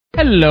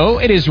Hello,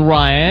 it is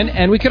Ryan,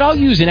 and we could all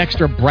use an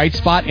extra bright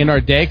spot in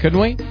our day, couldn't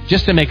we?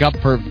 Just to make up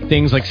for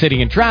things like sitting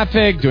in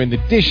traffic, doing the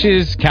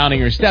dishes, counting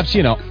your steps,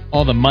 you know,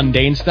 all the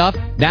mundane stuff.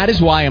 That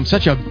is why I'm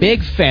such a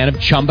big fan of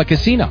Chumba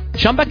Casino.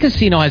 Chumba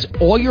Casino has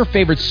all your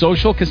favorite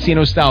social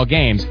casino-style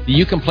games that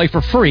you can play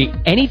for free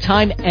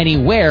anytime,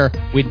 anywhere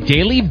with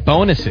daily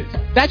bonuses.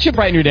 That should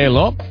brighten your day a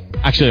little.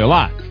 Actually, a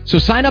lot. So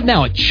sign up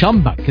now at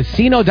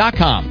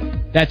ChumbaCasino.com.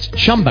 That's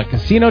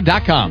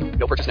ChumbaCasino.com.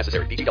 No purchase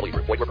necessary. VGW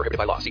Group. Void where prohibited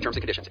by law. See terms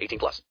and conditions. 18+.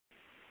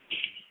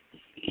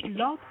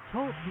 Blog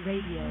Talk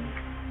Radio.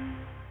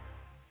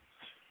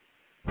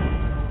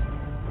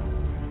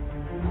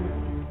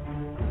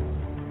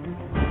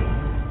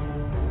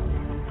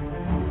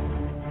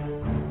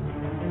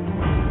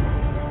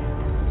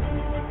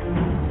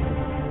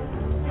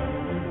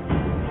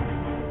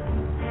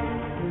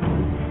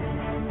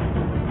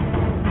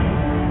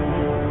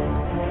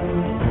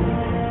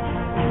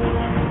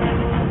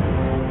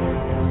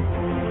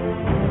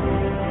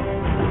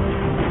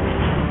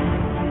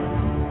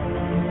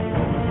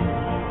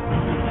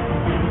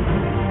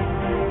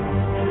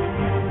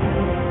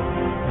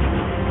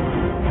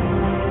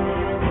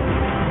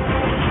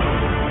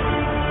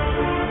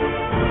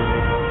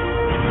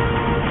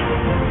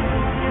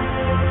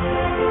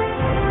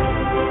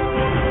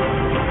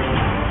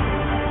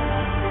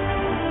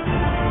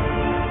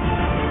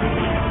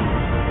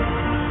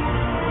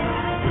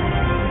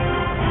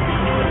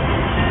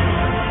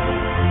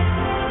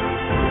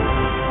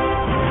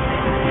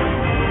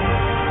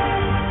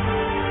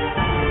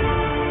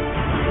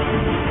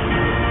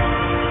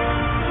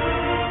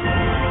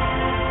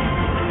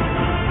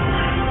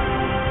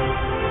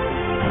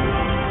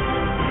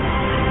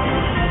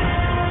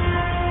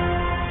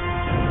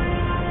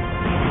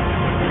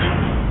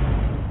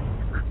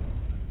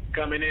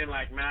 Coming in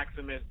like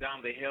Maximus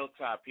down the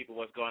hilltop. People,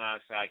 what's going on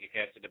outside? You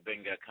catch the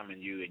Binga coming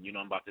you, and you know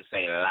I'm about to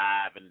say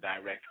live and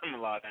direct from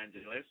Los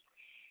Angeles.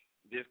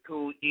 This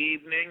cool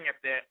evening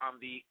on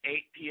the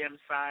 8 p.m.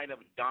 side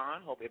of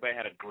dawn. Hope everybody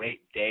had a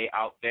great day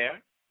out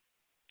there.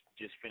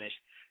 Just finished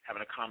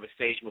having a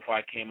conversation before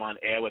I came on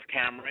air with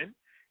Cameron.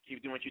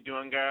 Keep doing what you're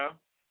doing, girl.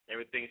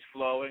 Everything's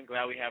flowing.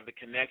 Glad we have the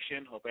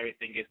connection. Hope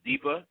everything gets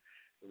deeper.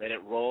 Let it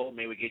roll.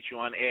 May we get you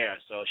on air.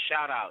 So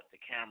shout out to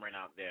Cameron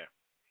out there.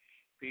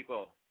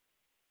 People,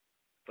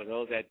 for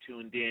those that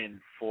tuned in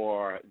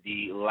for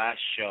the last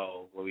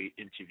show where we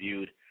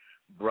interviewed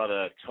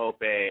Brother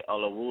Tope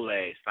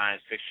Olawule,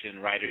 science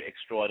fiction writer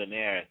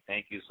extraordinaire,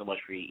 thank you so much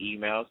for your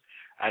emails.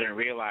 I didn't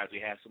realize we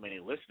had so many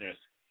listeners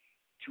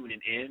tuning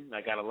in.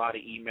 I got a lot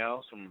of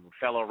emails from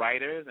fellow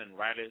writers and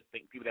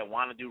people that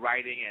want to do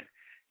writing and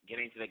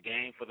getting into the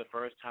game for the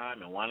first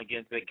time and want to get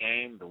into the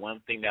game. The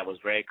one thing that was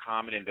very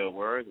common in their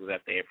words was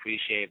that they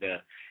appreciate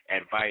the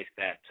advice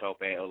that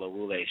Tope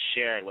Olawule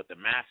shared with the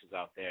masses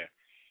out there.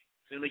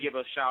 So let me give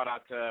a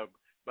shout-out to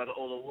Brother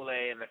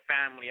Olawule and the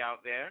family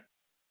out there.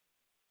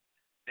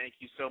 Thank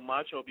you so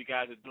much. Hope you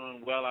guys are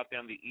doing well out there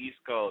on the East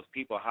Coast.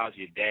 People, how's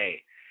your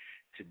day?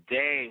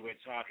 Today we're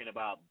talking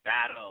about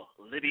Battle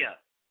Libya.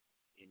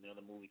 You know,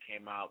 the movie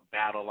came out,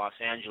 Battle Los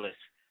Angeles.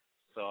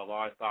 So I've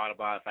always thought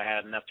about if I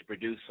had enough to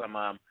produce some,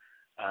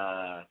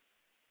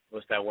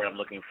 what's that word I'm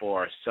looking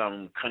for?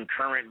 Some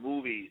concurrent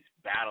movies,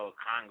 Battle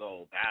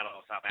Congo,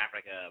 Battle South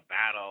Africa,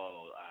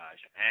 Battle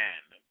Japan,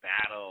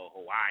 Battle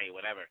Hawaii,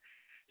 whatever,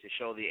 to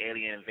show the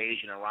alien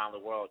invasion around the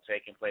world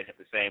taking place at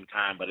the same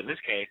time. But in this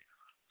case,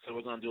 so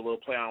we're going to do a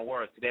little play on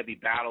words. Today will be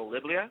Battle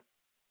Libya.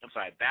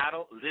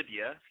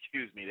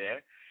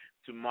 There.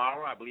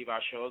 Tomorrow, I believe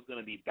our show is going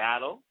to be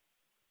Battle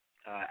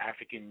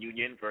African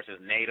Union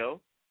versus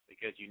NATO,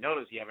 because you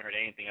notice you haven't heard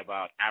anything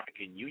about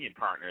African Union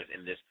partners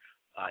in this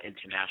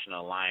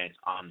international alliance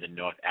on the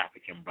North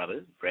African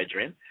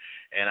brethren.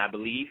 And I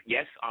believe,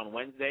 yes, on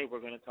Wednesday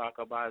we're going to talk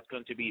about, it's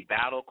going to be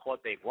Battle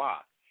Cote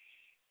d'Ivoire.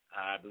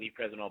 I believe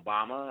President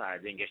Obama, I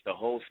didn't get the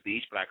whole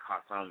speech, but I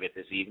caught some of it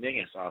this evening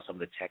and saw some of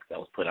the text that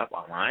was put up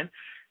online,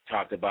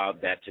 talked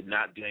about that to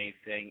not do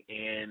anything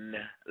in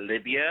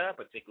Libya,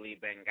 particularly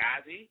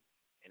Benghazi,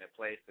 in a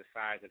place the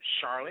size of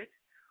Charlotte,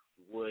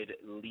 would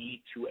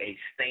lead to a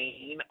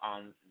stain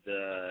on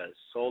the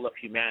soul of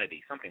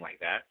humanity, something like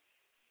that.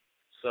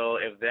 So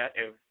if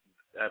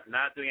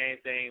not doing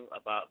anything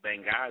about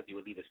Benghazi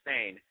would leave a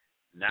stain,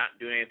 not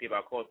doing anything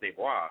about Cote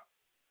d'Ivoire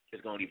is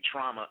going to leave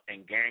trauma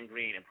and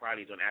gangrene and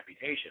probably on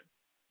amputation,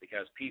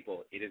 because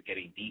people, it is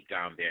getting deep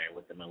down there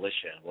with the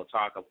militia. We'll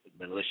talk about the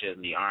militia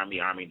and the army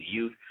and the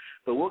youth,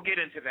 but we'll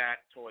get into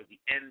that towards the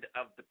end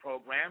of the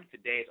program.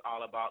 Today is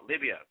all about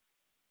Libya.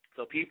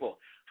 So people,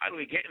 how do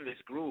we get in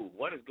this groove?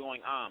 What is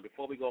going on?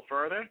 Before we go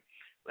further,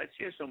 let's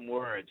hear some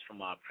words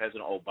from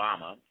President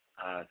Obama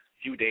a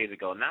few days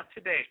ago, not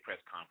today's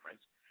press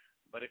conference,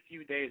 but a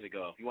few days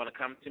ago. If you want to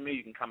come to me,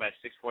 you can come at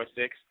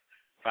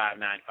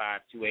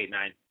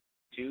 646-595-2892,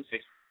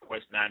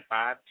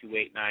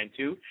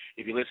 646-595-2892.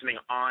 If you're listening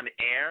on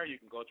air, you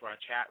can go to our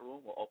chat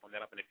room. We'll open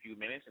that up in a few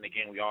minutes. And,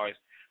 again, we always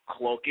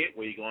cloak it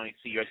where you're going to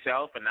see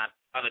yourself and not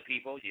other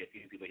people. You see a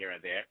few people here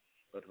and there.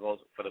 But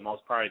for the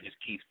most part, it just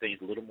keeps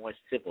things a little more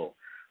civil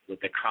with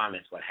the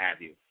comments, what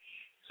have you.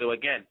 So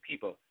again,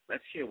 people,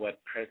 let's hear what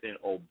President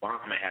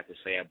Obama had to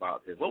say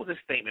about this. What was his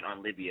statement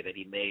on Libya that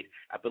he made?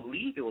 I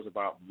believe it was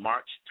about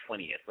March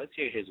 20th. Let's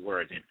hear his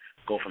words and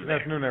go from there.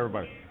 Good afternoon,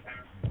 everybody.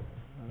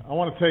 I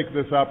want to take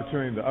this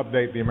opportunity to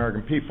update the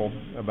American people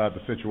about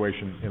the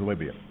situation in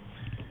Libya.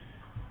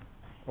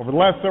 Over the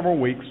last several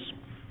weeks,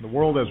 the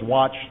world has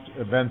watched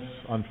events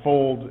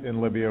unfold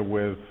in Libya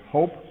with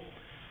hope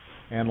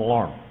and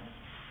alarm.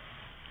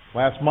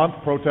 Last month,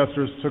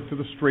 protesters took to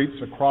the streets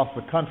across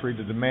the country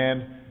to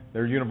demand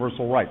their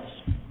universal rights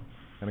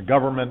and a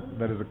government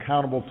that is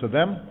accountable to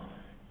them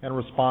and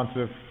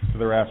responsive to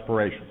their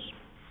aspirations.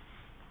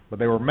 But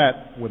they were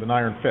met with an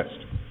iron fist.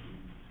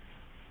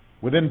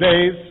 Within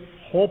days,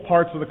 whole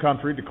parts of the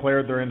country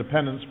declared their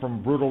independence from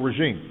a brutal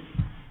regime,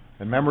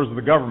 and members of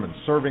the government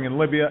serving in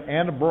Libya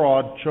and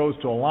abroad chose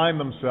to align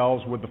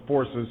themselves with the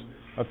forces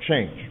of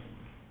change.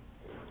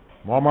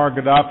 Muammar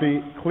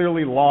Ghaddafi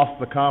clearly lost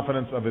the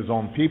confidence of his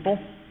own people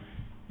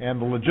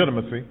and the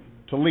legitimacy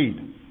to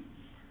lead.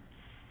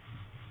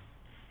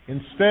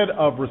 Instead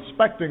of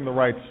respecting the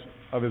rights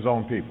of his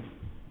own people,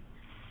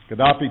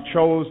 Ghaddafi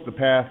chose the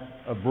path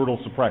of brutal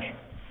suppression.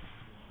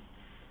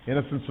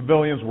 Innocent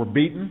civilians were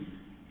beaten,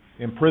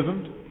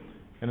 imprisoned,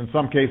 and in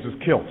some cases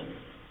killed.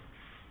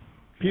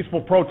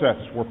 Peaceful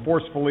protests were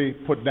forcefully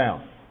put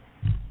down.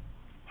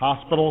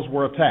 Hospitals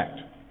were attacked,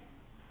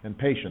 and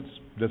patients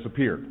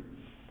disappeared.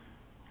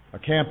 A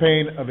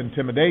campaign of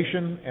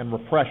intimidation and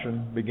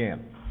repression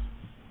began.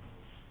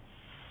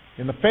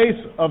 In the face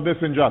of this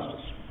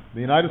injustice, the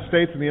United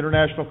States and the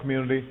international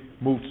community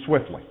moved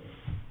swiftly.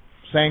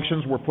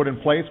 Sanctions were put in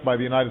place by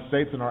the United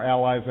States and our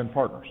allies and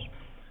partners.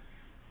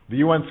 The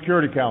UN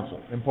Security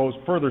Council imposed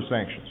further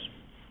sanctions,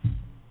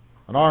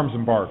 an arms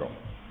embargo,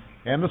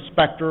 and the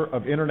specter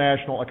of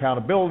international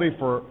accountability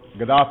for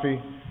Gaddafi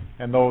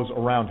and those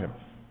around him.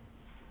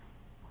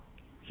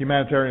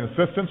 Humanitarian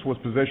assistance was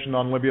positioned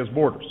on Libya's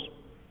borders,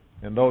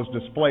 and those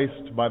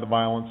displaced by the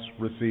violence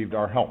received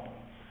our help.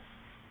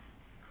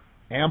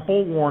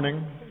 Ample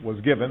warning was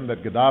given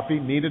that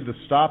Gaddafi needed to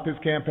stop his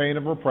campaign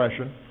of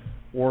repression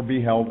or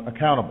be held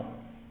accountable.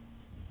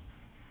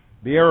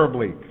 The Arab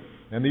League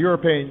and the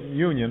European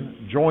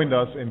Union joined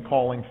us in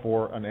calling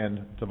for an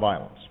end to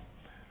violence.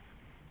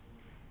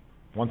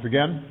 Once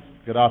again,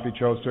 Gaddafi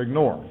chose to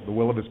ignore the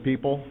will of his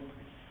people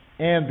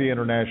and the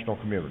international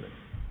community.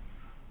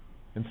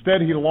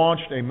 Instead, he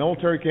launched a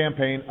military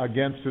campaign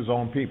against his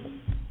own people.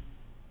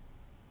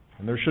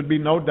 And there should be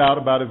no doubt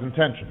about his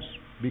intentions,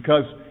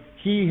 because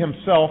he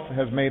himself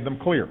has made them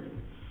clear.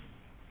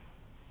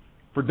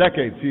 For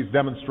decades, he's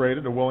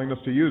demonstrated a willingness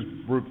to use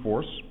brute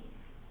force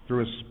through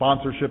his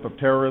sponsorship of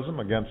terrorism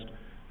against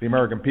the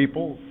American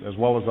people, as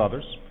well as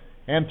others,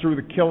 and through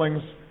the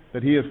killings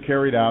that he has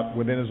carried out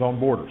within his own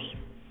borders.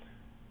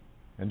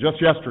 And just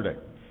yesterday,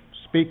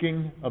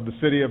 speaking of the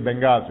city of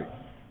Benghazi,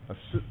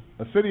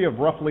 a city of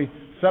roughly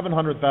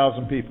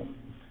 700,000 people,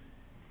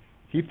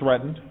 he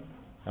threatened,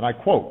 and I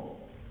quote,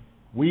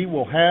 "We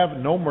will have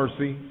no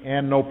mercy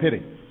and no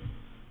pity."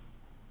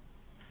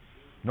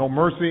 No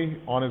mercy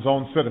on his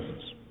own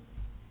citizens.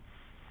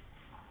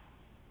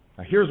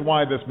 Now here's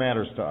why this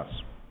matters to us.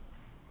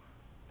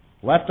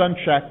 Left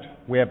unchecked,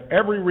 we have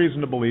every reason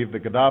to believe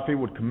that Gaddafi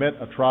would commit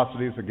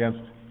atrocities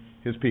against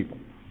his people.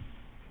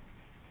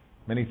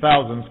 Many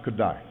thousands could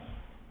die.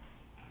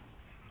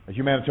 A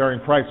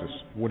humanitarian crisis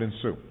would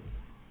ensue.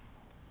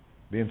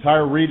 The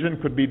entire region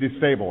could be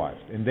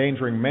destabilized,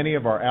 endangering many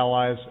of our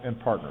allies and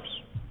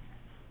partners.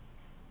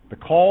 The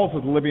calls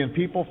of the Libyan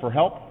people for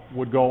help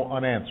would go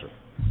unanswered.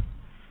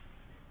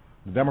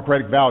 The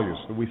democratic values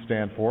that we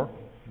stand for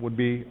would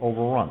be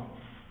overrun.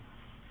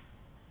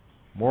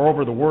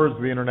 Moreover, the words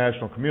of the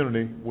international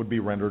community would be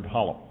rendered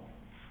hollow.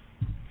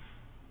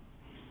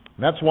 And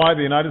that's why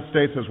the United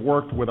States has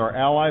worked with our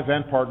allies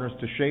and partners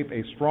to shape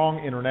a strong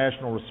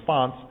international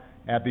response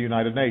at the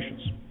United Nations.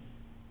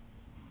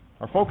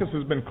 Our focus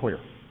has been clear: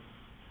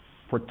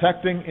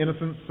 protecting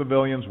innocent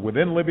civilians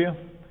within Libya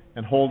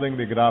and holding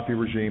the Gaddafi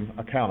regime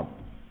accountable.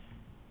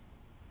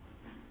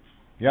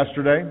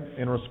 Yesterday,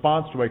 in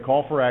response to a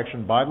call for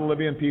action by the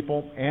Libyan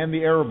people and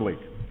the Arab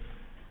League,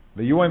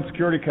 the UN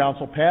Security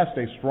Council passed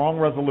a strong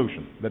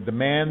resolution that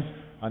demands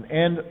an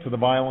end to the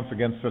violence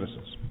against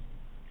citizens.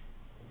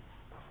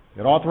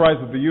 It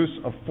authorizes the use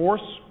of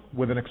force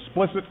with an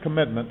explicit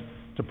commitment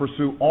to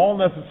pursue all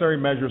necessary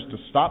measures to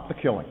stop the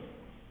killing,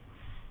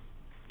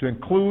 to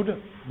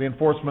include the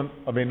enforcement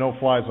of a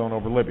no-fly zone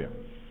over Libya.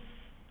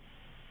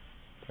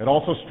 It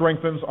also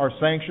strengthens our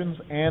sanctions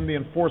and the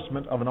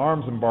enforcement of an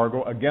arms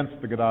embargo against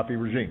the Gaddafi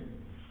regime.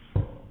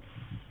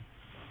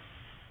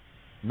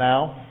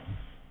 Now,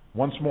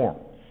 once more,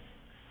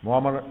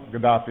 Muammar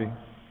Gaddafi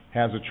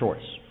has a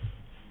choice.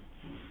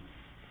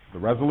 The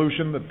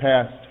resolution that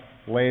passed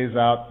lays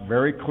out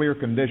very clear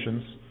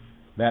conditions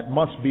that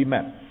must be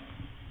met.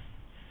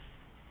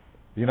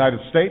 The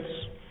United States,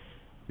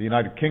 the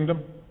United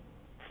Kingdom,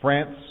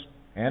 France,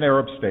 and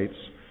Arab states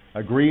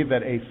agree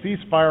that a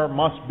ceasefire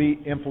must be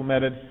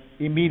implemented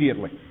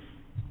immediately.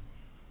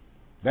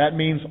 That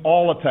means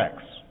all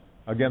attacks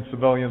against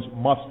civilians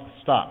must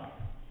stop.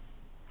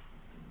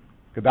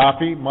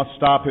 Gaddafi must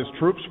stop his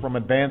troops from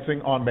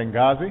advancing on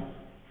Benghazi,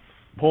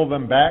 pull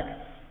them back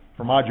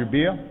from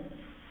Ajubia,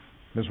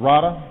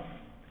 Misrata,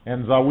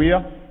 and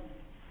Zawiya,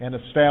 and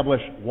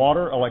establish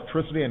water,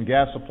 electricity, and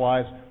gas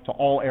supplies to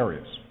all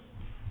areas.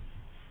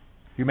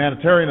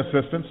 Humanitarian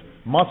assistance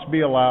must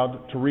be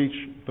allowed to reach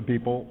the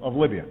people of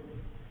Libya.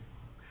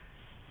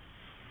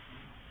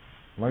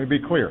 Let me be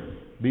clear.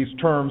 These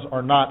terms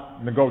are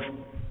not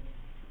negotiable.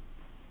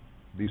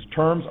 These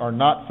terms are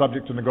not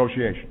subject to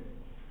negotiation.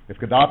 If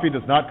Gaddafi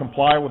does not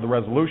comply with the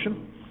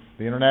resolution,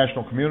 the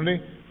international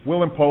community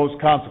will impose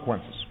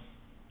consequences,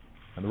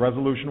 and the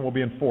resolution will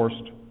be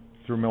enforced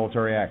through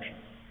military action.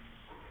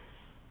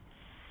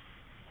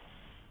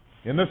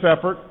 In this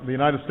effort, the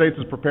United States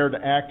is prepared to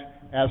act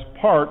as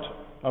part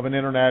of an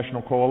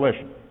international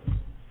coalition.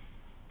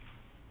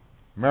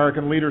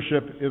 American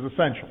leadership is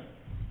essential,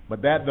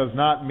 but that does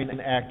not mean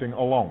acting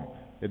alone.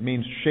 It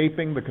means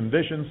shaping the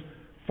conditions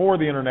for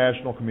the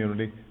international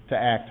community to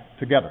act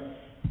together.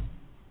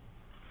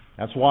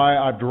 That's why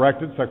I've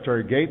directed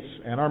Secretary Gates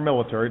and our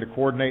military to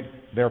coordinate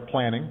their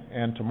planning,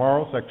 and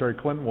tomorrow Secretary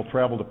Clinton will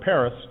travel to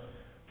Paris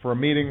for a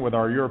meeting with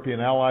our European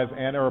allies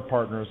and Arab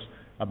partners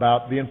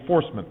about the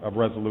enforcement of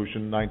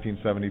Resolution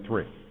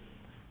 1973.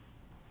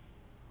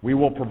 We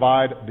will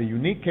provide the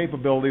unique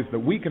capabilities that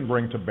we can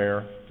bring to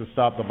bear to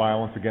stop the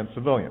violence against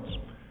civilians,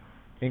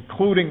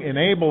 including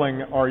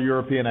enabling our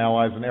European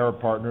allies and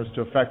Arab partners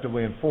to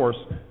effectively enforce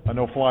a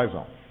no-fly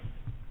zone.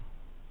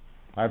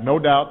 I have no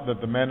doubt that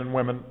the men and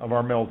women of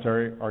our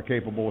military are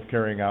capable of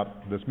carrying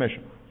out this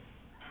mission.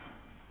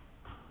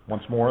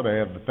 Once more, they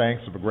have the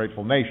thanks of a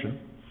grateful nation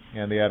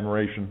and the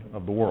admiration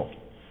of the world.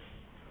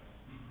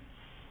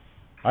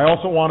 I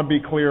also want to be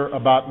clear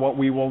about what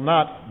we will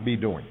not be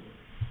doing.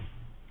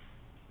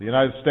 The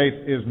United States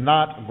is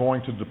not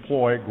going to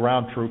deploy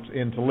ground troops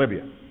into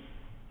Libya.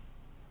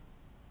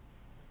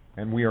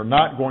 And we are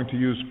not going to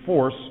use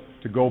force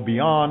to go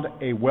beyond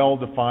a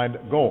well-defined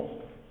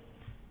goal,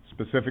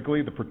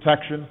 specifically the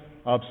protection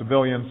of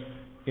civilians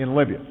in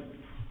Libya.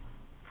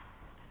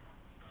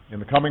 In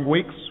the coming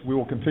weeks, we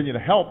will continue to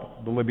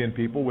help the Libyan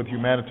people with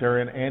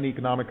humanitarian and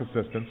economic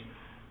assistance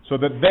so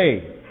that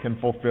they can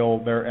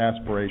fulfill their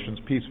aspirations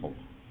peacefully.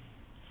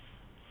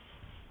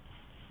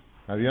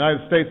 Now, the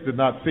United States did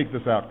not seek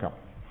this outcome.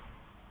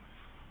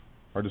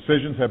 Our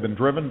decisions have been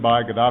driven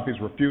by Gaddafi's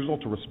refusal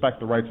to respect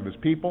the rights of his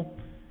people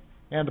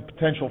and the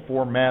potential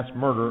for mass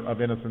murder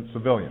of innocent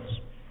civilians.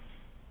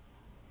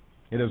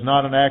 It is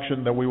not an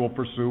action that we will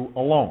pursue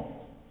alone.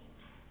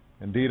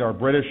 Indeed, our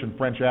British and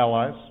French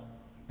allies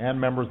and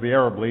members of the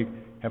Arab League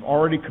have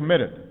already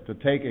committed to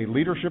take a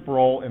leadership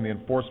role in the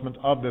enforcement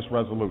of this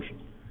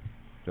resolution,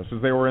 just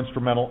as they were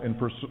instrumental in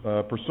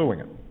pursuing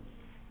it.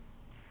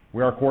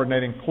 We are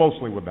coordinating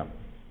closely with them.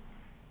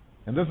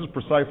 And this is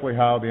precisely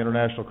how the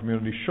international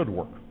community should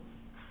work,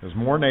 as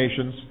more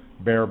nations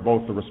bear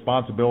both the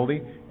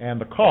responsibility and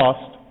the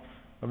cost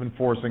of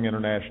enforcing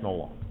international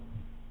law.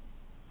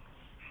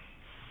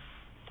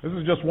 This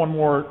is just one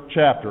more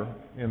chapter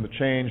in the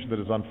change that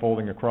is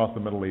unfolding across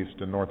the Middle East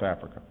and North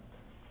Africa.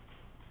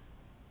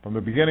 From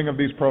the beginning of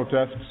these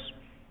protests,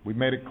 we've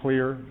made it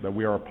clear that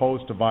we are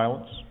opposed to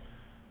violence.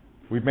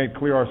 We've made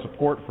clear our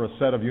support for a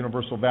set of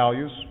universal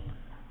values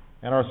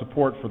and our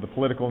support for the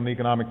political and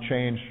economic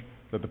change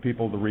that the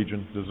people of the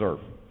region deserve.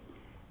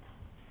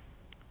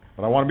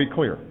 But I want to be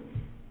clear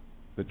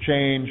that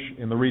change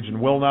in the region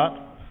will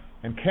not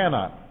and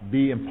cannot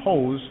be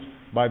imposed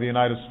by the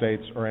United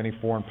States or any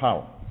foreign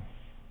power.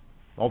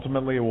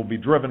 Ultimately, it will be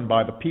driven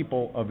by the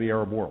people of the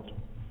Arab world.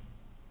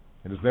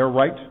 It is their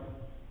right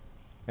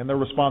and their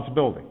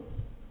responsibility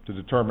to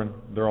determine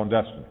their own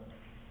destiny.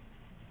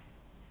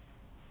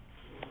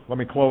 Let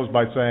me close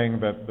by saying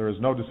that there is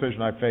no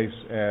decision I face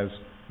as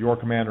your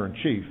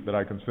Commander-in-Chief that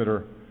I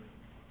consider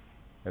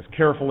as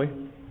carefully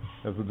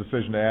as the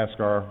decision to ask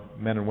our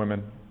men and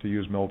women to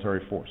use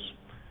military force,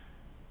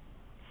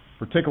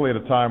 particularly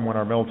at a time when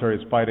our military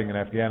is fighting in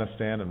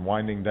Afghanistan and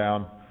winding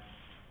down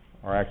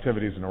our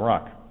activities in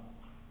Iraq.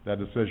 That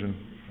decision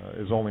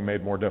is only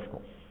made more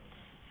difficult.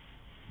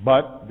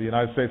 But the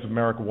United States of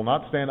America will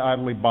not stand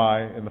idly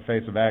by in the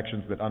face of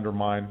actions that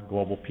undermine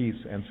global peace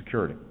and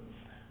security.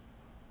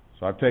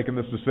 So I've taken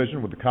this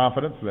decision with the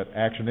confidence that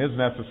action is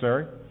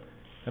necessary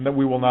and that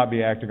we will not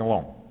be acting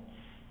alone.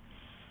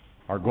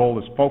 Our goal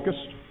is focused,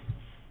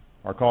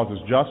 our cause is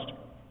just,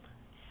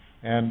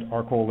 and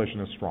our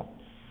coalition is strong.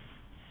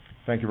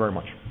 Thank you very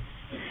much.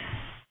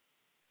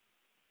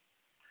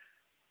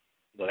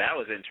 Well, that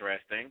was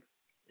interesting.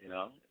 You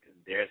know,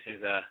 there's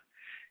his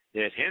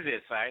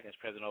insight as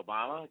President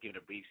Obama giving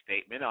a brief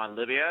statement on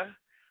Libya.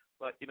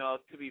 But, you know,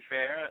 to be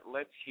fair,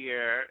 let's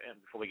hear, and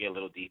before we get a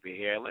little deeper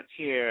here, let's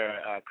hear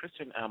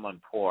Kristen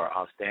Amanpour,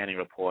 outstanding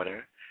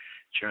reporter,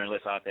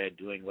 journalist out there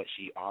doing what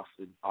she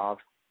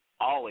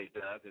always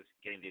does, is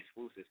getting the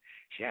exclusives.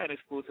 She had an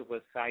exclusive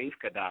with Saif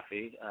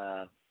Gaddafi,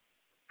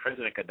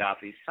 President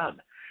Gaddafi's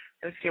son.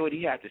 Let's hear what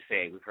he had to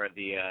say. We've heard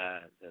the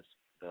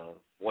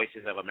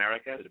voices of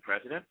America, the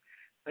president.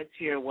 Let's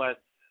hear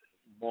what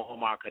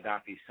Muammar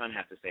Gaddafi's son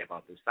has to say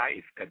about this.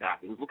 Saif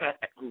Gaddafi,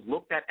 who's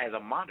looked at as a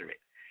moderate,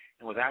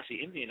 and was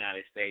actually in the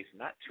United States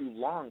not too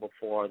long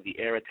before the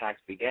air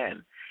attacks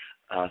began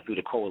through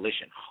the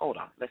coalition. Hold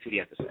on, let's see what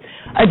he has to say.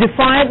 A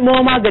defiant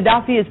Muammar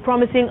Gaddafi is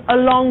promising a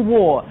long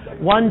war,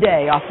 one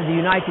day after the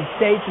United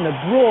States and a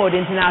broad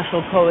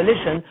international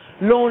coalition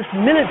launched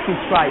military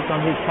strikes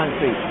on his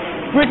country.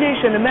 British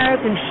and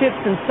American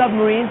ships and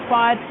submarines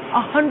fired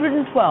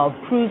 112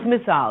 cruise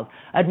missiles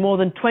at more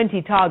than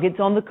 20 targets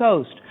on the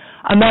coast.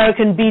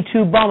 American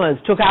B-2 bombers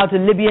took out a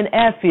Libyan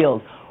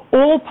airfield,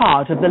 all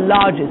part of the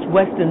largest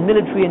Western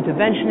military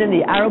intervention in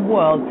the Arab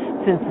world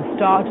since the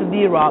start of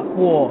the Iraq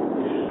War.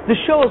 The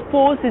show of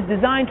force is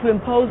designed to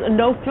impose a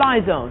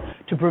no-fly zone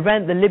to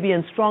prevent the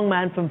Libyan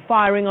strongman from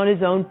firing on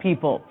his own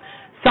people.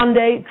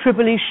 Sunday,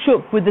 Tripoli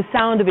shook with the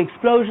sound of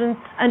explosions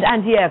and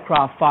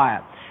anti-aircraft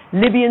fire.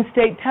 Libyan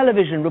state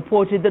television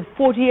reported that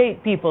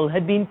 48 people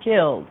had been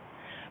killed.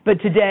 But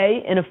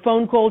today, in a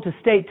phone call to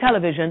state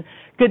television,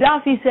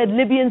 Gaddafi said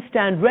Libyans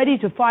stand ready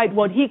to fight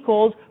what he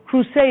calls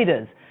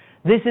crusaders.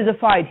 This is a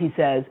fight, he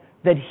says,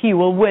 that he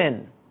will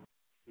win.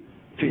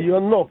 You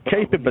are not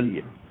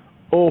capable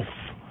of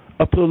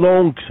a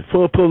prolonged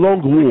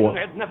war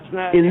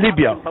in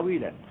Libya.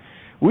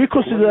 We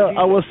consider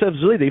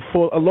ourselves ready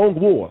for a long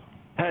war.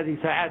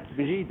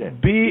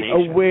 Be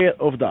aware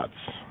of that.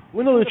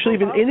 We're not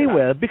retrieving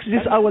anywhere because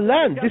this is our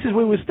land. This is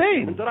where we're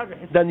staying.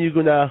 Then you're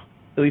going to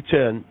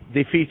return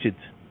defeated.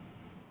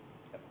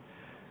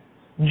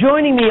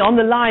 Joining me on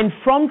the line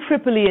from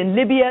Tripoli in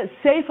Libya,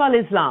 Saif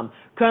al-Islam,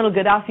 Colonel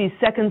Gaddafi's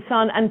second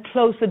son and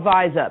close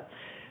advisor.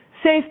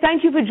 Saif,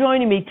 thank you for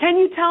joining me. Can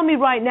you tell me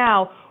right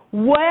now,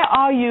 where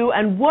are you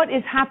and what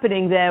is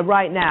happening there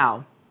right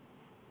now?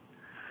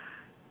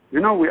 You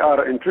know, we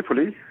are in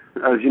Tripoli,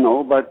 as you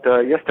know, but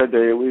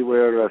yesterday we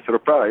were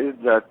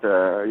surprised that,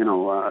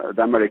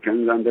 the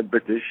Americans and the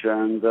British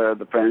and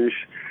the French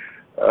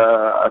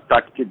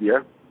attacked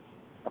Libya,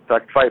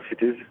 attacked 5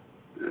 cities,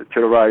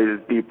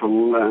 terrorized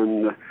people,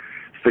 and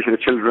especially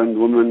children,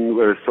 women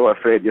were so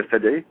afraid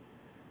yesterday.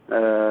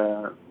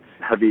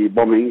 Heavy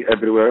bombing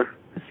everywhere.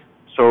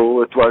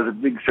 So it was a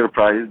big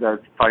surprise that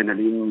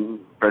finally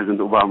President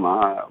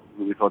Obama,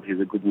 we thought he's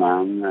a good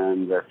man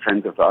and a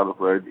friend of the Arab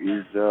world,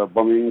 is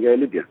bombing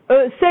Libya.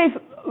 Saif,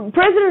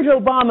 President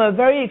Obama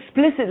very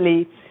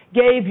explicitly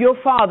gave your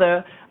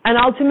father an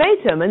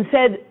ultimatum and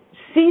said,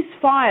 cease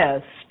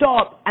fire,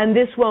 stop, and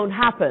this won't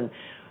happen.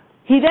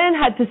 He then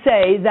had to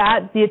say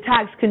that the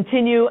attacks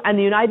continue and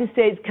the United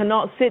States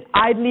cannot sit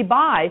idly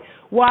by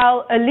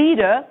while a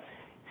leader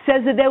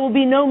says that there will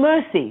be no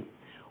mercy.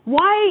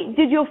 Why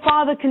did your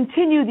father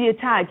continue the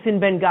attacks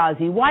in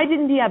Benghazi? Why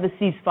didn't he have a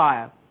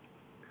ceasefire?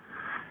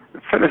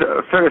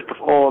 First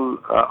of all,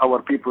 our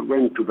people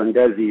went to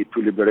Benghazi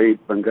to liberate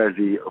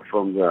Benghazi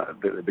from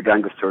the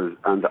gangsters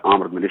and the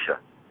armed militia.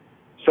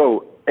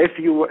 So if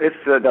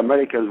the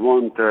Americans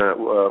want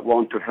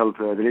to help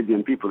the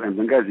Libyan people in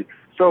Benghazi,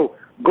 so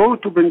go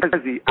to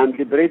Benghazi and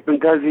liberate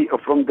Benghazi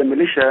from the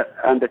militia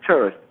and the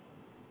terrorists.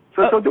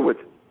 So do it.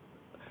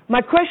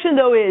 My question,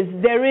 though, is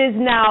there is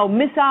now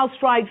missile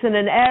strikes and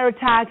an air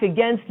attack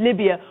against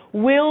Libya.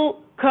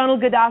 Will Colonel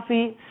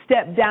Gaddafi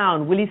step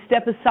down? Will he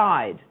step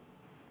aside?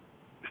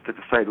 Step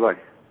aside, why?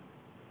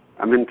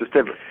 I mean, to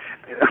step...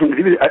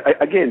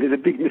 Again, there's a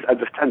big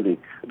misunderstanding.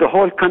 The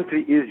whole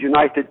country is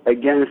united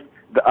against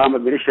the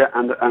armed militia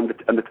and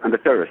the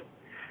terrorists.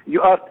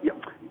 The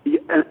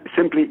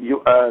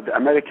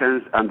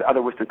Americans and the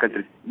other Western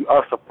countries, you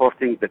are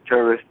supporting the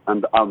terrorists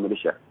and the armed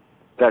militia.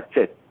 That's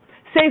it.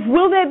 Saif,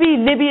 will there be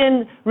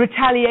Libyan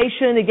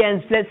retaliation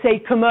against, let's say,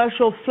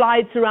 commercial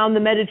flights around the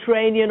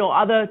Mediterranean or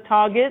other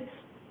targets?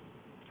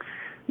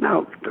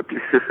 No,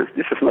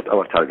 this is not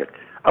our target.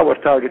 Our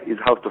target is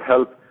how to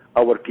help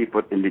our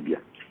people in Libya,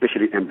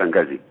 especially in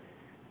Benghazi.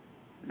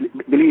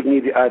 Believe me,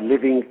 they are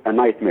living a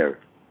nightmare.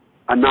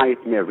 A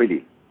nightmare,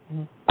 really.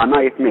 A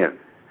nightmare.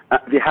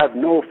 They have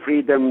no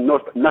freedom,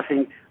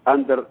 nothing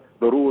under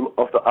the rule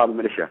of the armed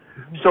militia.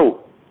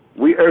 So,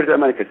 we urge the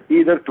Americans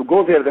either to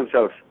go there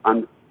themselves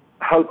and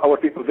help our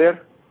people there,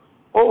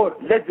 or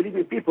let the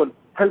Libyan people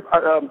help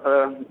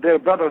their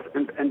brothers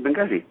in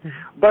Benghazi.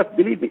 But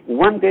believe me,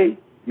 one day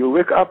you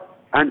wake up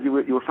and you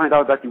will find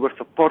out that you were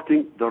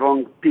supporting the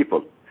wrong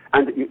people.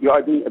 And you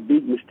are doing a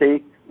big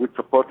mistake with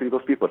supporting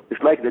those people.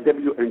 It's like the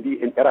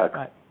WMD in Iraq.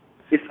 Right.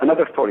 It's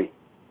another story.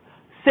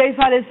 Saif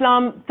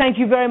al-Islam, thank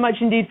you very much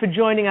indeed for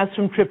joining us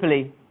from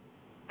Tripoli.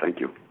 Thank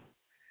you.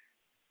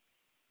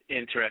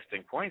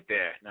 Interesting point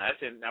there. Now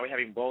we're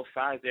having both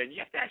sides there. And you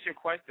have to ask your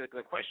question.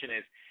 The question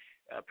is,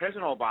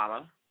 President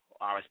Obama,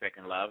 our respect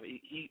and love,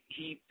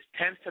 he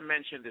tends to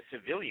mention the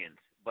civilians,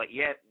 but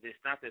yet it's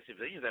not the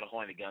civilians that are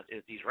holding the guns,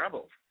 it's these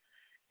rebels.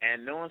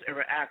 And no one's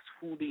ever asked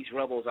who these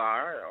rebels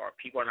are, or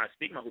people are not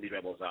speaking about who these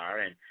rebels are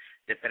and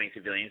defending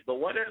civilians.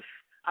 But what if,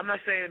 I'm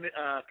not saying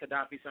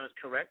Gaddafi's son is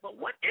correct, but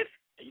what if,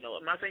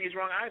 I'm not saying he's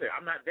wrong either.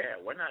 I'm not there.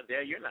 We're not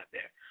there. You're not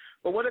there.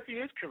 But what if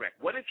he is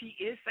correct? What if he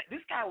is,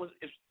 this guy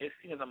is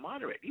seen as a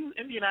moderate. He was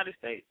in the United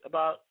States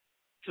about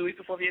 2 weeks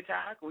before the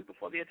attack, a week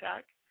before the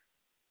attack.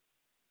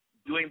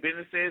 doing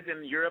businesses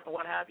in Europe and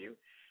what have you.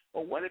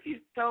 Well, what if he's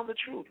telling the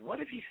truth?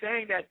 What if he's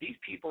saying that these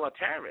people are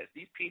terrorists?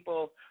 These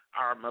people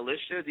are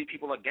militias. These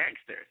people are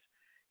gangsters.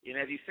 You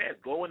know, as he says,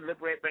 go and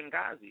liberate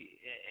Benghazi.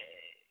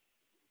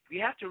 We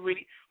have to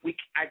really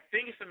I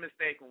think it's a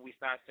mistake when we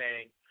start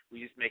saying we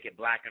just make it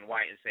black and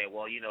white and say,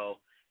 well, you know,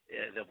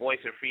 the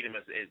voice of freedom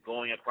is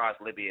going across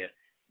Libya.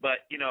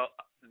 But, you know,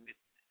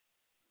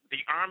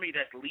 the army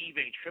that's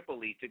leaving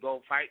Tripoli to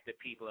go fight the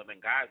people of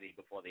Benghazi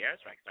before the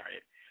airstrike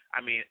started, I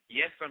mean,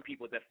 yes, some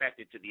people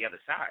defected to the other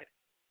side.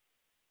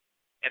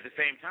 At the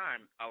same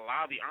time, a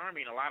lot of the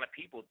army and a lot of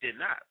people did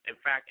not. In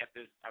fact,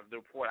 the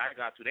report I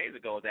got 2 days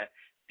ago that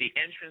the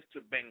entrance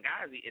to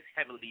Benghazi is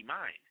heavily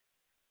mined.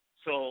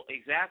 So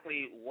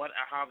exactly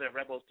how the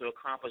rebels to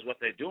accomplish what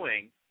they're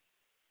doing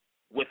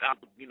without,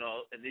 you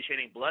know,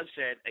 initiating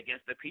bloodshed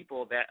against the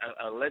people that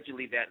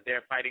allegedly that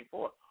they're fighting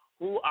for.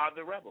 Who are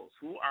the rebels?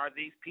 Who are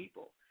these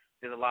people?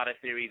 There's a lot of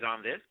theories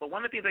on this, but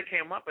one of the things that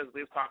came up is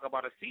we talk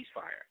about a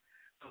ceasefire.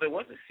 So there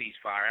was a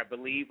ceasefire. I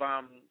believe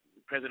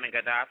President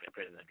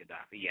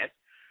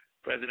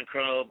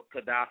Colonel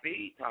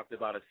Ghaddafi talked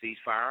about a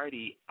ceasefire.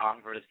 He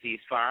offered a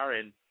ceasefire,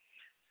 and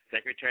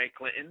Secretary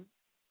Clinton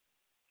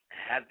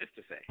had this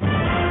to say.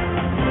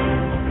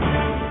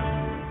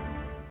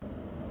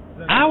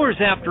 Hours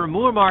after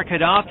Muammar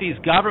Gaddafi's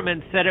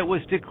government said it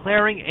was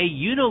declaring a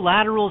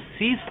unilateral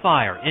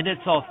ceasefire in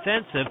its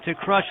offensive to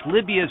crush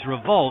Libya's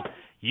revolt,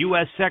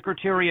 U.S.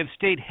 Secretary of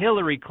State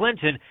Hillary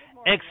Clinton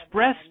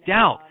expressed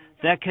doubt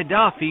that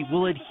Gaddafi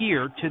will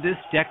adhere to this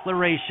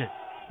declaration.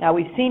 Now,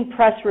 we've seen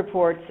press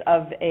reports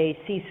of a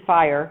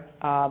ceasefire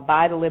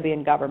by the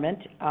Libyan government.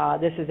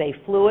 This is a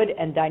fluid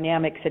and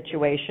dynamic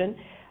situation.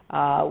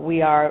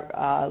 We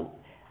are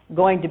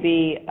going to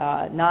be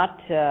not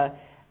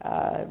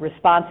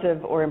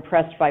responsive or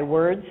impressed by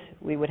words.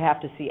 We would have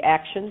to see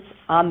actions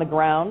on the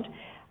ground,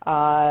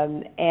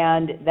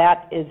 and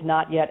that is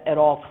not yet at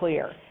all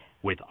clear.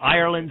 With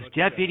Ireland's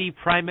Deputy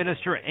Prime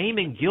Minister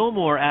Eamon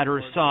Gilmore at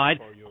her side,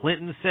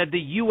 Clinton said the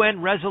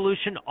UN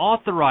resolution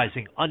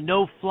authorizing a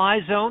no-fly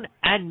zone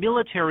and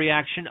military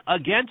action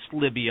against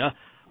Libya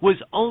was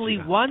only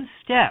one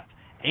step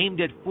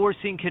aimed at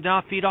forcing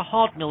Gaddafi to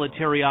halt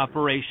military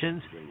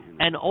operations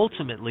and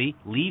ultimately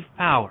leave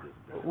power.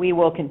 We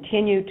will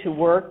continue to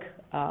work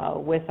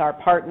with our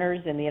partners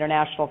in the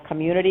international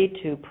community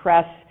to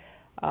press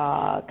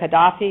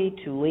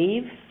Gaddafi to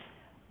leave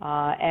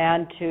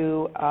and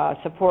to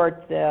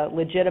support the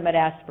legitimate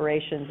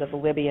aspirations of the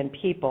Libyan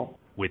people.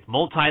 With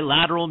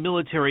multilateral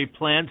military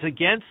plans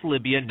against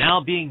Libya now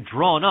being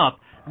drawn up,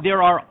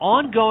 there are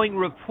ongoing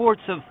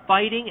reports of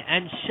fighting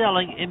and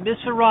shelling in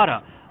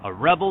Misrata, a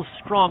rebel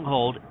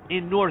stronghold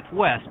in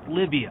northwest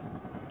Libya.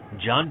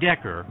 John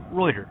Decker,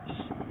 Reuters.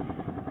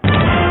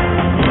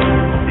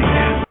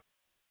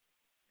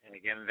 And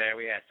again, there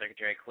we have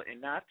Secretary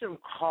Clinton. Now, I have to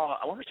recall,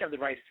 I want to make sure I have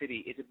the right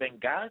city. Is it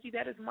Benghazi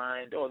that is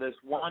mined, or there's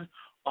one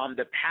on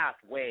the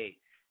pathway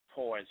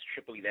towards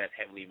Tripoli that's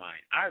heavily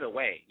mined? Either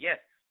way, yes.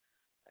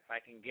 If I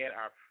can get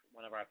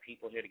one of our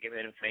people here to give me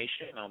that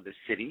information on the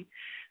city.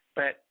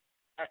 But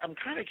I'm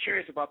kind of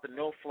curious about the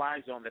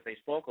no-fly zone that they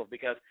spoke of,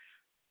 because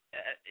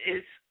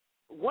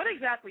what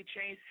exactly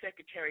changed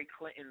Secretary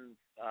Clinton's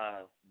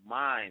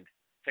mind,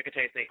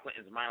 Secretary of State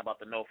Clinton's mind about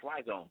the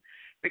no-fly zone?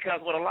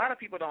 Because what a lot of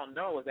people don't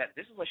know is that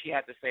this is what she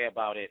had to say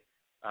about it,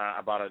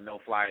 about a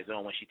no-fly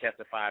zone when she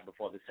testified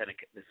before the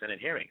Senate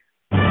hearings.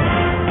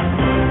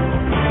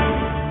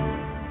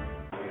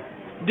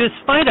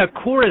 Despite a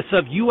chorus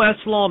of U.S.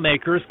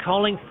 lawmakers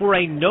calling for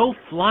a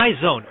no-fly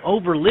zone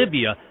over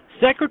Libya,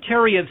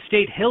 Secretary of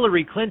State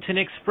Hillary Clinton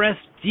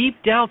expressed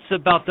deep doubts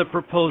about the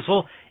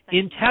proposal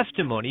in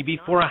testimony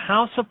before a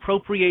House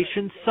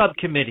Appropriations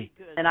Subcommittee.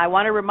 And I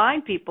want to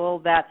remind people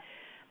that,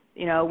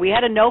 you know, we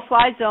had a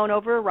no-fly zone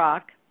over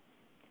Iraq.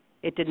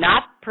 It did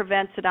not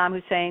prevent Saddam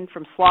Hussein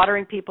from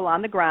slaughtering people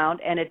on the ground,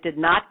 and it did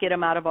not get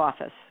him out of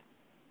office.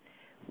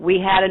 We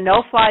had a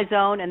no-fly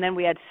zone, and then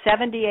we had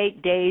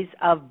 78 days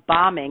of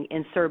bombing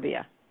in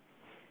Serbia.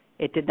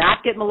 It did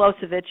not get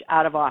Milosevic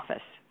out of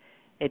office.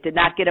 It did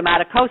not get him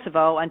out of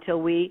Kosovo until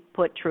we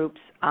put troops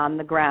on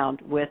the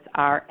ground with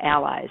our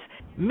allies.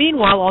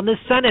 Meanwhile, on the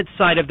Senate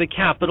side of the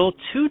Capitol,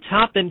 two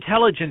top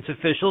intelligence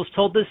officials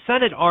told the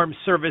Senate Armed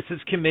Services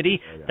Committee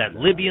that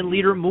Libyan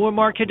leader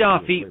Muammar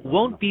Gaddafi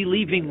won't be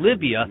leaving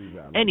Libya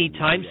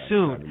anytime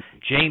soon.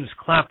 James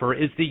Clapper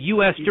is the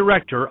U.S.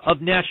 Director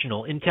of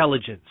National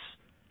Intelligence.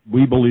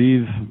 We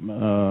believe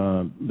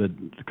that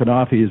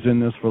Gaddafi is in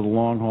this for the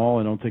long haul.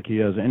 I don't think he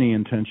has any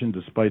intention,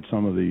 despite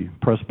some of the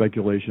press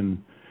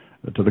speculation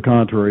to the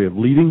contrary, of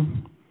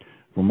leaving.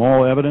 From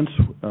all evidence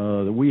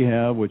that we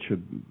have, which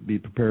should be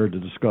prepared to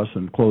discuss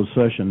in closed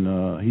session,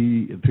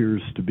 he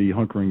appears to be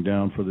hunkering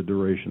down for the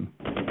duration.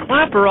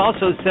 Clapper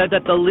also said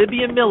that the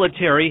Libyan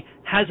military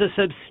has a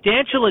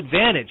substantial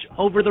advantage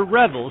over the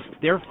rebels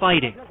they're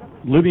fighting.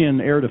 Libyan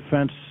air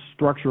defense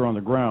structure on the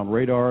ground,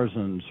 radars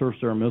and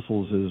surface-to-air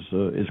missiles,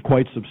 is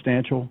quite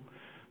substantial.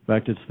 In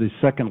fact, it's the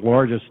second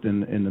largest in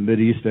the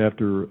Mideast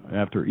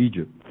after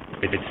Egypt.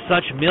 With its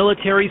such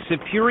military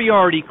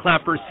superiority,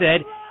 Clapper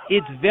said,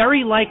 it's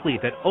very likely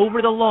that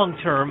over the long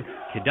term,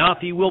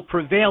 Gaddafi will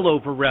prevail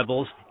over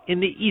rebels in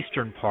the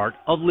eastern part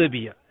of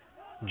Libya.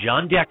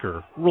 John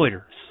Decker,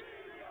 Reuters.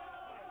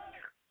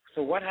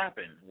 So what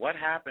happened? What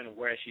happened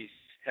where she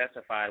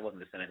testified? It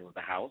wasn't the Senate, it was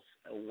the House.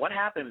 What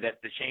happened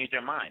that changed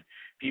their mind?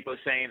 People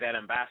are saying that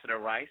Ambassador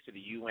Rice to the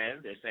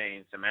UN, they're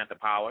saying Samantha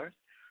Powers,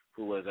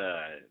 who was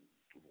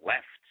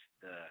left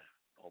the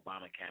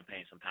Obama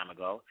campaign some time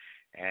ago,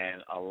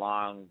 and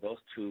along those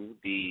two,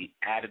 the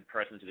added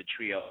person to the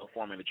trio,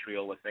 forming the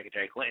trio, was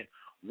Secretary Clinton.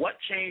 What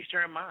changed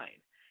her mind?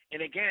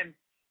 And again,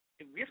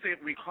 we have to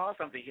recall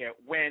something here.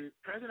 When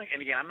President,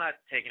 and again, I'm not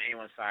taking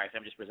anyone's side,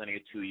 I'm just presenting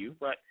it to you,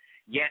 but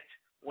yet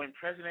when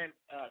President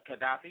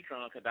Gaddafi,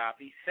 Colonel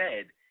Gaddafi,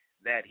 said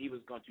that he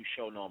was going to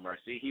show no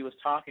mercy, he was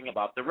talking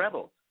about the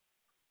rebels.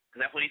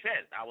 Because that's what he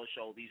says. I will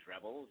show these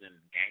rebels and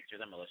gangsters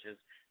and militias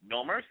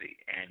no mercy.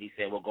 And he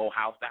said, we'll go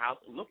house to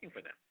house looking for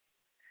them.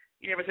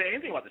 He never said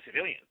anything about the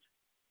civilians.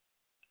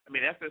 I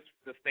mean, that's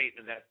the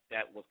statement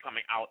that was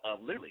coming out of,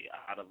 literally,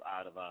 out of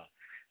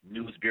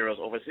news bureaus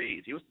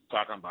overseas. He was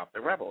talking about the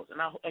rebels. And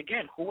now,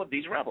 again, who are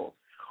these rebels?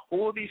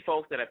 Who are these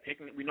folks that are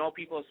picking? We know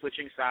people are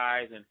switching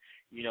sides, and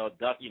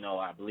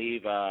I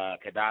believe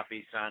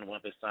Gaddafi's son, one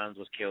of his sons,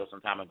 was killed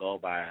some time ago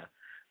by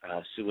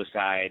a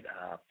suicide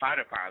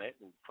fighter pilot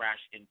who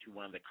crashed into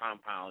one of the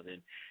compounds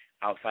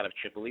outside of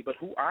Tripoli. But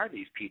who are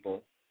these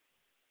people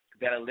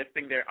that are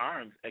lifting their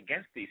arms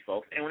against these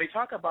folks? And when they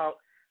talk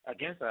about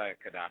against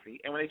Gaddafi,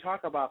 and when they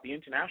talk about the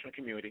international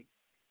community,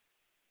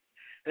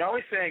 they're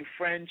always saying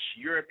French,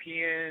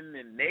 European,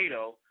 and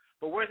NATO.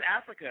 But where's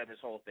Africa in this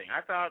whole thing?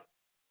 I thought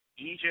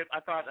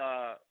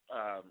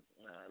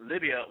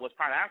Libya was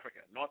part of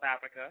Africa, North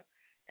Africa,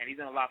 and he's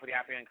done a lot for the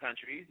African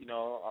countries,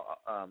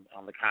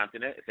 on the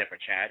continent, except for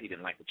Chad. He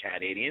didn't like the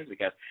Chadanians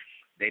because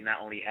they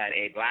not only had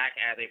a black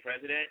as a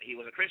president, he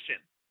was a Christian.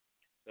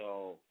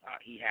 So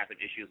he had some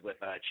issues with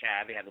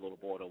Chad. They had the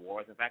little border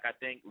wars. In fact, I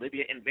think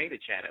Libya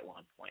invaded Chad at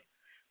one point.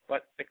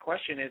 But the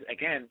question is,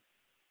 again,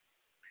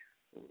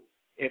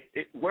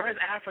 where is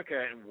Africa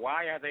and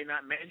why are they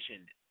not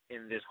mentioned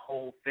in this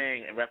whole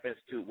thing in reference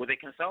to, were they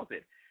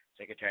consulted?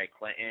 Secretary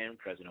Clinton,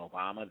 President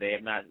Obama, they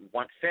have not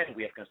once said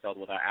we have consulted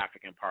with our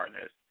African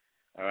partners.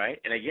 All right?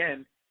 And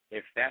again,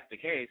 if that's the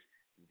case,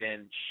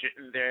 then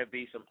shouldn't there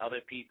be some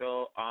other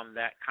people on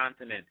that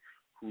continent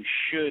who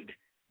should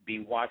be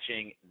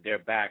watching their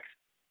backs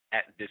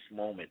at this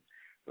moment?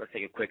 Let's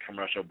take a quick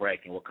commercial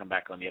break, and we'll come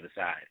back on the other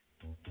side.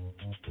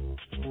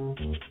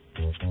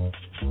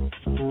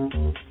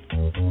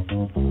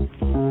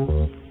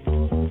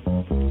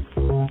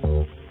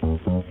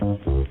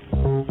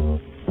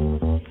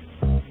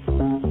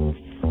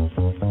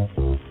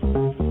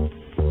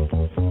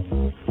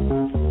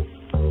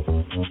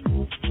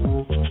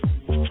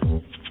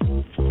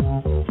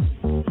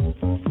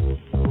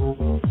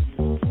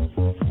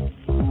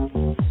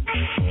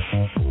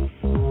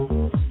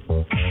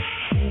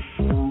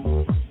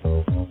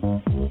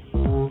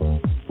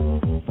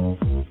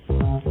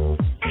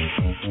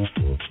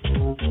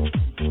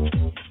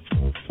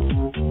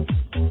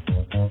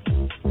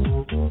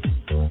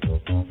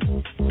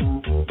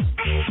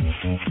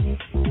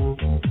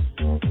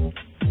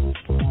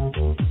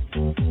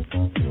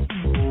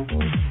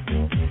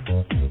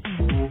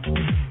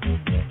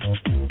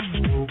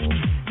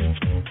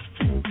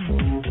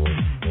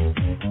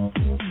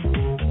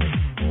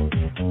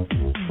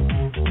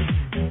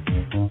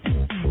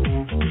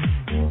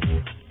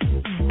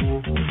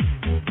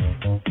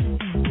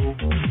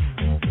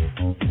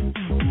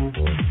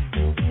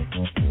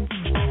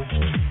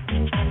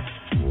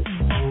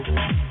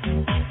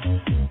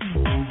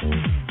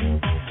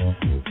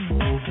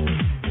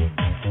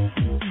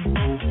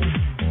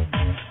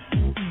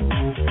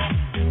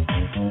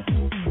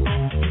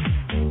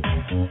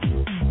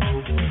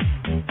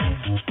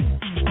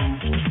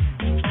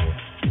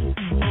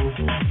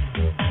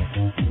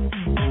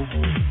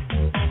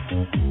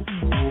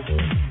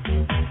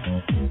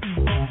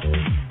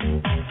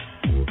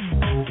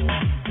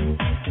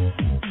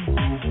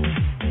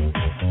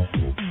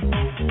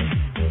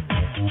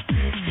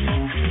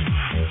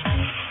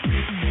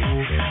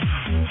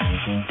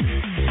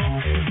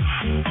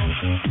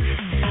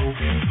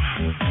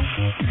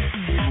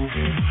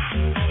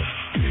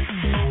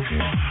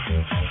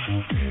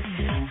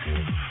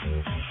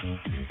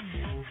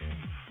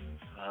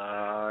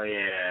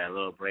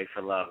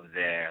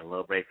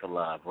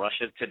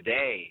 Russia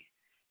Today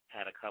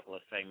had a couple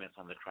of segments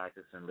on the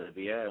crisis in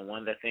Libya, and one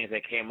of the things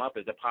that came up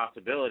is the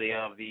possibility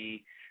of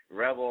the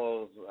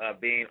rebels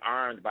being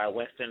armed by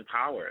Western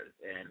powers.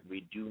 And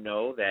we do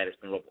know that it's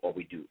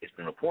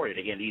been reported.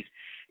 Again, these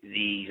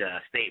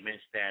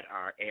statements that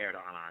are aired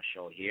on our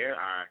show here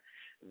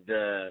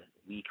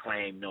we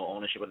claim no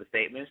ownership of the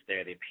statements.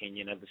 They're the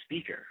opinion of the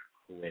speaker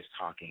who is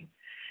talking.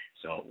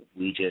 So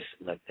we just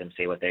let them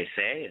say what they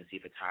say and see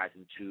if it ties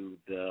into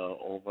the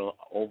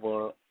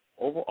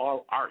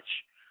overall arch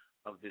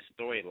of this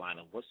storyline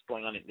of what's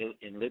going on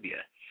in Libya.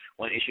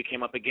 One issue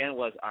came up again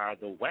was, are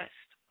the West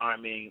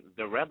arming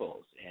the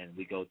rebels? And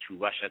we go to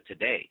Russia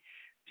Today.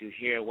 to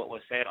hear what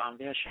was said on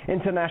their show.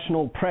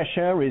 International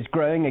pressure is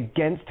growing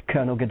against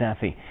Colonel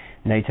Ghaddafi.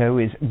 NATO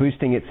is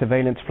boosting its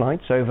surveillance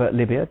flights over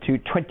Libya to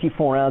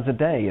 24 hours a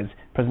day as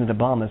President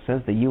Obama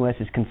says the US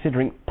is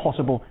considering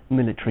possible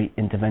military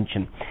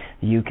intervention.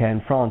 The UK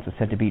and France are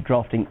said to be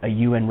drafting a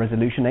UN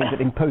resolution aimed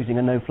at imposing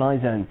a no-fly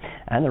zone.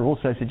 And there are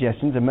also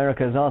suggestions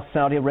America has asked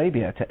Saudi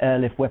Arabia to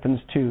airlift weapons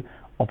to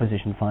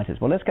opposition fighters.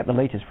 Well, let's get the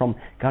latest from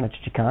Ghana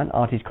Chichikan,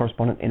 RT's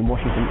correspondent in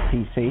Washington,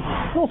 D.C.,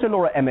 and also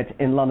Laura Emmett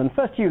in London.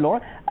 First to you,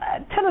 Laura.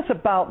 Tell us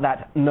about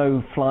that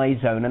no-fly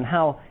zone and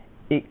how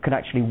it could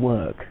actually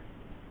work.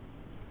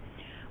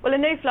 Well, a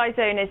no-fly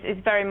zone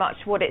is very much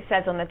what it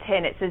says on the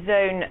tin. It's a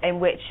zone in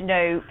which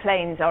no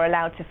planes are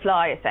allowed to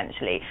fly,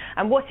 essentially.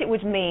 And what it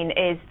would mean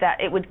is that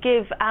it would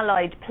give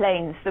Allied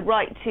planes the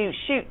right to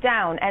shoot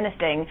down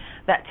anything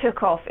that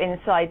took off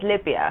inside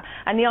Libya.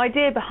 And the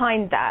idea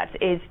behind that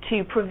is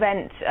to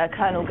prevent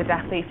Colonel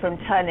Ghaddafi from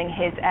turning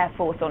his air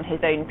force on his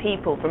own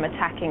people, from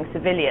attacking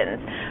civilians.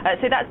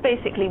 So that's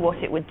basically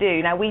what it would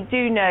do. Now, we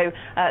do know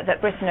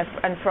that Britain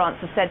and France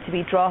are said to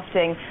be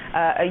drafting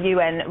a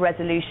UN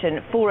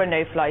resolution for a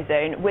no-fly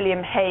zone.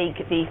 William Hague,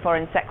 the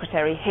Foreign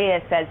Secretary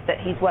here, says that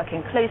he's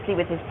working closely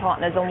with his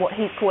partners on what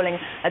he's calling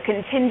a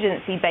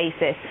contingency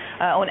basis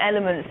on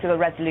elements of a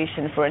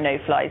resolution for a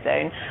no-fly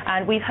zone.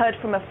 And we've heard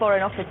from a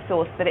Foreign Office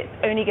source that it's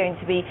only going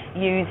to be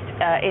used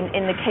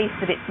in the case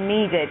that it's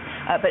needed,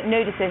 but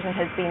no decision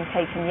has been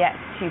taken yet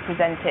to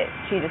present it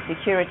to the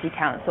Security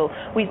Council.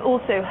 We've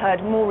also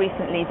heard more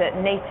recently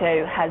that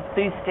NATO has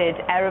boosted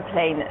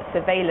aeroplane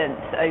surveillance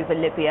over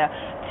Libya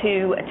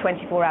to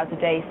 24 hours a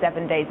day,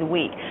 7 days a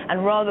week.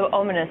 And rather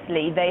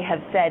ominously, they have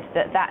said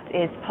that that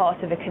is part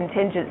of a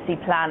contingency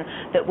plan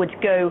that would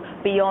go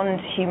beyond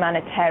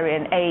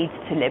humanitarian aid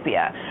to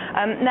Libya.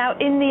 Now,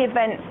 in the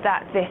event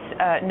that this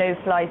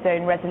no-fly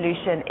zone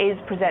resolution is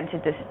presented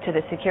to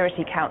the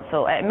Security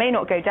Council, it may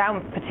not go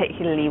down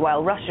particularly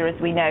well. Russia, as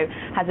we know,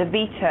 has a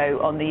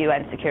veto on the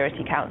UN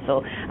Security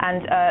Council.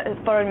 And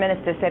Foreign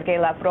Minister Sergei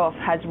Lavrov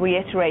has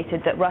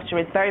reiterated that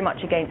Russia is very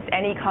much against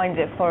any kind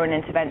of foreign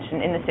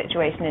intervention in the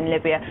situation in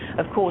Libya,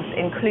 of course,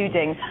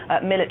 including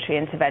military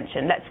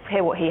intervention. Let's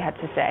hear what he had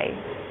to say.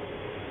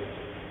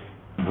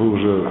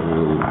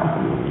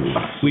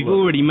 We've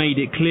already made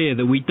it clear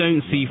that we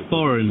don't see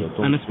foreign,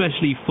 and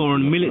especially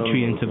foreign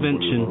military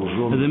intervention,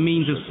 as a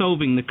means of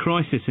solving the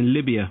crisis in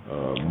Libya.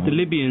 The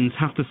Libyans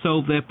have to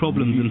solve their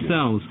problems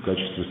themselves,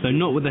 though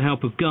not with the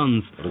help of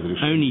guns,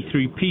 only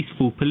through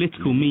peaceful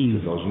political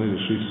means.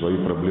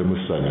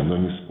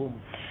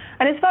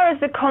 And as far as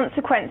the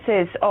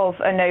consequences of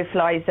a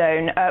no-fly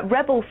zone,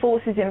 rebel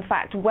forces, in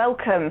fact,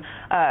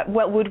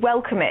 would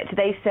welcome it.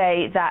 They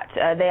say that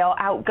they are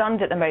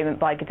outgunned at the moment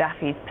by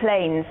Gaddafi's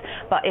planes,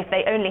 but if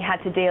they only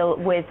had to deal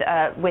with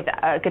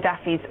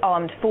Gaddafi's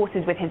armed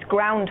forces, with his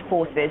ground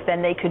forces,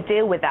 then they could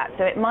deal with that.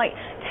 So it might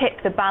tip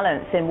the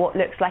balance in what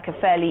looks like a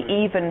fairly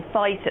even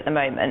fight at the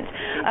moment.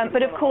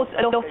 But of course,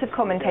 a lot of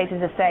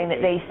commentators are saying that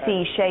they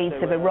see shades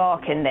of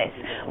Iraq in this.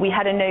 We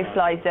had a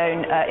no-fly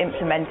zone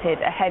implemented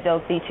ahead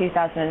of the 2003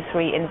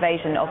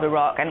 invasion of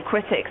Iraq, and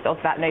critics of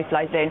that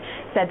no-fly zone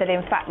said that it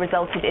in fact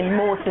resulted in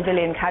more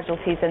civilian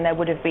casualties than there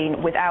would have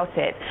been without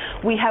it.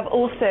 We have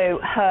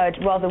also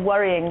heard rather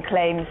worrying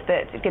claims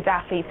that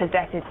Gaddafi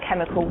possesses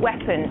chemical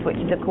weapons,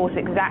 which is of course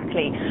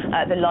exactly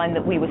the line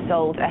that we were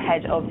sold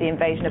ahead of the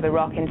invasion of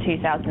Iraq in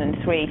 2003.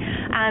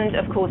 And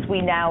of course we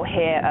now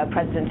hear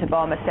President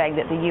Obama saying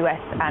that the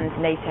US and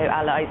NATO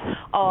allies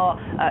are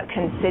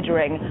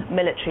considering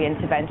military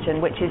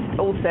intervention, which is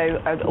also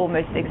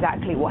almost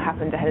exactly what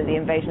happened ahead of the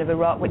invasion of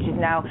Iraq, which is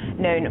now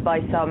known by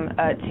some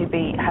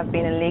to have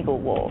been a legal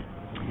war.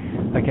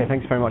 Okay,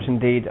 thanks very much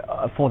indeed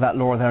for that,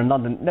 Laura, there in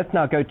London. Let's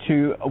now go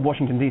to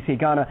Washington, D.C.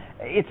 Ghana.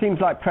 It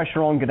seems like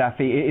pressure on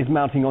Gaddafi is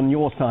mounting on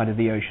your side of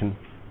the ocean.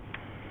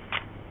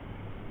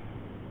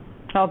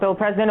 Although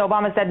President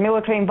Obama said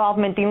military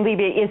involvement in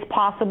Libya is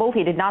possible,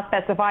 he did not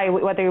specify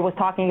whether he was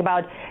talking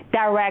about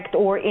direct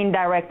or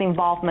indirect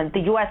involvement.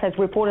 The U.S. has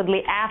reportedly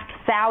asked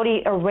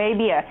Saudi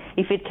Arabia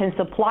if it can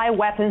supply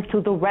weapons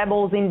to the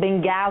rebels in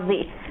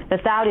Benghazi. The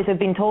Saudis have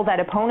been told that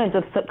opponents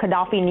of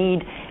Gaddafi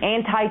need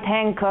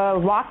anti-tank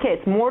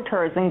rockets,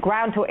 mortars, and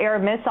ground-to-air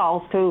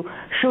missiles to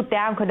shoot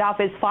down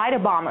Gaddafi's fighter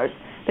bombers.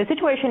 The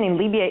situation in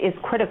Libya is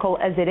critical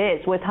as it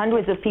is, with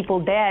hundreds of people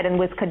dead and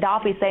with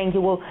Gaddafi saying he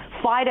will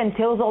fight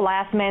until the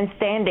last man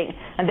standing.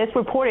 And this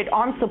reported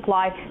arms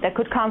supply that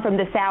could come from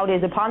the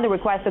Saudis upon the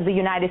request of the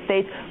United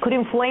States could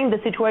inflame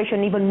the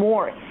situation even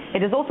more.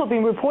 It has also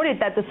been reported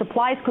that the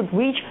supplies could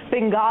reach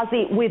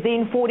Benghazi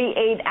within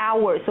 48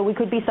 hours, so we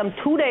could be some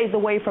 2 days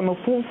away from a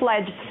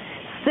full-fledged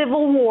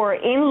civil war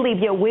in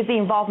Libya with the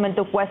involvement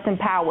of Western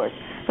powers.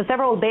 For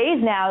several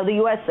days now, the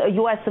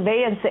U.S.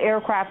 surveillance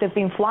aircraft have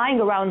been flying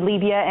around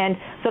Libya and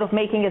sort of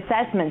making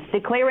assessments.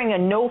 Declaring a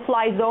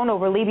no-fly zone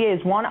over Libya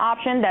is one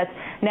option that's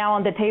now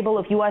on the table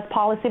of U.S.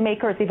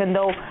 policymakers, even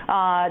though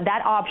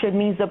that option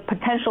means a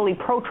potentially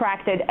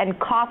protracted and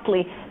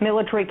costly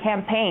military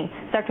campaign.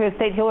 Secretary of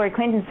State Hillary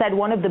Clinton said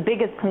one of the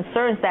biggest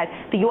concerns that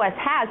the U.S.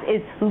 has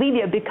is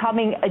Libya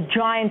becoming a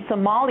giant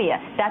Somalia.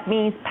 That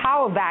means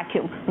power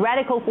vacuum,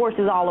 radical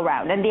forces all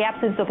around, and the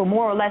absence of a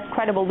more or less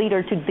credible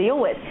leader to deal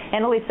with.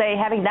 Analysts say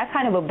having that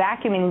kind of a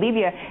vacuum in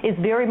Libya is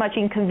very much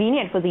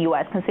inconvenient for the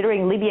U.S.,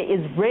 considering Libya is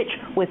rich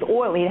with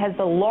oil. It has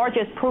the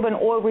largest proven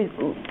oil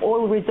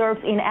reserves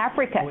in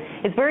Africa.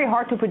 It's very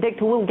hard to predict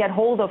who will get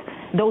hold of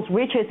those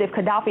riches if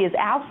Gaddafi is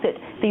ousted.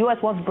 The U.S.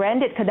 once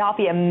branded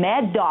Gaddafi a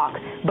mad dog,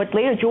 but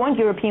later joined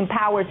European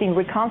powers in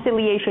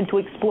reconciliation to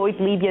exploit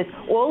Libya's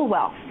oil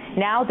wealth.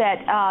 Now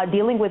that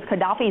dealing with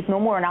Gaddafi is no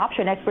more an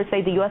option, experts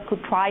say the U.S.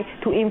 could try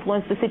to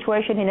influence the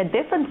situation in a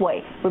different way.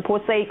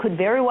 Reports say it could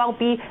very well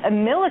be a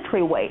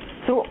military way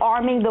through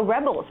arming the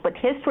rebels. But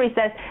history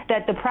says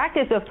that the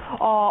practice of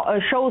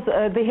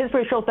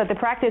history shows that the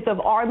practice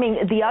of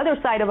arming the other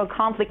side of a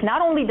conflict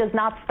not only does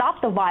not stop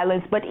the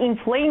violence but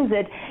inflames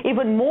it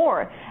even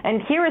more.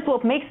 And here is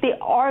what makes the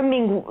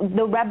arming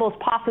the rebels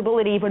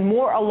possibility even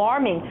more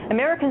alarming.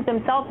 Americans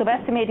themselves have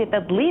estimated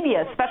that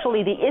Libya,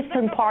 especially the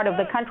eastern part of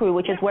the country,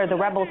 which is where the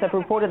rebels have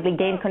reportedly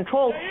gained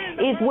control,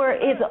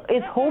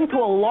 is home to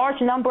a large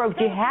number of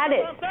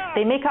jihadists.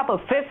 They make up a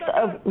fifth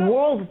of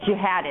world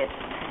jihadists.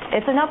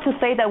 It's enough to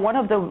say that one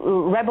of the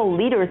rebel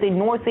leaders in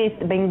northeast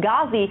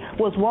Benghazi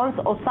was once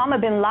Osama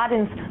bin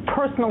Laden's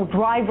personal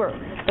driver.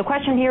 The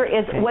question here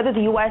is whether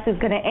the U.S. is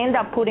going to end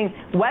up putting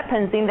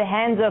weapons in the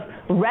hands of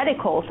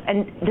radicals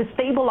and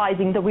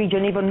destabilizing the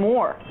region even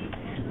more.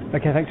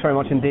 Okay, thanks very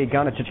much indeed.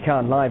 Ghana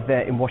Chichkan live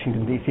there in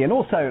Washington, D.C. And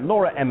also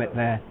Laura Emmett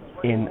there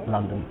in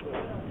London.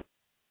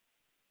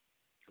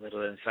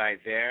 Little insight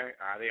there.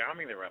 Are they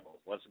arming the rebels?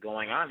 What's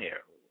going on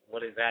here?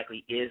 What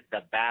exactly is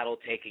the battle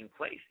taking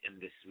place in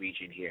this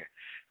region here?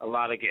 A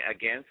lot of,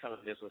 again, some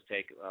of this was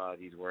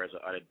these words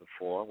were uttered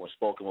before, were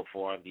spoken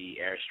before the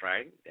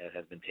airstrike that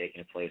has been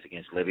taking place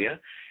against Libya.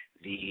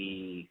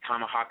 The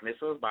Tomahawk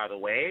missiles, by the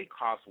way,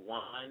 cost $1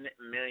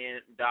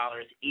 million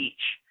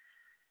each.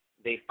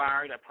 They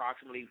fired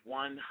approximately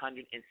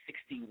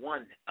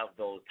 161 of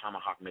those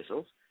Tomahawk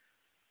missiles.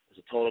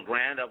 There's a total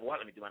grand of what?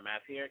 Let me do my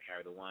math here.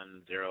 Carry the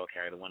 1, 0,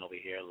 carry the 1 over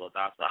here, a little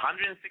dots.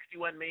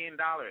 $161 million.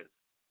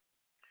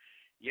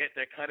 Yet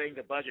they're cutting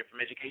the budget from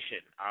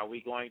education. Are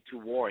we going to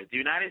war? Is the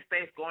United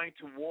States going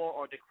to war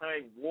or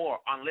declaring war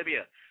on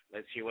Libya?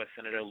 Let's hear what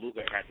Senator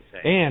Lugar had to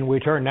say. And we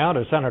turn now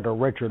to Senator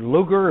Richard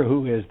Lugar,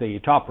 who is the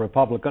top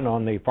Republican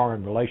on the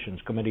Foreign Relations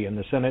Committee in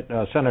the Senate.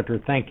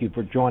 Senator, thank you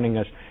for joining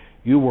us.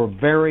 You were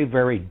very,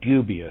 very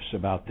dubious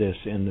about this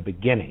in the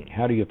beginning.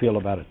 How do you feel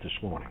about it this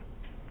morning?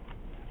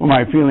 Well,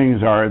 my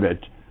feelings are that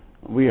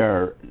we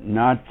are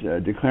not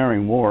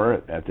declaring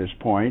war at this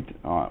point.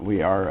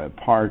 We are a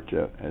part,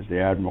 as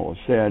the Admiral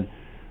said,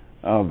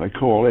 of a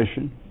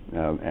coalition.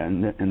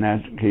 And in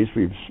that case,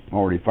 we've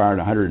already fired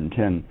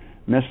 110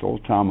 missiles,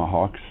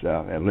 Tomahawks,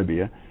 at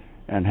Libya,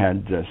 and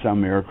had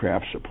some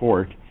aircraft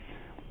support.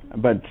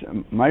 But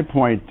my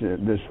point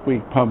this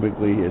week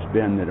publicly has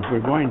been that if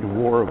we're going to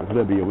war with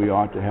Libya, we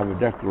ought to have a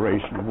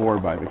declaration of war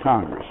by the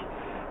Congress.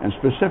 And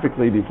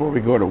specifically, before we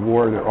go to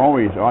war, there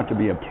always ought to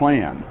be a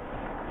plan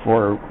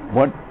for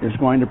what is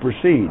going to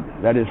proceed.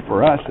 That is,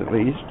 for us at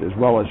least, as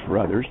well as for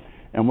others,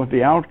 and what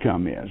the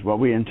outcome is, what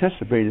we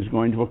anticipate is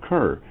going to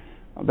occur.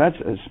 That's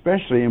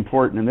especially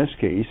important in this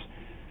case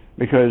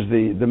because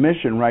the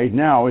mission right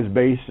now is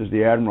based, as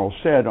the Admiral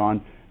said,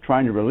 on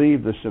trying to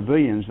relieve the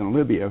civilians in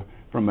Libya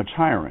from a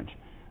tyrant,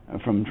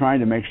 from trying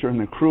to make certain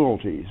the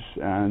cruelties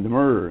and the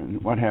murder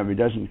and what have you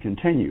doesn't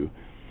continue.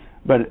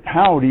 But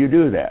how do you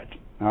do that?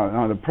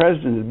 Now, the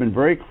President has been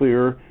very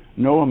clear,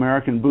 no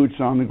American boots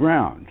on the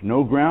ground,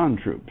 no ground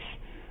troops,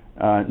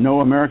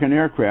 no American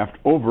aircraft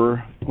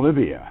over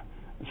Libya,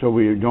 so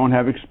we don't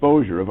have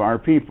exposure of our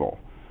people.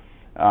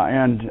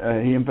 And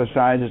he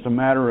emphasized it's a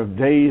matter of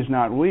days,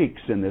 not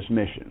weeks, in this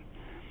mission.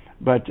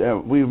 But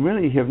we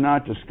really have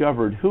not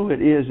discovered who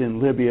it is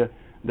in Libya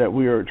that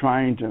we are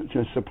trying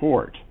to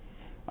support.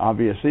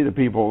 Obviously, the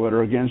people that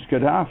are against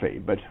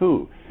Gaddafi, but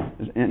who?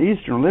 In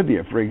eastern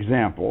Libya, for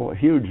example, a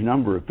huge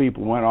number of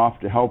people went off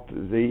to help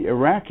the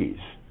Iraqis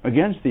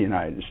against the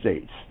United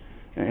States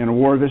in a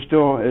war that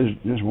still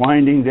is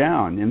winding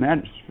down in that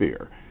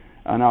sphere.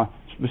 Now,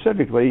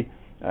 specifically,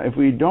 if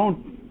we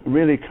don't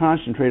really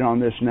concentrate on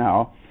this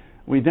now,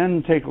 we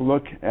then take a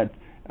look at,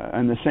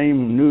 in the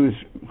same news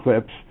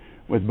clips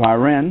with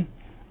Bahrain,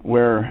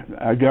 where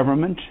a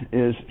government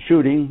is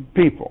shooting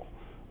people.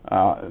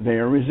 They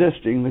are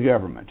resisting the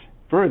government.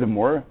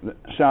 Furthermore,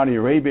 Saudi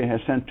Arabia has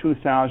sent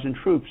 2,000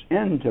 troops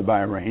into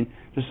Bahrain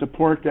to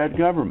support that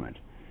government.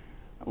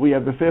 We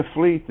have the Fifth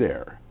Fleet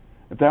there.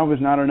 If that was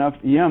not enough,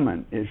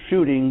 Yemen is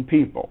shooting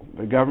people.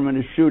 The government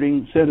is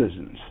shooting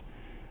citizens.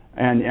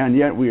 And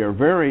yet we are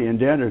very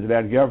indebted to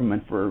that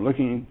government for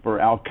looking for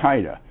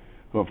Al-Qaeda,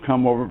 who have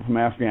come over from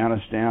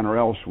Afghanistan or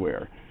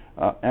elsewhere.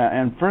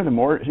 And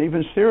furthermore,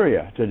 even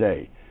Syria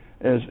today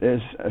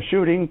is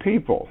shooting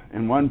people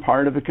in one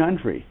part of the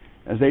country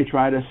as they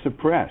try to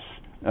suppress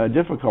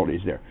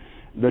difficulties there.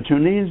 The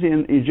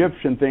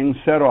Tunisian-Egyptian thing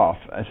set off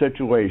a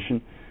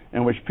situation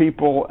in which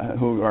people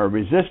who are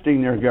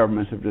resisting their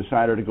governments have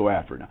decided to go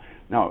after it.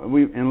 Now,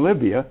 in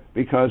Libya,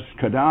 because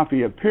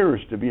Gaddafi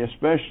appears to be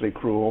especially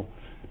cruel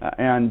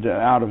and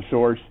out of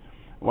sorts,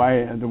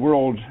 why the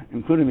world,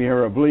 including the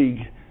Arab League,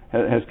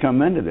 has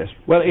come into this.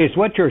 Well, it's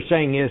what you're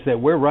saying is that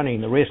we're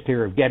running the risk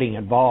here of getting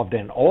involved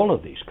in all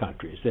of these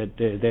countries, that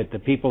the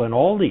people in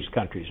all these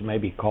countries may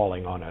be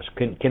calling on us.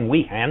 Can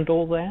we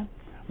handle that?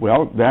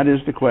 Well, that is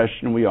the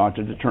question we ought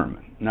to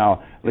determine.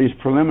 Now, these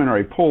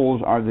preliminary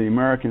polls are the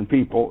American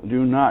people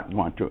do not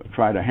want to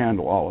try to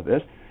handle all of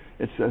this.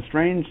 It's a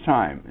strange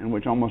time in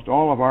which almost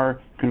all of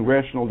our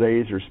congressional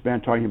days are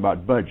spent talking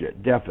about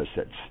budget,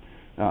 deficits,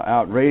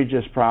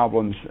 outrageous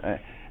problems,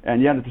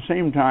 and yet at the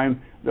same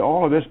time,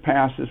 all of this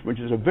passes, which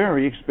is a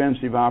very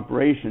expensive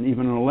operation,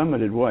 even in a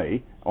limited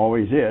way,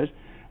 always is,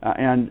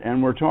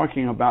 and we're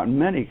talking about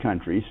many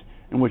countries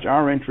in which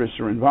our interests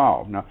are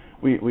involved. Now,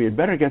 we had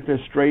better get this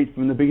straight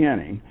from the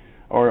beginning,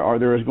 or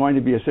there is going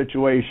to be a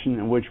situation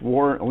in which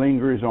war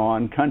lingers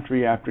on,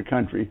 country after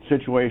country,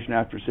 situation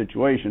after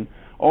situation,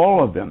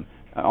 all of them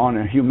on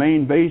a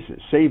humane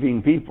basis,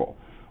 saving people,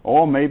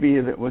 all maybe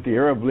with the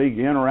Arab League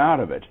in or out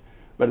of it.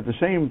 But at the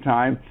same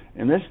time,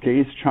 in this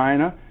case,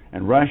 China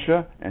and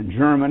Russia and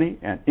Germany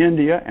and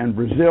India and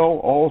Brazil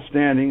all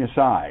standing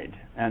aside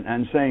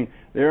and saying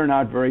they're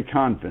not very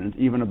confident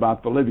even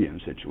about the Libyan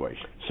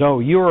situation. So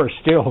you're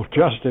still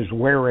just as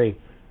wary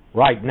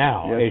right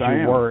now Yes,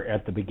 as you were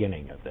at the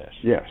beginning of this?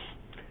 Yes.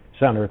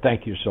 Senator,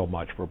 thank you so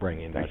much for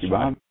bringing that. Thank you,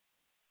 Bob.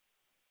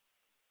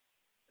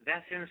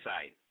 That's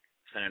insight.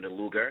 Senator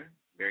Lugar,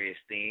 very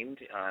esteemed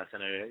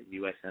senator,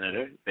 U.S.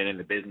 senator, been in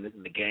the business,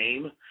 in the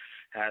game,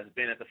 has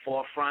been at the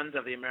forefront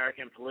of the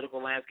American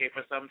political landscape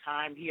for some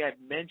time. He had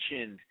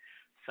mentioned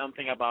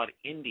something about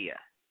India.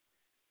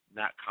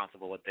 Not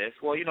comfortable with this.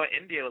 Well,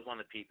 India was one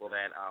of the people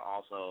that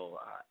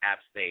also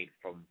abstained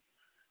from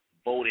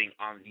voting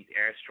on these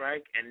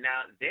airstrike, and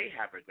now they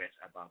have regrets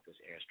about this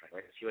airstrike.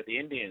 Let's see what the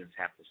Indians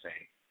have to say.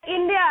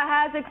 India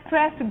has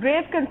expressed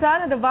grave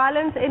concern at the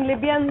violence in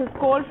Libya and has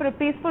called for a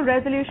peaceful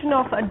resolution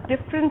of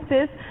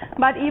differences.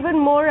 But even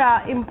more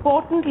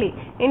importantly,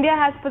 India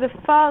has for the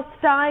first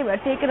time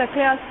taken a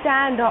clear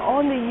stand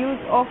on the use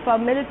of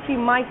military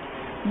might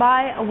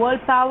by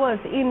world powers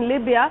in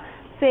Libya,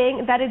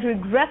 saying that it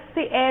regrets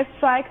the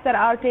airstrikes that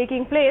are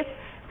taking place.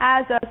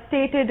 As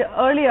stated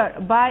earlier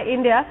by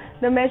India,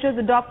 the measures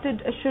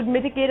adopted should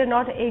mitigate and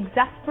not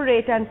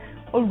exasperate an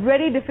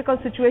already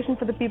difficult situation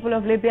for the people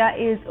of Libya,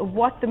 is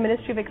what the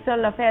Ministry of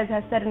External Affairs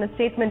has said in a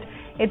statement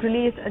it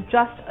released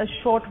just a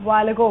short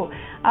while ago.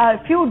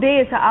 A few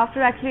days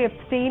after actually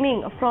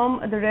abstaining from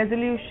the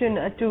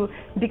resolution to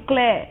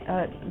declare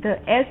the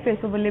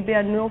airspace over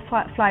Libya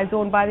no-fly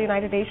zone by the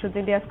United Nations,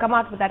 India has come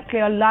out with that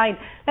clear line.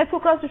 Let's go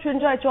across to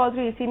Srinjoy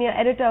Chaudhary, senior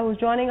editor, who's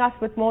joining us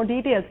with more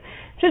details.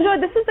 Srinjoy,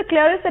 this is the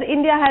clearest that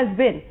India has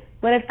been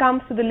when it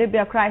comes to the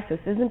Libya crisis,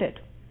 isn't it?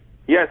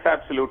 Yes,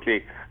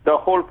 absolutely. The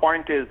whole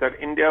point is that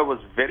India was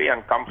very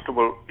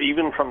uncomfortable,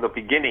 even from the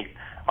beginning,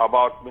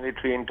 about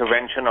military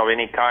intervention of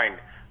any kind,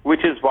 which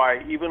is why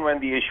even when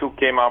the issue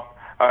came up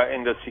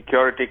in the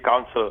Security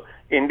Council,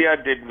 India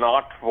did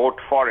not vote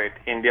for it.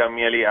 India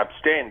merely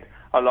abstained,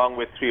 along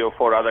with 3 or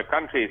 4 other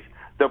countries.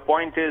 The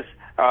point is,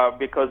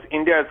 because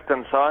India is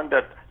concerned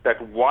that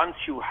once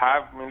you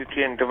have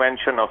military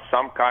intervention of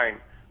some kind,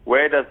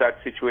 where does that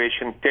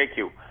situation take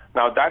you?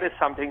 Now, that is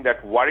something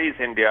that worries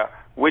India,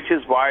 which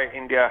is why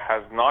India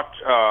has not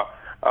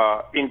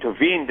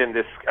intervened in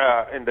this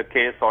in the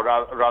case, or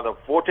rather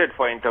voted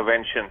for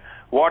intervention.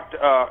 What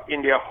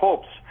India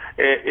hopes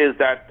is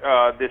that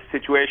this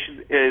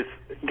situation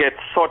gets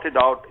sorted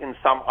out in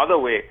some other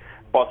way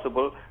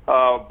possible.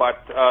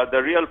 But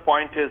the real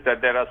point is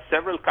that there are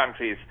several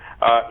countries,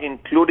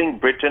 including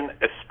Britain,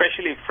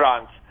 especially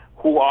France,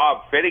 who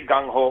are very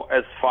gung-ho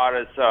as far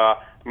as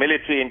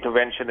military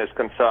intervention is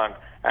concerned.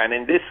 And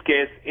in this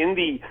case, in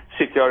the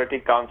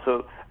Security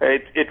Council,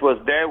 it was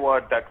their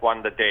word that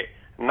won the day.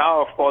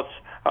 Now, of course,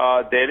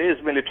 there is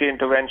military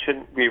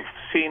intervention. We've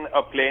seen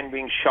a plane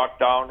being shot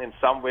down in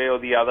some way or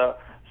the other.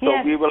 So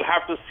yes, we will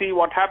have to see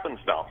what happens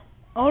now.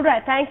 All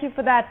right, thank you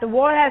for that. The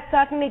war has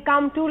certainly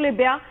come to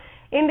Libya.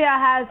 India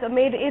has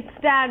made its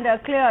stand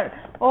clear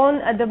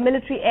on the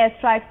military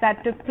airstrikes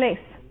that took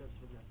place.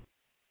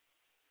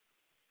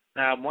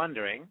 Now, I'm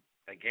wondering,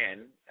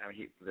 again,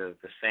 the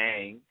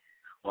saying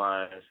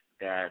was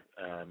that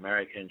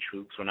American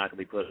troops were not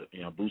going to be put,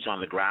 boots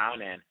on the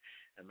ground, and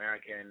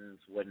American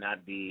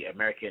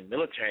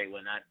military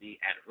would not be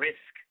at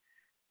risk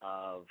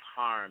of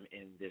harm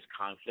in this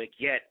conflict.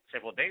 Yet,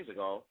 several days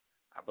ago,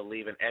 I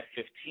believe an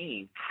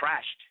F-15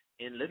 crashed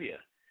in Libya.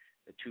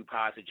 The 2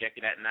 pilots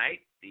ejected at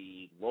night.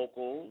 The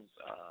locals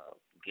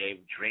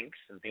gave drinks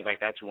and things like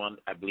that to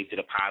I believe, to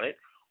the pilot,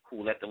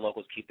 who let the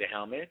locals keep their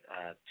helmet.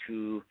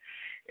 2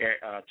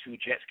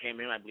 jets came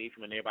in, I believe,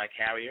 from a nearby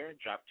carrier,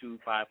 dropped 2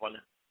 5-1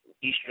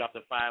 each dropped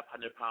a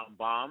 500-pound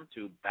bomb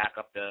to back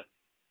up the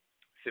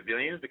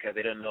civilians because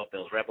they didn't know if there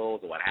was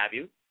rebels or what have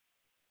you.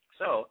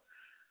 So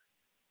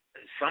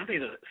something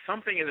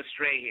is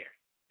astray here,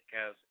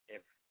 because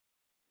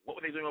what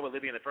were they doing over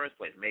Libya in the first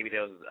place? Maybe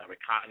there was a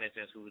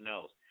reconnaissance, who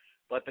knows?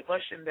 But the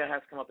question that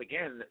has come up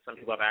again that some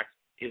people have asked,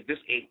 is this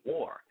a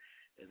war?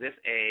 Is this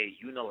a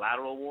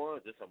unilateral war?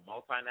 Is this a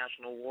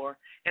multinational war?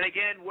 And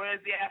again, where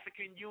is the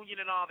African Union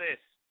in all this?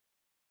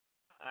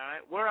 All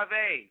right, where are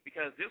they?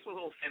 Because this was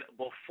all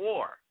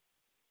before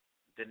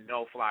the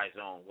no-fly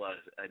zone was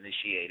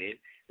initiated.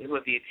 This is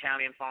what the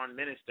Italian Foreign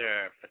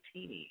Minister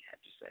Frattini had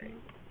to say.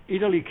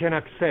 Italy can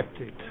accept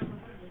it,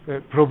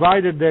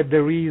 provided that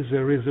there is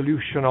a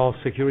resolution of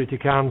Security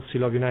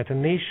Council of United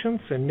Nations,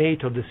 a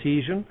NATO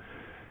decision,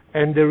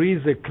 and there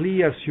is a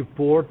clear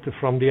support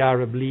from the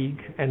Arab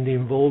League and the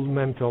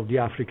involvement of the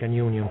African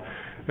Union.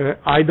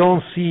 I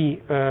don't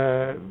see,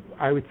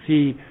 I would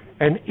see,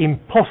 an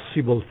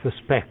impossible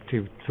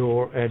perspective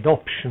to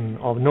adoption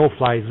of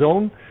no-fly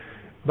zone,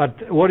 but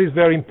what is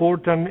very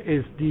important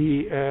is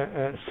the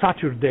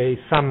Saturday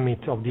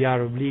summit of the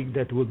Arab League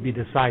that will be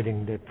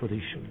deciding that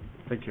position.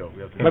 Thank you.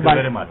 Thank you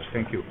very much.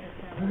 Thank you.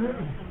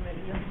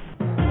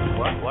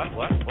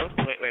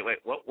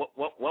 Wait.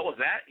 What was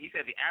that? He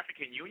said the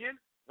African Union?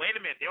 Wait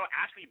a minute. They were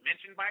actually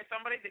mentioned by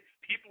somebody?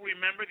 People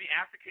remember the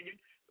African Union?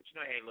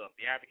 But hey, look,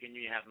 the African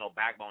Union has no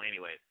backbone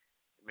anyways.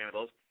 Remember,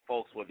 those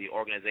folks were the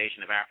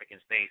Organization of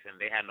African States, and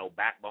they had no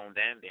backbone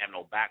then. They have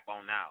no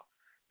backbone now,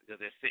 because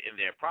they're sitting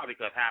there, probably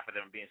because half of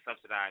them are being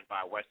subsidized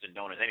by Western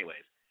donors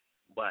anyways.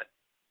 But,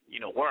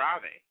 where are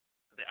they?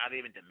 Are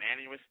they even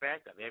demanding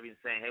respect? Are they even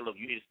saying, hey, look,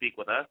 you need to speak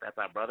with us? That's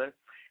our brother.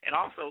 And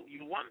also,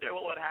 you wonder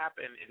what would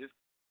happen if this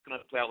going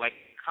to play out like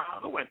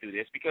Congo went through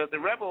this, because the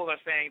rebels are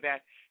saying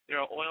that there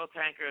are oil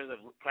tankers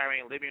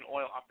carrying Libyan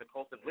oil off the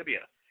coast of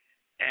Libya,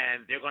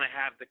 and they're going to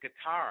have the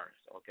Qatars,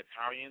 or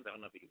Qatarians, I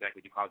don't know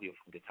exactly what you call people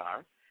from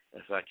Qatar.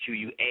 That's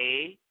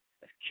QUA.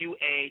 That's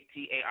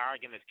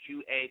QATAR. Again, that's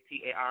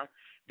QATAR.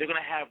 They're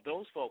going to have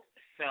those folks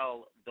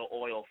sell the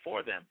oil for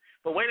them.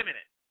 But wait a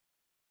minute.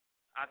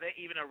 Are they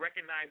even a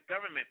recognized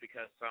government?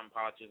 Because some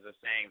politicians are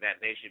saying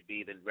that they should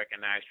be the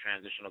recognized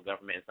transitional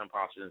government, and some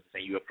politicians are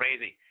saying you are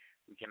crazy.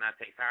 We cannot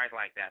take sides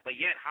like that. But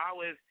yet,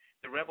 how is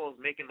the rebels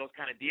making those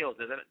kind of deals?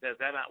 Does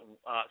that not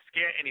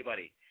scare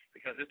anybody?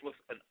 Because this looks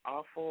an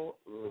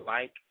awful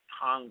like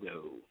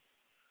Congo.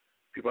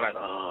 People are like,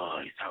 oh,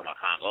 he's talking about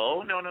Congo.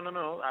 Oh, no.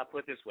 I'll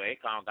put it this way.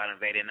 Congo got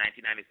invaded in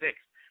 1996.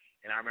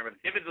 And I remember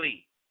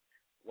vividly,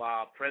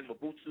 while President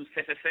Mobutu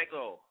Sese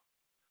Seko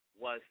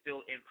was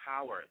still in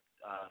power,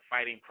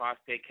 fighting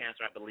prostate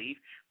cancer, I believe,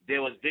 there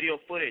was video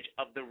footage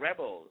of the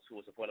rebels who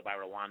were supported by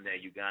Rwanda,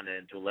 Uganda,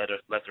 and to a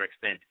lesser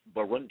extent,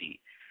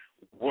 Burundi,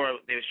 where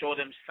they showed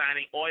them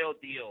signing oil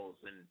deals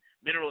and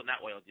mineral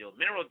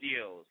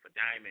deals for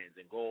diamonds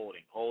and gold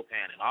and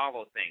coltan and all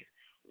those things.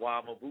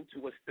 While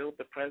Mobutu was still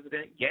the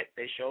president, yet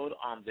they showed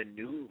on the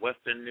news,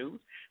 Western news,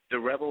 the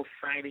rebels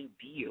signing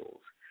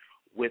deals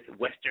with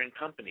Western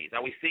companies.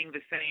 Are we seeing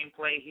the same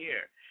play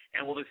here?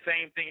 And will the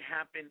same thing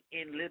happen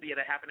in Libya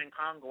that happened in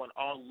Congo and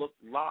all looked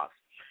lost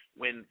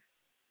when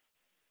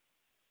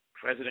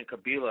President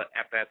Kabila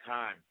at that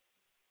time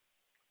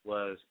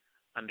was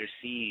under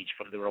siege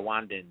from the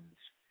Rwandans,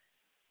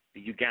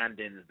 the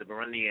Ugandans, the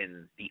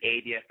Burundians, the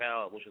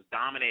ADFL, which was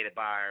dominated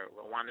by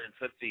Rwandan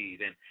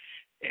Tutsis,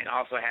 and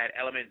also had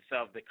elements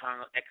of the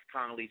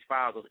ex-Congolese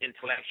files, those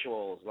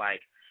intellectuals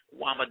like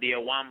Wamba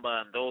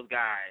Diawamba and those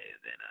guys,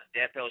 and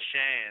Defel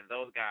Shan,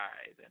 those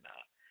guys, and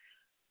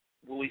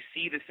will we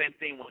see the same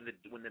thing when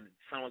the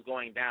sun was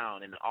going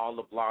down and all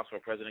the blocks for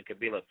President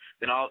Kabila?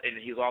 And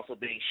he was also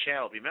being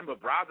shelled. Remember,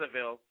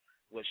 Brazzaville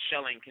was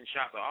shelling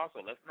Kinshasa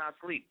also. Let's not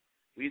sleep.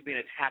 We've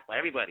been attacked by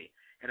everybody.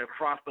 And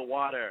across the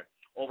water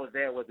over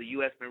there was the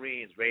U.S.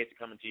 Marines ready to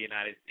come into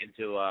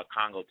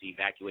Congo to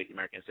evacuate the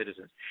American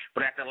citizens.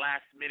 But at the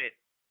last minute,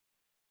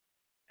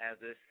 as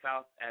the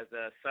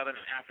Southern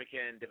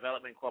African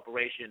Development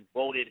Corporation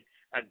voted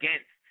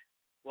against,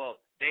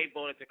 they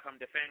voted to come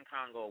defend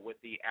Congo with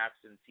the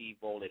absentee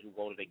voted who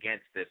voted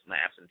against this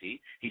absentee.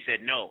 He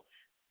said no.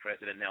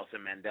 President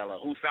Nelson Mandela,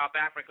 who South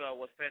Africa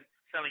was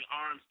selling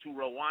arms to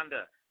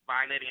Rwanda,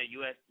 violating a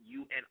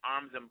UN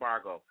arms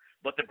embargo.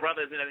 But the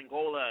brothers in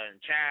Angola and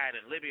Chad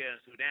and Libya and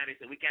Sudan, they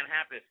said, we can't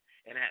have this.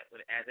 And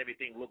as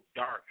everything looked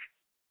dark,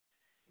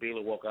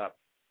 Bila woke up,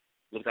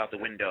 looked out the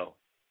window.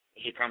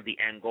 Here come the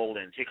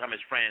Angolans. Here come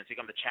his friends. Here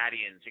come the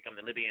Chadians. Here come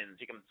the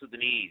Libyans. Here come the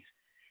Sudanese.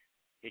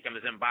 Here come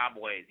the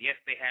Zimbabweans.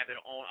 Yes, they had their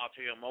own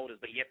ulterior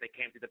motives, but yet they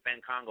came to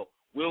defend Congo.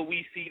 Will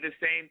we see the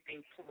same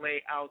thing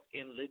play out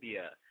in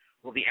Libya?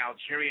 Will the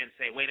Algerians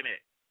say, wait a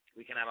minute,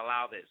 we cannot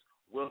allow this?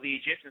 Will the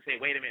Egyptians say,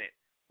 wait a minute,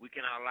 we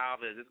cannot allow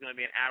this. This is going to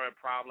be an Arab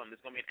problem.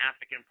 This is going to be an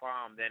African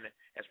problem. Then,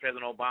 as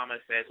President Obama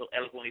said so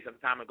eloquently some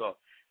time ago,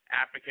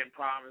 African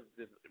problems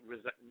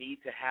need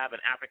to have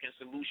an African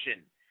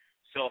solution.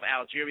 So if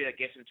Algeria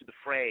gets into the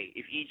fray,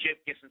 if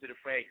Egypt gets into the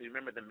fray, because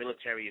remember the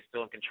military is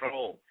still in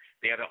control,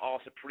 they are the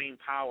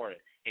all-supreme power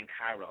in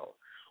Cairo.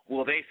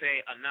 Will they say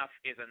enough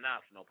is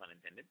enough, no pun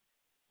intended?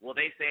 Will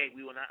they say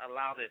we will not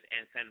allow this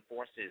and send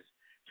forces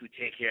to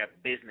take care of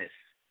business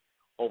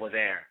over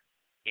there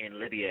in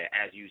Libya,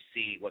 as you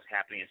see what's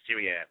happening in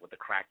Syria with the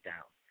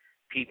crackdown?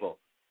 People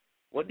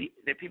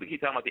keep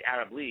talking about the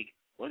Arab League.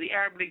 What do the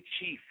Arab League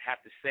chief have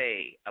to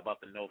say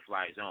about the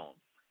no-fly zone,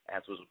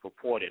 as was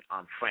reported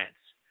on France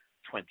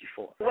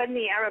 24? When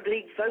the Arab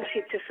League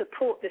voted to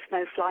support this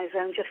no-fly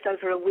zone just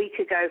over a week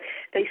ago,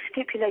 they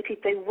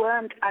stipulated they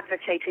weren't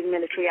advocating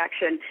military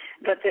action,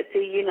 but that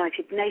the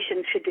United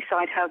Nations should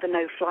decide how the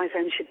no-fly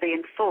zone should be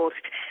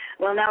enforced.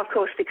 Well, now, of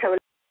course, the coalition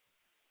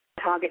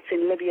targets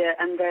in Libya,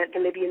 and the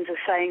Libyans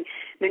are saying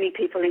many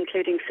people,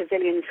 including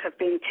civilians, have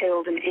been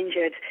killed and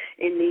injured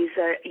in these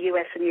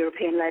US and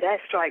European-led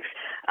airstrikes.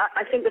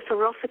 I think the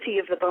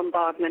ferocity of the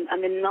bombardment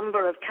and the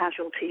number of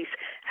casualties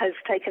has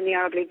taken the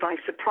Arab League by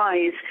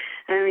surprise.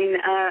 I mean,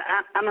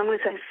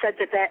 Amamoussa has said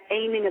that their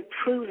aim in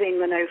approving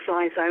the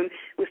no-fly zone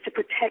was to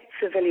protect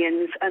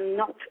civilians and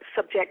not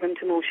subject them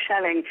to more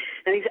shelling.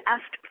 And he's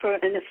asked for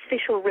an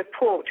official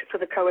report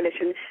for the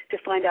coalition to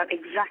find out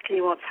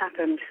exactly what's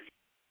happened.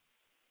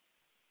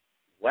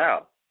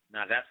 Well,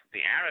 now that's what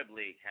the Arab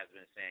League has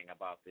been saying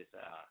about this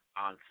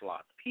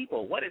onslaught.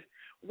 People, what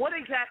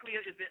exactly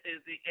is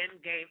the end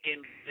game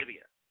in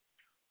Libya?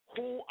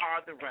 Who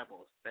are the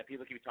rebels that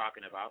people keep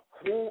talking about?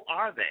 Who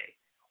are they?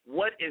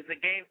 What is the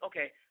game?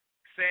 Okay,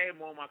 say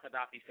Muammar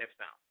Gaddafi steps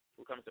down.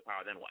 Who comes to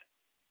power? Then what?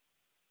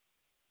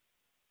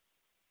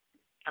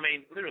 I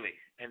mean, literally,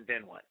 and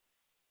then what?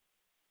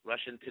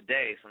 Russian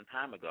Today, some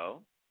time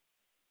ago,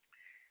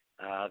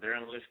 their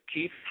analyst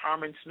Keith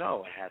Harmon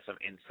Snow has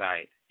some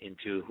insight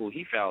into who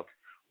he felt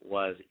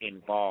was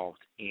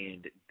involved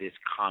in this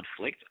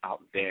conflict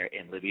out there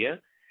in Libya.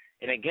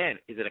 And again,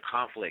 is it a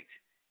conflict?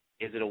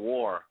 Is it a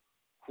war?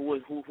 Who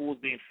is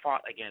being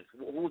fought against?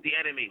 Who's the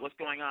enemy? What's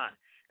going on?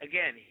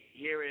 Again,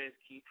 here is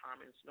Keith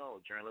Harmon Snow,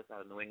 journalist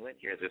out of New England.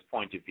 Here's his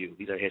point of view.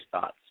 These are his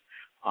thoughts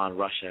on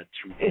Russia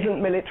today.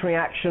 Isn't military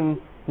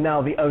action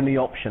now the only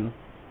option?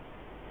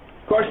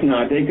 Of course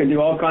not. They could do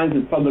all kinds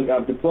of public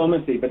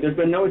diplomacy, but there's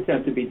been no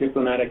attempt to be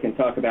diplomatic and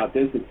talk about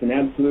this. It's an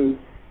absolute,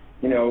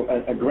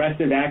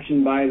 aggressive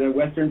action by the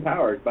Western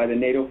powers, by the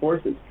NATO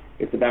forces.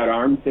 It's about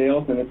arms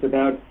sales, and it's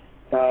about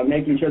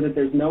making sure that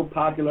there's no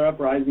popular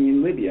uprising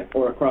in Libya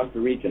or across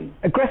the region.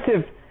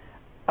 Aggressive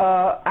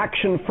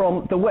action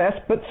from the West,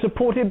 but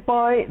supported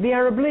by the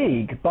Arab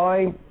League,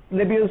 by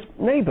Libya's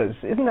neighbors.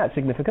 Isn't that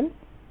significant?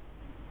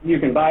 You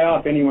can buy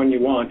off anyone you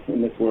want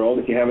in this world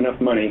if you have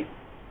enough money.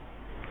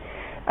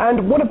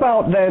 And what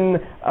about then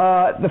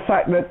the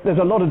fact that there's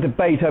a lot of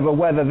debate over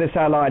whether this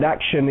allied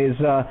action is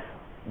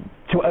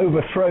to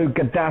overthrow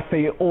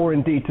Gaddafi or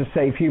indeed to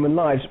save human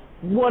lives?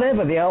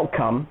 Whatever the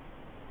outcome,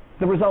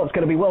 the result's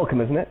going to be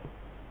welcome, isn't it?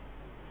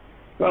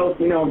 Well,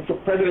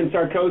 President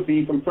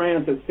Sarkozy from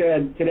France has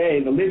said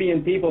today the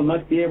Libyan people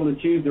must be able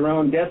to choose their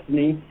own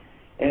destiny.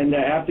 And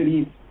after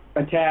these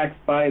attacks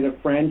by the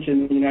French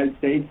and the United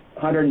States,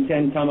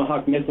 110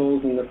 Tomahawk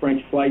missiles and the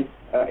French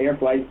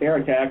air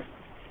attacks,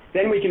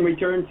 then we can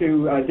return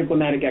to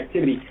diplomatic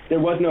activity. There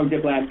was no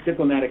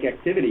diplomatic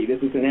activity. This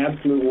is an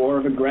absolute war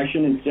of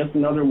aggression. It's just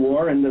another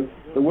war, and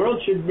the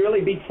world should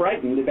really be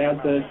frightened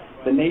about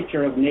the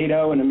nature of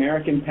NATO and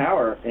American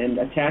power and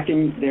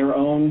attacking their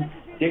own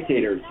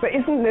dictators. But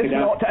isn't this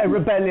not a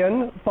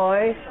rebellion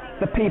by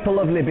the people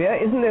of Libya?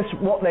 Isn't this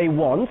what they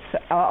want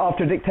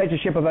after a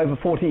dictatorship of over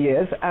 40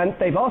 years? And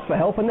they've asked for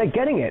help, and they're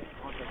getting it.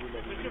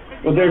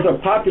 Well, there's a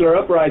popular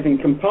uprising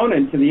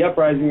component to the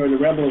uprising where the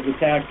rebels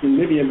attacked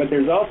in Libya, but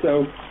there's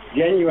also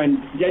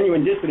genuine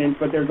dissidents,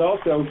 but there's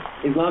also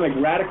Islamic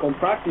radical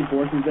proxy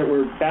forces that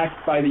were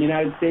backed by the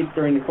United States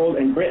during the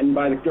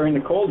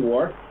Cold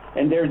War,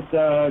 and there's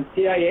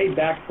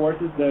CIA-backed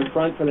forces, the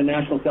Front for the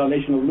National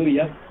Salvation of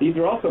Libya. These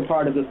are also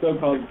part of the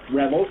so-called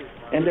rebels,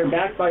 and they're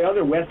backed by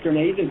other Western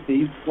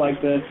agencies like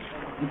the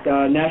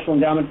National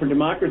Endowment for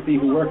Democracy,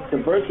 who work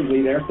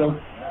subversively there. So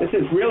this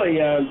is really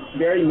a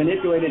very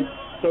manipulated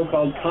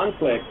so-called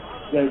conflict.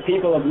 The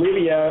people of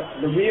Libya,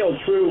 the real,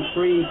 true,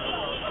 free,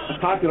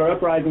 popular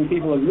uprising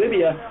people of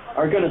Libya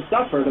are going to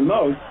suffer the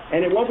most,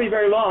 and it won't be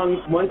very long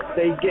once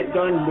they get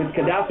done with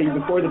Gaddafi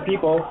before the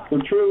people,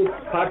 the true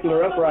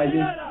popular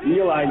uprising,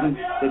 realizes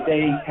that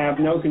they have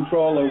no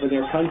control over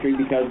their country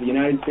because the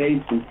United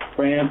States and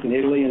France and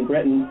Italy and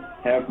Britain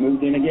have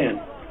moved in again.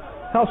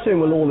 How soon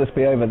will all this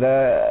be over?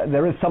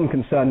 There is some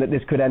concern that this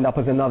could end up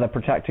as another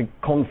protracted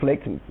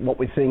conflict, what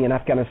we're seeing in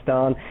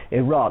Afghanistan,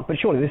 Iraq, but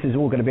surely this is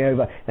all going to be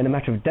over in a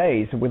matter of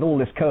days. With all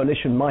this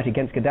coalition might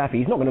against Gaddafi,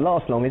 he's not going to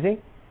last long, is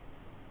he?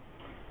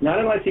 Not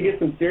unless you get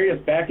some serious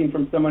backing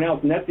from someone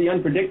else, and that's the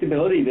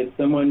unpredictability that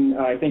someone,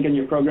 I think in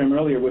your program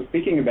earlier, was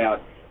speaking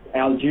about.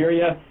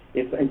 Algeria,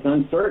 it's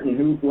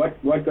uncertain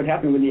what could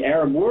happen with the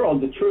Arab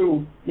world, the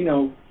true,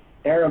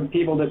 Arab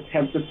people that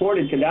have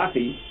supported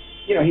Gaddafi.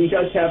 He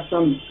does have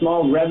some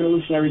small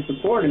revolutionary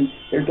support, and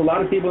there's a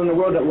lot of people in the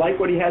world that like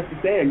what he has to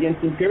say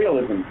against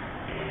imperialism.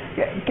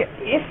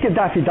 If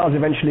Gaddafi does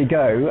eventually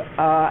go,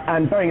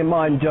 and bearing in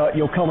mind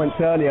your comments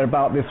earlier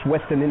about this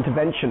Western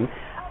intervention,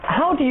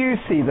 How do you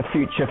see the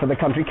future for the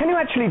country? Can you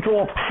actually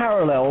draw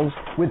parallels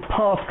with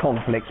past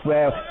conflicts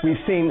where we've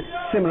seen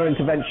similar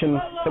intervention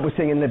that we're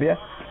seeing in Libya?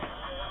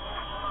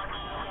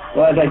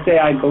 Well, as I say,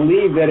 I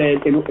believe that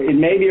it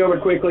may be over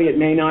quickly, it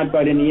may not,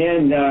 but in the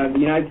end, the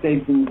United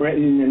States and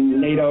Britain and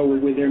NATO,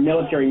 with their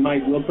military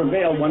might, will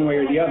prevail one way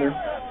or the other,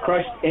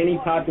 crush any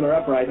popular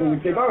uprising,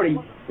 which they've already,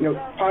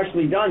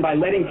 partially done by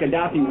letting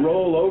Gaddafi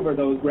roll over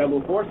those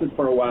rebel forces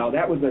for a while.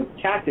 That was a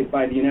tactic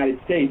by the United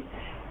States,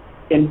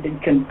 and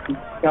can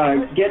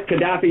get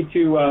Gaddafi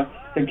to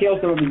kill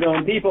some of his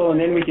own people, and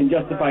then we can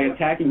justify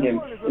attacking him.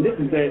 And this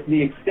is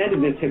the extent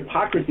of this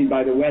hypocrisy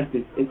by the West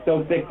is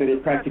so thick that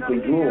it practically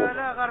drools.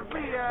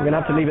 We're going to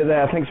have to leave it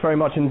there. Thanks very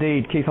much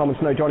indeed, Keith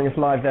Harman-Snow, joining us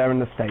live there in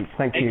the States.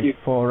 Thank you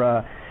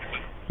for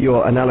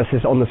your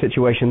analysis on the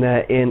situation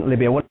there in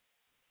Libya.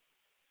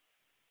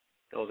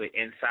 Those are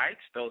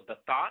insights. Those are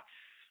thoughts.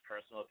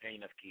 Personal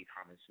opinion of Keith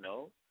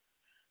Harman-Snow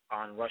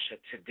on Russia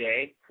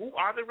Today. Who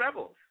are the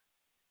rebels?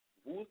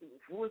 Who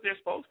is their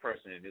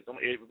spokesperson?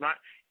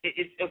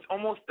 It's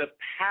almost the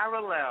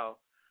parallel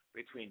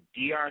between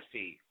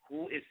DRC,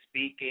 who is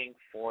speaking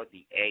for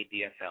the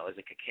ADFL. Is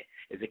it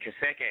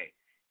Kaseke?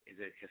 Is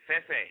it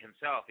Kasese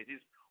himself?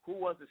 Who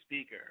was the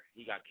speaker?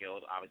 He got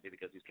killed, obviously,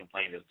 because he's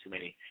complaining there's too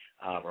many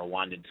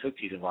Rwandan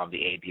Tutsis involved in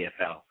the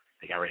ADFL.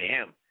 They got rid of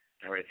him.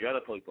 Got rid of a few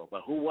other people.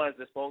 But who was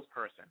the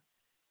spokesperson?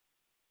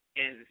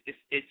 And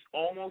it's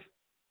almost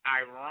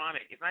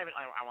ironic. It's not even,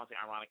 I won't say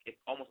ironic, it's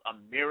almost a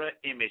mirror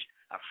image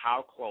of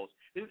how close.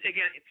 This is,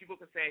 again, if people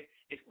can say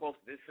it's close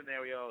to this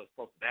scenario, it's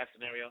close to that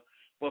scenario,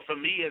 but for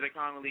me as a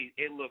Congolese,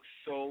 it looks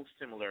so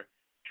similar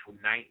to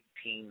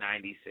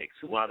 1996.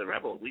 Who are the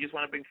rebels? We just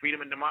want to bring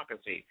freedom and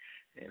democracy.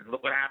 And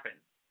look what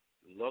happened.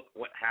 Look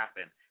what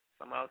happened.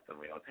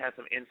 Somebody else has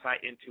some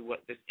insight into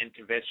what this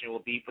intervention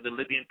will be for the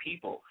Libyan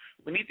people.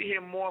 We need to hear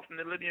more from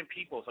the Libyan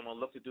people. Someone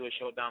will look to do a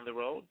show down the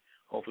road,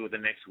 hopefully within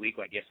the next week,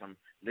 where I get some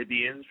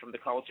Libyans from the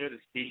culture to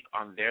speak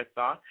on their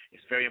thought.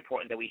 It's very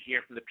important that we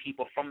hear from the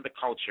people from the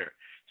culture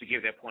to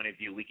give their point of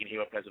view. We can hear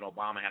what President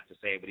Obama has to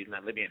say, but he's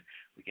not Libyan.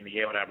 We can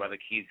hear what our brother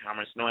Keith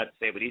Harman-Snow has to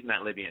say, but he's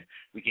not Libyan.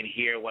 We can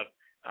hear what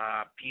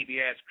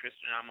PBS,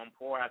 Christian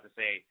Amanpour has to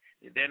say.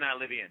 They're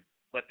not Libyan,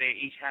 but they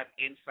each have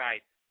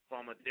insight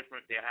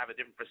they have a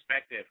different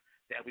perspective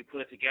that we put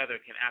it together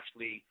can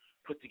actually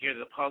put together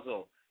the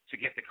puzzle to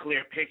get the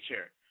clear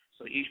picture.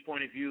 So each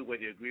point of view,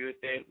 whether you agree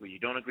with it, whether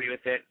you don't agree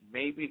with it,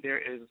 maybe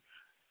there's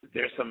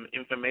some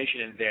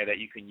information in there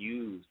that you can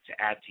use to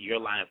add to your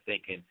line of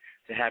thinking,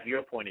 to have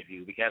your point of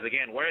view. Because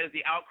again, where is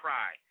the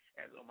outcry?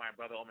 As my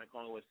brother Omer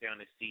Congo would say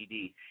on the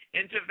CD,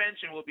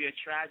 intervention will be a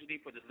tragedy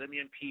for the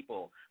Libyan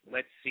people.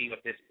 Let's see what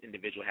this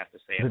individual has to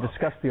say To about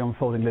discuss the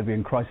unfolding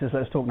Libyan crisis,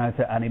 let's talk now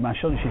to Annie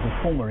Mashon. She's a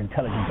former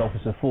intelligence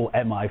officer for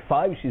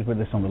MI5. She's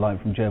with us on the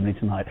line from Germany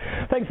tonight.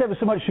 Thanks ever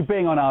so much for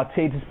being on our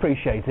team. It's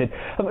appreciated.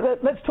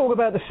 Let's talk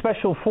about the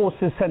special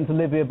forces sent to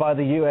Libya by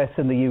the US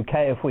and the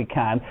UK, if we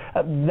can.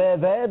 They're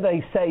there,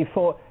 they say,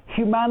 for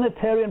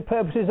humanitarian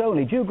purposes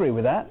only. Do you agree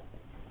with that?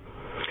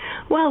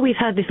 Well, we've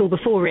heard this all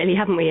before, really,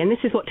 haven't we? And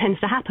this is what tends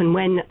to happen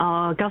when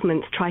our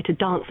governments try to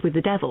dance with the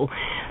devil.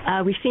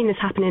 We've seen this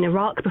happen in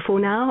Iraq before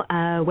now,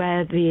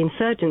 where the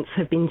insurgents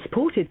have been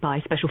supported by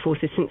special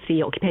forces since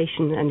the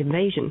occupation and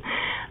invasion.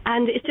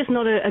 And it's just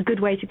not a good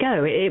way to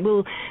go. It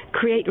will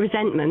create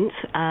resentment.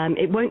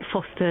 It won't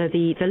foster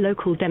the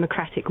local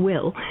democratic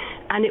will.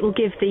 And it will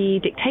give the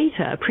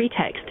dictator a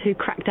pretext to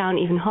crack down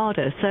even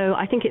harder. So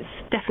I think it's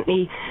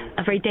definitely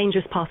a very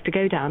dangerous path to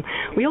go down.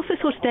 We also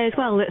saw today as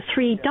well that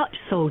 3 Dutch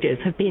soldiers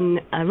have been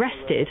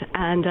arrested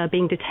and are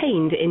being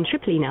detained in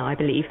Tripoli now, I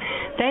believe.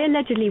 They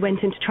allegedly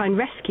went in to try and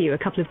rescue a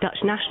couple of Dutch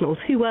nationals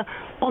who were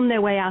on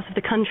their way out of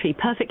the country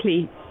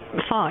perfectly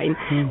fine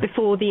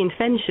before the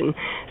intervention.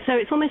 So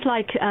it's almost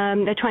like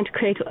they're trying to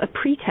create a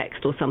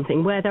pretext or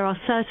something where there are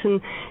certain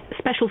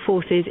special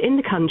forces in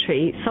the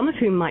country, some of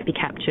whom might be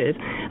captured,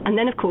 and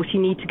then of course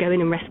you need to go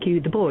in and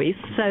rescue the boys.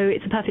 So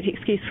it's a perfect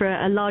excuse for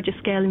a larger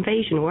scale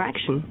invasion or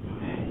action.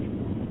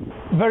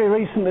 Very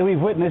recently we've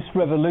witnessed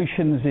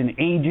revolutions in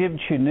Egypt,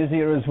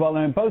 Tunisia as well,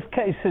 and in both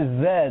cases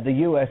there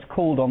the US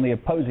called on the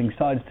opposing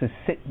sides to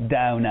sit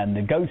down and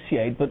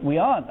negotiate, but we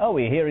aren't, are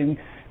we, hearing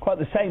quite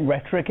the same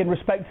rhetoric in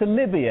respect to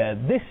Libya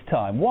this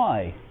time?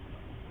 Why?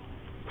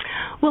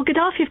 Well,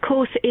 Gaddafi, of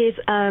course, is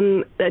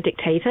a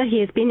dictator. He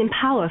has been in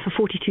power for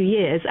 42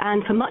 years,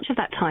 and for much of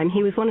that time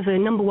he was one of the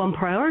 #1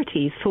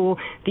 priorities for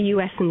the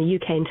US and the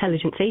UK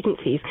intelligence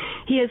agencies.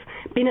 He has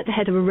been at the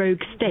head of a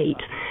rogue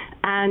state,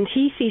 and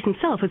he sees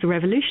himself as a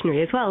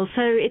revolutionary as well.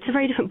 So it's a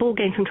very different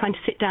ballgame from trying to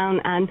sit down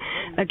and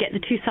get the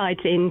two sides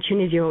in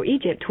Tunisia or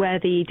Egypt, where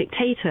the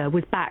dictator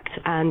was backed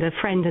and a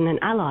friend and an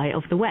ally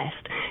of the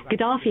West.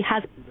 Gaddafi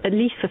has, at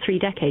least for 3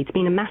 decades,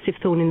 been a massive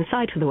thorn in the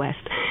side for the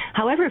West.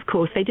 However, of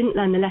course, they didn't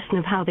learn the lesson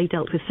of how they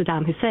dealt with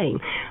Saddam Hussein,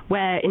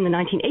 where in the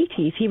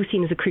 1980s he was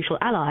seen as a crucial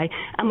ally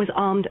and was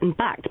armed and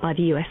backed by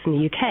the US and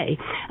the UK,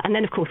 and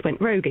then of course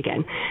went rogue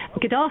again.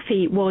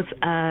 Gaddafi was,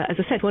 as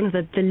I said, one of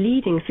the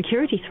leading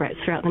security threats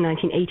throughout the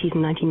 1980s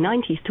and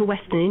 1990s to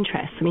Western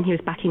interests. I mean, he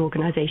was backing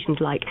organisations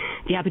like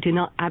the Abu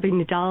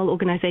Nidal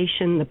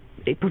organisation, the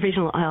the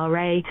Provisional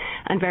IRA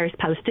and various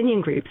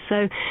Palestinian groups.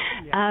 So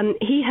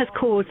he has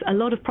caused a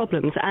lot of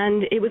problems,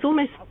 and it was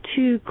almost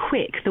too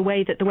quick the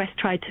way that the West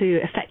tried to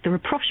effect the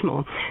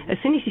rapprochement. As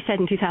soon as he said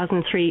in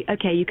 2003,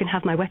 okay, you can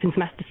have my weapons of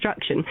mass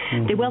destruction,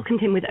 they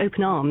welcomed him with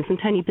open arms, and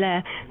Tony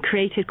Blair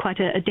created quite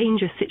a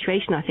dangerous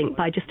situation, I think,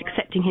 by just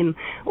accepting him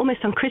almost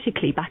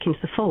uncritically back into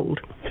the fold.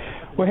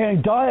 We're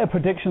hearing dire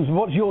predictions.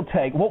 What's your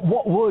take?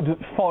 What would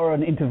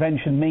foreign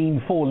intervention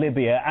mean for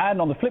Libya? And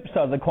on the flip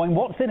side of the coin,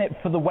 what's in it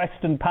for the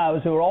Western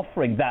powers who are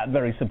offering that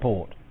very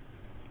support?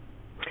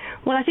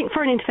 Well, I think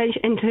foreign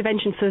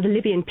intervention for the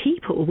Libyan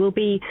people will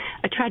be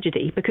a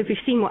tragedy, because we've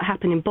seen what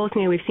happened in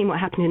Bosnia, we've seen what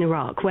happened in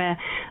Iraq, where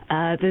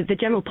the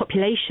general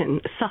population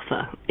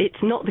suffer.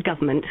 It's not the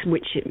government,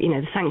 which,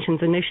 the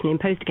sanctions are notionally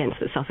imposed against,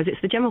 that suffers.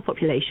 It's the general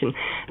population.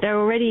 They're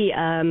already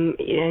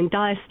in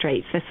dire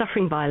straits. They're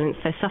suffering violence.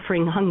 They're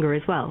suffering hunger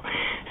as well.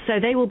 So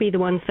they will be the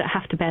ones that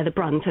have to bear the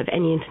brunt of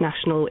any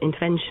international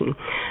intervention.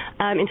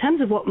 In terms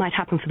of what might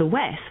happen for the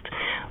West,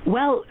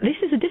 well, this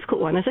is a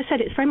difficult one. As I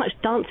said, it's very much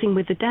dancing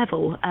with the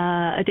devil.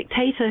 A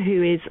dictator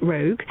who is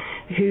rogue,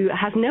 who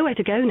has nowhere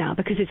to go now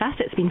because his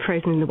assets have been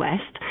frozen in the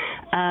West.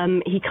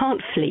 He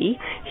can't flee.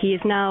 He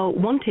is now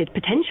wanted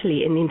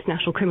potentially in the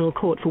International Criminal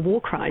Court for war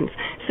crimes.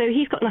 So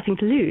he's got nothing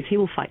to lose. He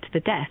will fight to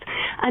the death.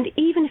 And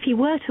even if he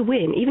were to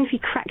win, even if he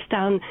cracks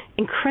down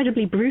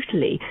incredibly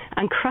brutally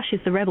and crushes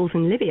the rebels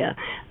in Libya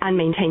and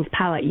maintains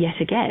power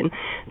yet again,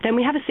 then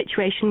we have a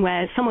situation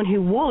where someone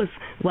who was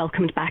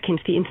welcomed back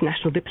into the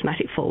international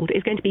diplomatic fold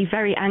is going to be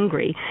very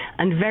angry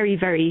and very,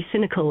 very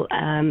cynical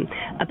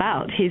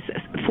about his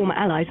former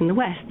allies in the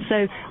West.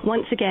 So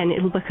once again,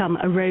 it will become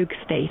a rogue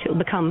state. It will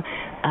become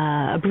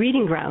a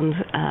breeding ground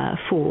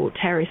for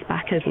terrorist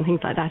backers and things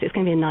like that. It's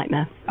going to be a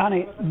nightmare.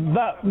 Annie,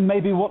 that may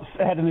be what's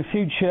ahead in the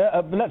future,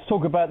 but let's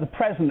talk about the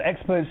present.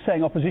 Experts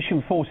saying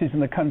opposition forces in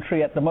the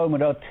country at the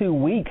moment are too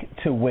weak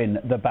to win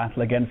the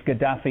battle against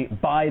Gaddafi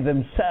by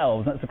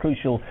themselves. That's the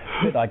crucial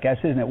bit, I guess,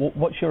 isn't it?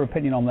 What's your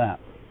opinion on that?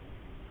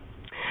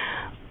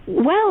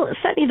 Well,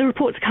 certainly the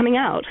reports are coming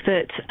out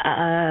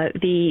that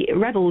the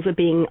rebels are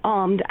being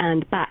armed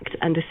and backed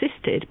and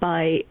assisted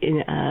by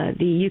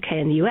the UK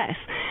and the US.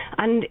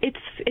 And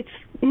it's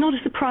not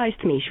a surprise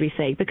to me, should we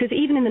say, because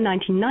even in the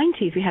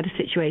 1990s we had a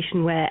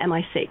situation where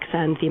MI6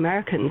 and the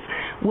Americans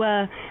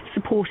were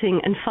supporting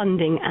and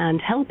funding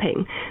and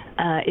helping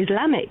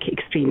Islamic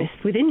extremists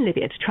within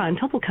Libya to try and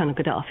topple Colonel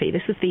Gaddafi.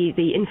 This was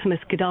the infamous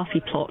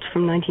Gaddafi plot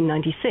from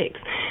 1996.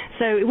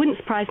 So it wouldn't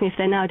surprise me if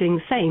they're now doing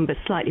the same, but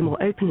slightly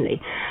more openly.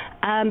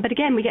 But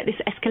again, we get this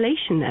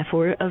escalation,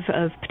 therefore,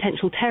 of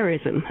potential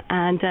terrorism,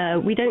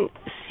 and we don't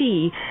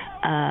see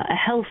a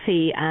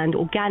healthy and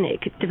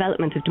organic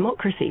development of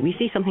democracy. We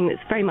see something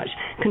that's very much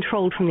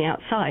controlled from the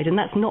outside, and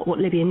that's not what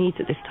Libya needs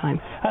at this time.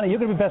 Anna, you're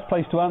going to be best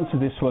placed to answer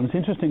this one. It's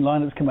an interesting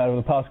line that's come out over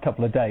the past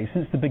couple of days.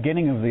 Since the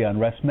beginning of the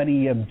unrest,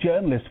 many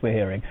journalists we're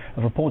hearing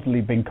have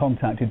reportedly been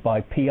contacted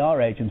by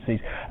PR agencies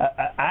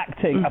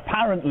acting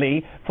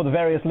apparently for the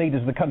various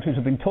leaders the countries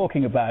have been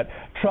talking about,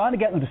 trying to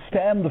get them to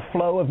stem the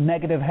flow of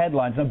negative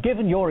headlines. Now,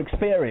 given your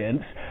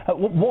experience,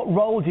 what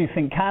role do you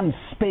think can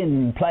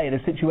spin play in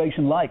a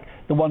situation like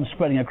the one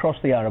spreading across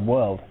the Arab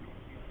world?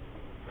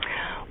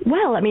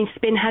 Well, I mean,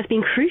 spin has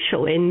been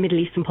crucial in Middle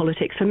Eastern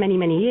politics for many,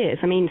 many years.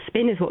 I mean,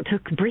 spin is what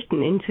took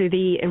Britain into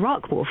the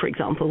Iraq War, for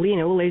example. You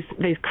know, all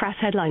those crass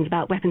headlines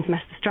about weapons of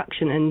mass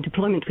destruction and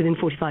deployment within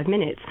 45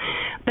 minutes.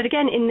 But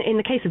again, in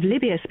the case of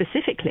Libya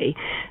specifically,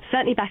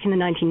 certainly back in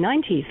the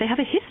 1990s, they have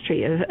a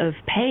history of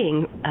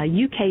paying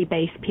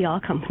UK-based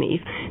PR companies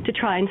to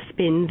try and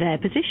spin their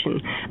position.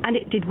 And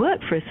it did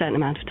work for a certain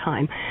amount of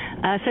time.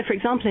 So, for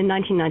example, in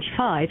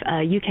 1995,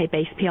 a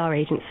UK-based PR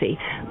agency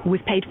was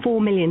paid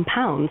 £4 million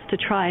to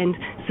try and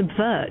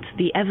subvert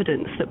the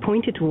evidence that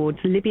pointed towards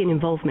Libyan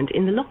involvement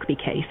in the Lockerbie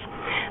case.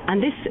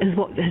 And this is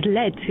what has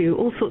led to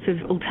all sorts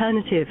of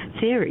alternative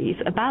theories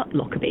about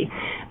Lockerbie,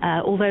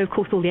 although, of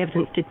course, all the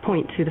evidence did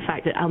point to the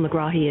fact that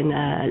al-Megrahi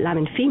and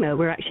Lamin Fima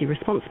were actually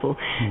responsible.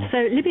 So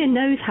Libya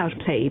knows how to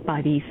play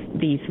by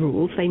these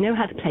rules. They know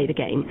how to play the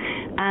game,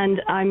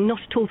 and I'm not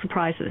at all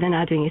surprised that they're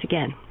now doing it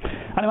again.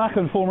 Annie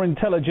Macken, former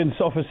intelligence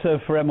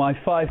officer for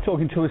MI5,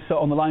 talking to us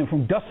on the line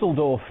from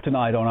Dusseldorf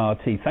tonight on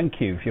RT.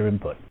 Thank you for your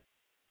input.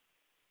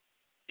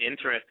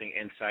 Interesting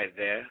insight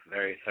there,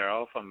 very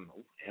thorough from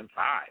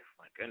M5.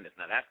 My goodness,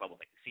 now that's level,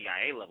 like the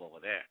CIA level over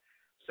there.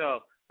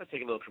 So let's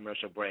take a little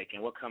commercial break.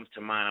 And what comes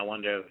to mind, I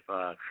wonder if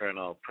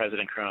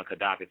President Colonel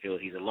Gaddafi feels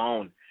he's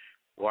alone,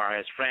 or are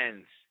his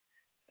friends,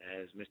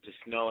 as Mr.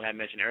 Snow had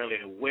mentioned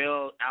earlier.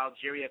 Will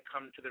Algeria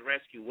come to the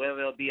rescue? Will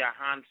there be a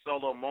Han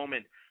Solo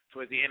moment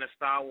towards the end of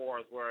Star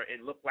Wars where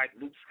it looked like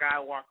Luke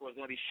Skywalker was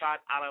going to be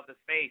shot out of the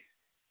space?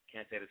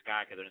 Can't say the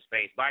sky because they're in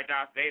space. By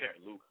Darth Vader.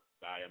 Luke,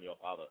 I am your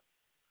father.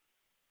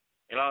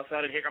 And all of a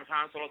sudden, here comes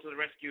Han Solo to the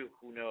rescue.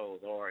 Who knows?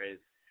 Or is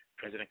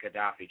President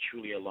Gaddafi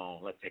truly alone?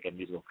 Let's take a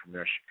musical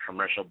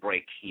commercial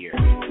break here.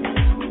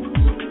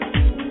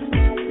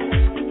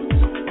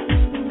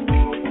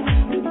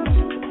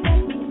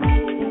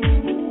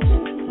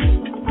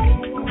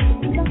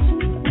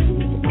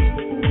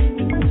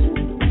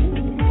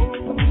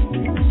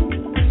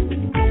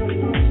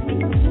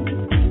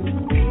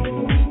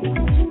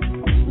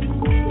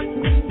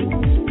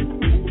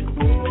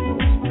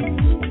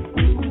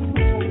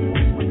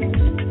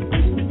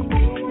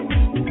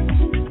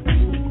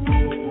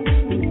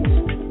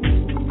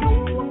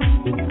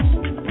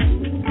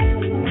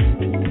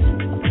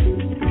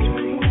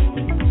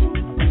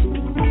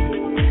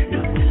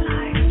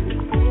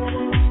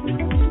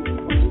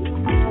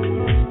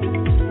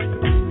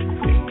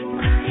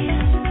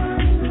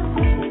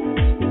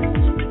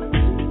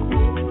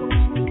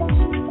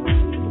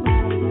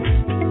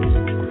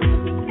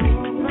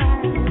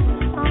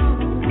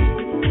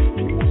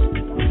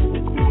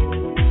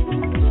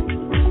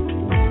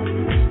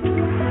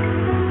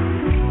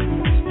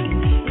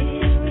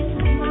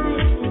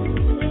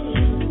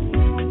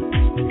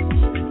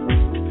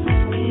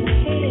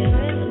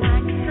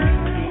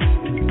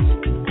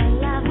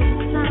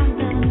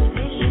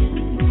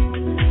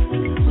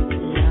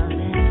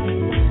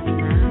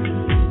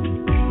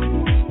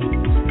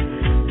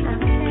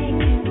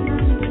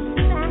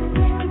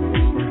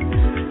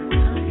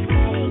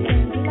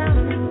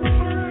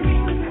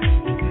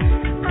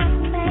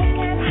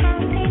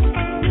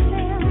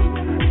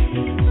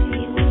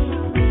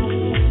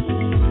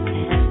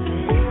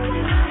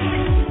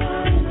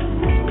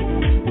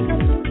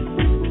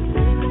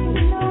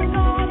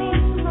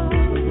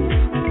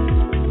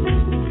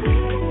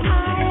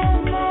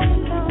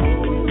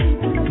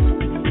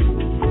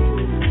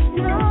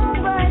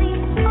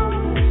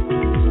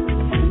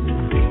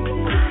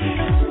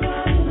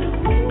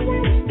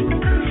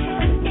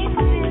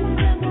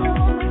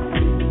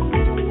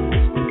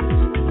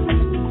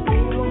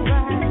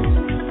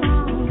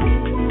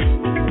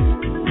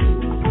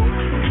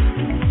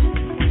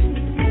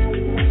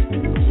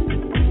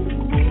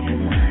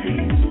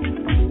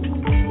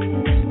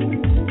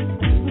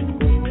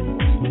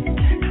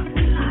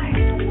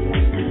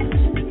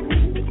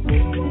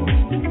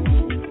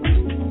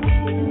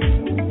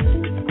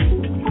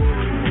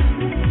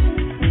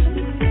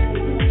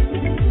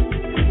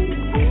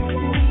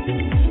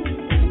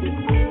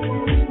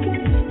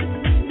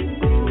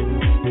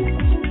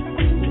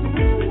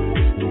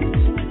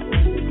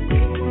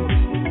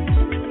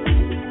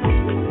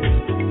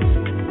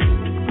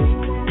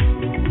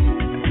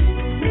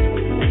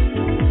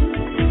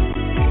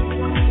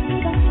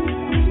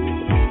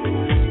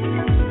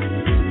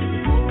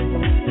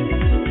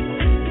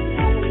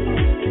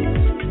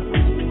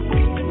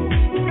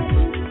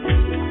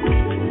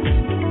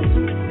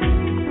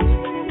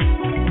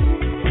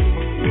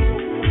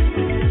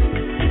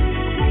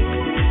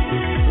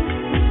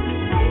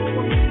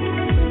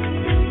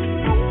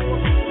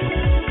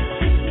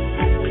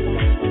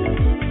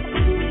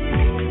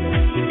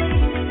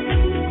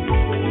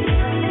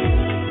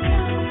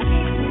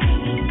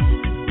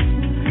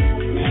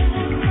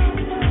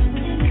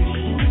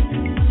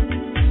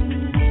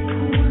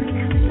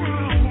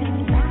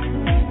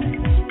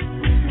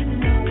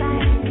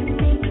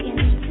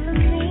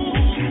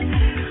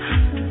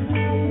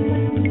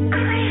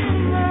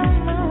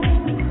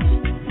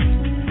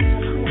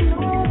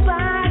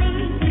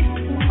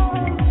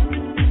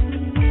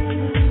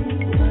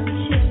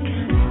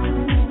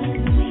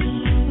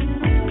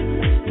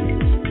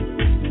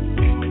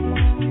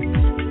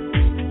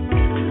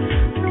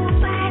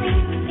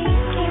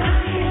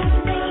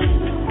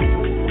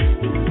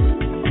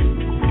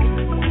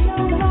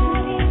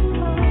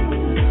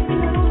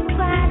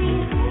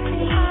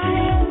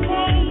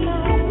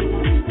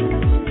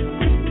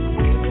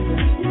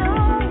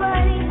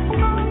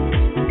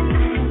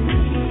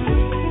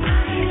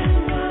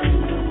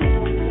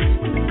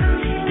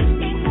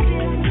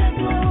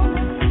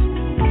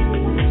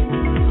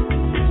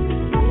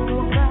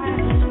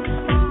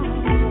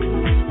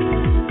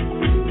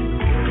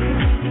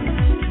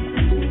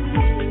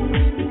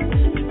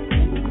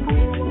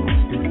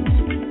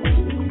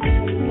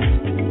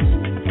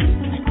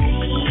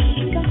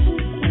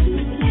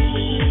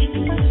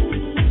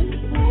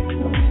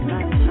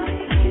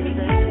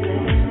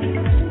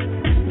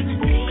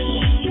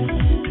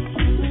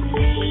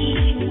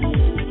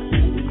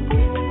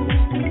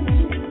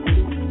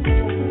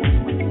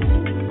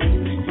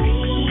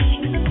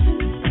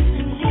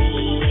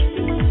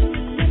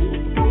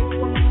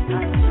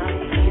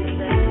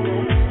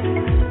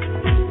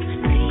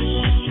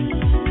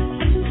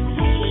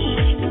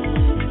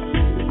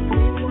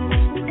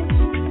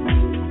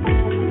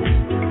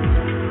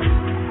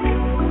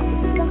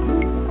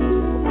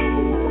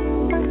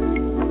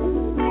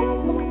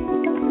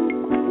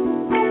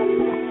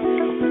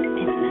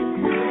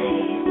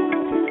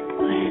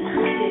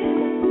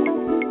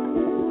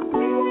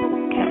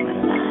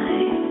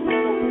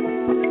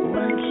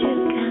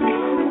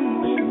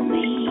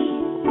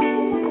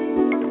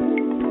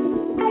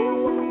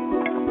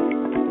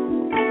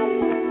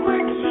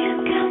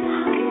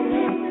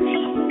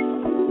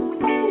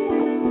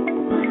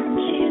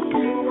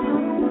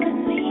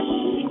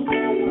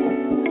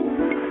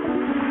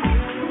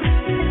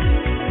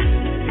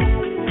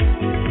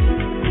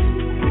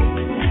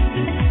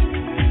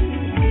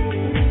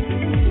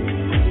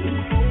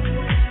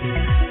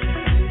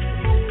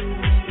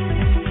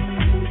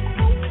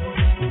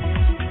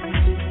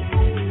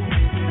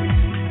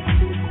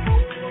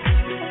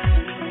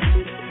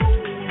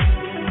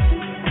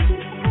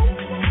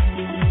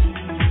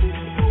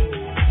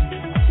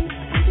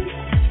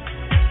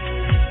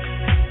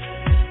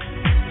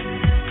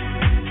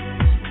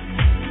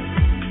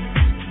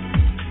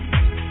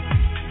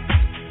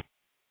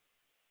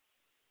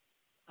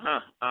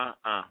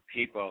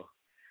 people.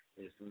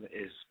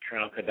 Is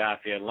Colonel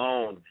Gaddafi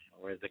alone,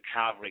 or is the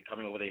cavalry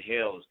coming over the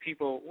hills?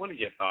 People, what is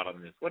your thought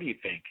on this? What do you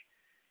think?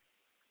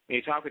 When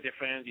you talk with your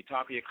friends, you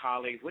talk with your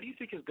colleagues, what do you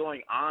think is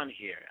going on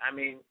here? I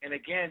mean, and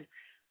again,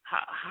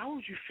 how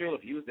would you feel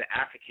if you was the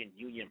African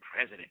Union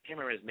president? Can't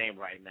remember his name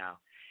right now.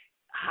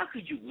 How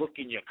could you look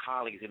in your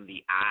colleagues in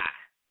the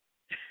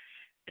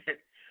eye?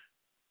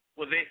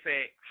 Well, they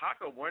say, how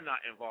come we're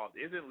not involved?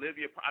 Isn't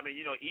Libya? I mean,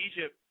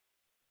 Egypt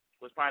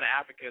was part of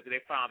Africa, so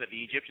they found that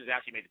the Egyptians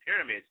actually made the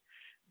pyramids.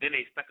 Then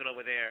they stuck it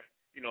over there,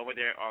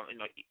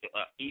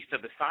 east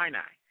of the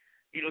Sinai.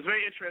 It was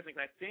very interesting.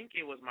 I think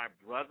it was my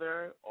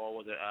brother, or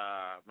was it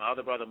my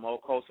other brother, Mo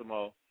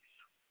Kosomo,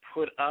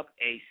 put up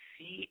a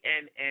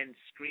CNN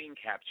screen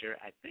capture.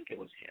 I think it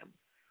was him.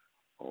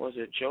 Or was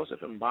it Joseph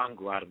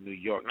Mbangu out of New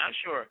York? Not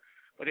sure.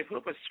 But they put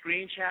up a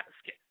screen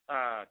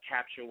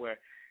capture where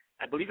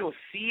I believe it was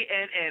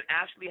CNN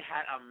actually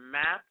had a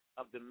map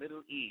of the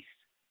Middle East.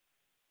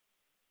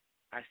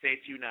 I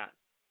say to you not,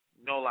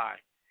 no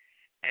lie.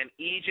 And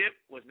Egypt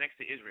was next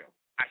to Israel.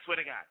 I swear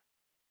to God.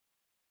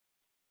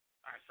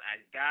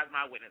 God's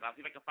my witness. I'll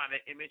see if I can find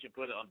that image and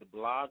put it on the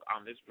blog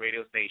on this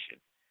radio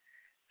station.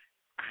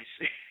 I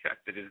see,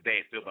 to this day,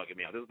 it's still bugging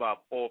me out. This was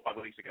about 4 or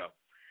 5 weeks ago.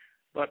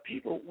 But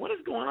people, what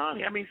is going on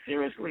here? I mean,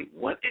 seriously,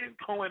 what is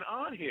going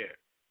on here?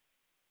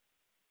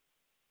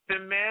 The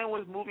man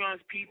was moving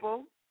on his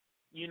people,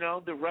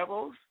 the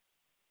rebels,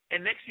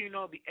 and next thing you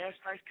know, the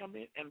airstrikes come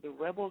in, and the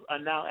rebels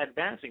are now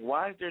advancing.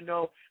 Why is there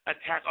no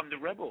attack on the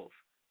rebels,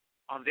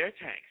 on their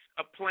tanks?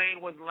 A plane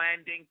was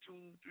landing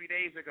 2-3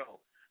 days ago.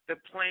 The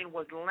plane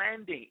was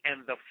landing,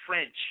 and the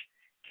French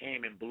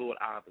came and blew it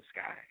out of the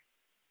sky.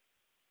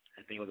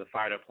 I think it was a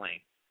fighter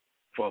plane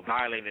for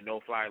violating the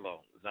no-fly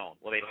zone.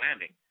 Well, they're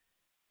landing.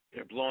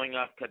 They're blowing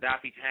up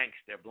Gaddafi tanks.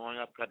 They're blowing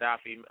up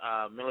Gaddafi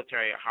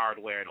military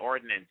hardware and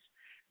ordnance.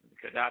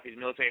 Gaddafi's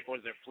military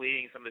forces are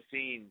fleeing some of the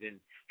scenes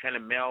and trying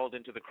to meld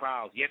into the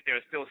crowds. Yet there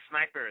are still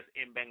snipers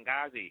in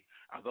Benghazi.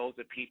 Are those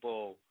the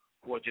people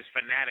who are just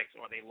fanatics,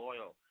 or are they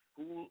loyal?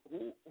 Who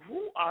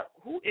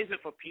is it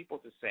for people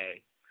to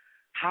say,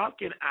 how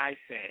can I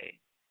say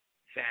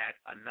that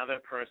another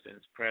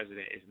person's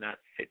president is not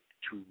fit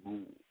to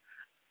rule?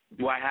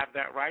 Do I have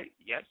that right?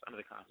 Yes, under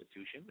the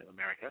Constitution of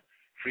America,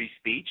 free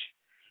speech.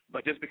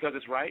 But just because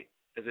it's right,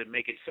 does it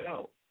make it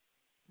so?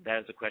 That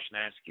is the question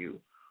I ask you.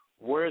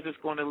 Where is this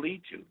going to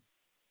lead to?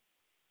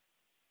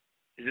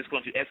 Is this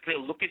going to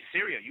escalate? Look at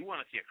Syria. You want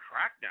to see a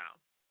crackdown.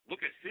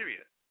 Look at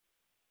Syria.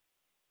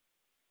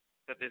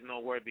 But there's no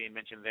word being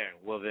mentioned there.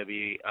 Will there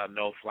be a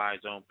no-fly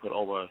zone put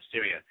over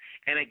Syria?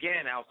 And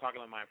again, I was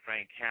talking to my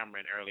friend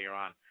Cameron earlier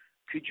on.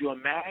 Could you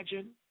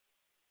imagine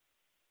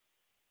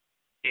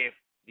if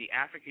the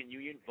African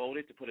Union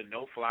voted to put a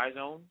no-fly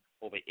zone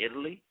over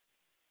Italy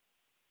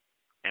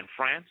and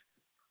France?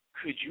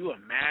 Could you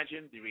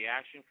imagine the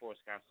reaction for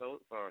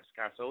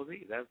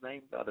Scarsozi, is that his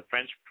name, the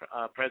French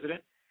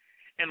president?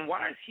 And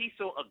why is he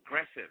so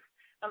aggressive?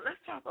 Now,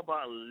 let's talk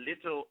about a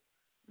little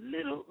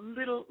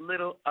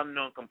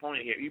unknown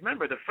component here. You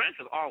remember, the French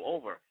was all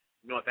over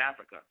North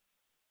Africa.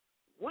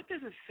 What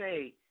does it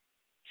say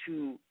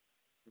to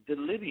the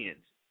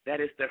Libyans that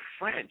it's the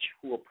French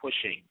who are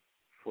pushing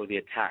for the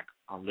attack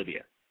on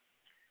Libya?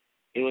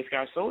 It was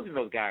Scarsozi and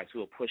those guys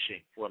who are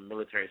pushing for a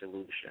military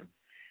solution.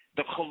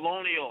 The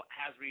colonial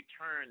has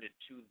returned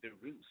to the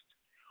roost.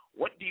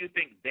 What do you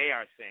think they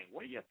are saying?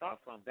 What are your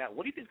thoughts on that?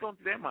 What do you think is going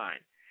through their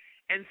mind?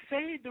 And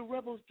say the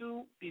rebels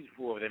do,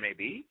 whoever they may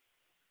be,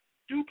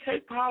 do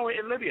take power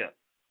in Libya.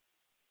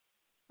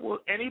 Will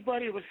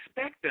anybody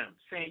respect them,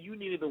 saying you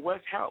needed the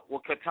West help?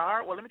 Well,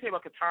 Qatar, let me tell you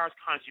about Qatar's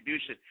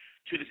contribution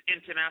to this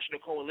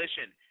international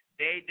coalition.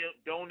 They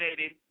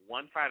donated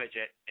 1 fighter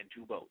jet and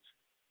 2 boats.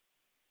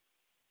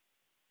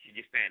 Can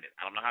you stand it?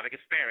 I don't know how they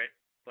can spare it,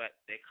 but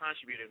they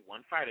contributed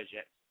 1 fighter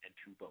jet and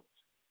 2 boats.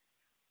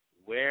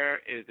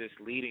 Where is this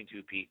leading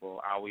to, people?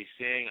 Are we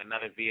seeing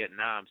another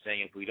Vietnam,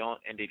 saying if we don't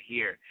end it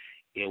here,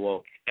 it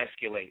will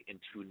escalate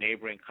into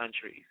neighboring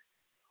countries?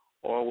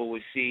 Or will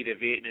we see the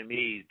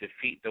Vietnamese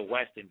defeat the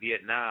West in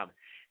Vietnam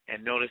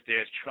and notice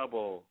there's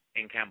trouble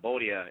in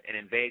Cambodia and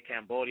invade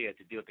Cambodia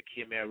to deal with the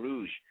Khmer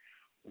Rouge?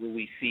 Will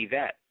we see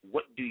that?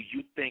 What do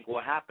you think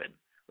will happen?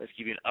 Let's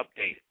give you an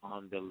update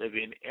on the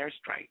Libyan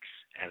airstrikes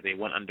as they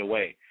went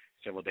underway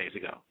several days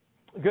ago.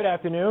 Good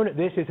afternoon.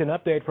 This is an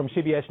update from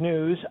CBS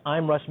News.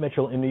 I'm Russ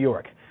Mitchell in New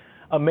York.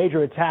 A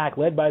major attack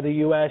led by the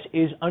U.S.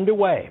 is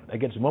underway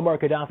against Muammar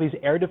Gaddafi's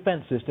air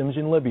defense systems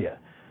in Libya.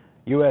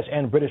 U.S.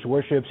 and British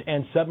warships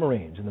and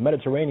submarines in the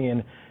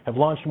Mediterranean have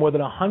launched more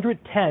than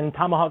 110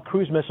 Tomahawk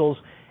cruise missiles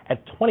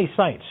at 20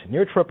 sites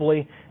near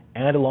Tripoli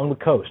and along the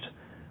coast.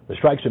 The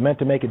strikes are meant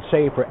to make it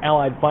safe for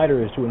Allied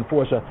fighters to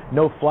enforce a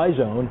no-fly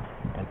zone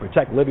and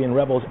protect Libyan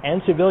rebels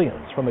and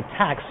civilians from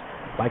attacks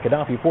by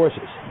Gaddafi forces.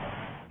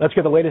 Let's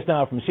get the latest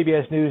now from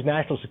CBS News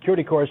national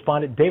security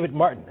correspondent David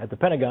Martin at the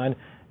Pentagon.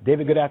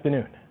 David, good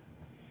afternoon.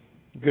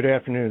 Good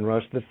afternoon,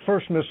 Russ. The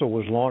first missile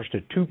was launched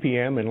at 2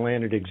 p.m. and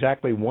landed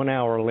exactly 1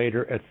 hour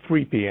later at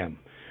 3 p.m.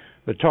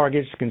 The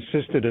targets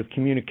consisted of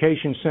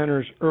communication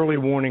centers, early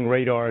warning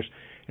radars,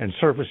 and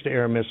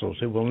surface-to-air missiles.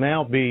 It will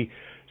now be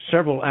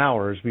several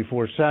hours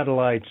before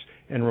satellites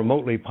and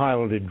remotely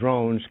piloted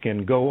drones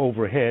can go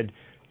overhead,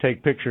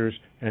 take pictures,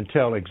 and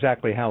tell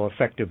exactly how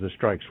effective the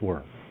strikes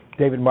were.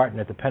 David Martin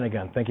at the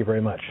Pentagon, thank you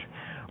very much.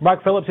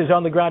 Mark Phillips is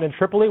on the ground in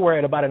Tripoli, where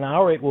in about an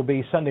hour it will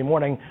be Sunday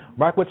morning.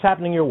 Mark, what's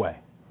happening your way?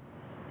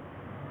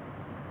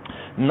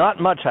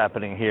 Not much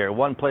happening here.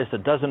 One place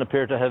that doesn't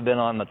appear to have been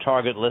on the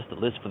target list, at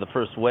least for the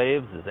first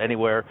waves, is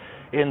anywhere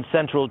in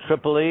central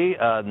Tripoli.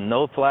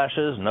 No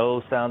flashes,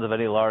 no sounds of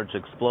any large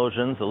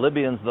explosions. The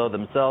Libyans, though,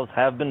 themselves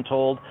have been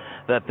told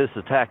that this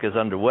attack is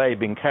underway,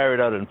 being carried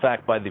out, in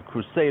fact, by the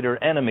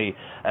Crusader enemy,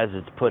 as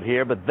it's put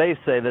here. But they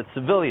say that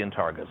civilian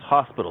targets,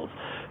 hospitals,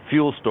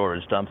 fuel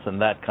storage dumps,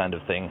 and that kind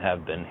of thing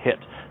have been hit.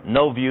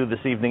 No view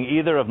this evening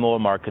either of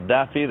Muammar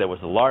Gaddafi. There was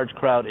a large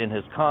crowd in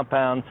his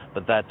compound,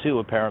 but that too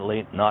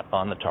apparently not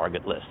on the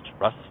target list.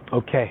 Russ?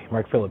 Okay,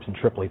 Mark Phillips in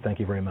Tripoli, thank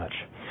you very much.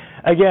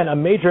 Again, a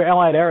major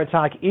Allied air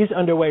attack is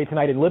underway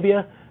tonight in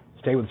Libya.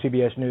 Stay with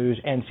CBS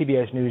News and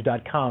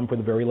CBSNews.com for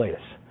the very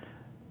latest.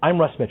 I'm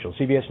Russ Mitchell,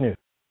 CBS News.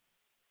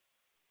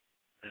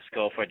 Let's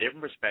go for a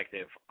different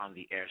perspective on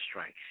the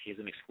airstrikes. Here's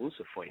an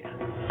exclusive for you.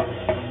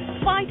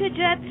 Fighter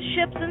jets,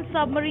 ships and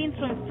submarines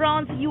from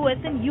France, US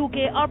and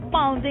UK are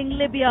pounding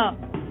Libya.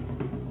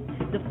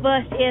 The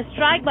first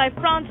airstrike by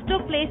France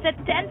took place at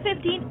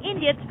 10:15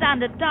 Indian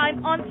Standard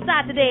Time on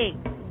Saturday.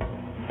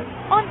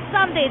 On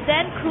Sunday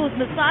then, cruise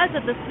missiles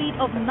at the speed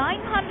of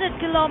 900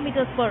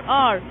 kilometers per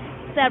hour,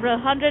 several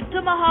hundred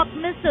Tomahawk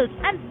missiles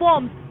and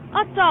bombs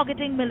are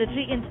targeting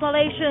military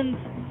installations.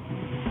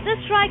 The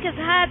strike has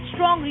had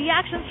strong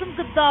reactions from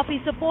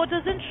Gaddafi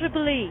supporters in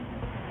Tripoli.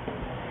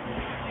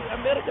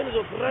 Americans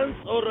or France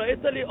or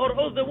Italy or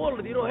all the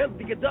world, help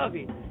the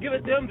Gaddafi. Give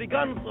it to him the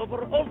guns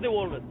over all the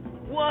world.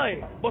 Why?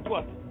 But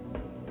what?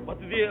 But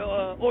the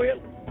oil?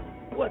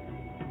 What?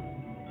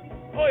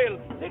 Oil.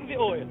 Take the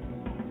oil.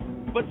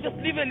 But just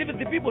leave it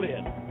the people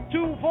here.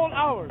 2 full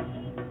hours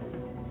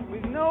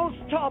with no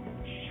stop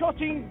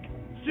shooting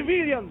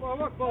civilians.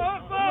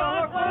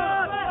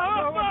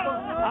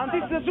 And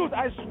this is the truth,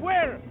 I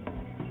swear.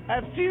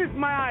 I've seen it with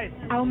my eyes.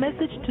 Our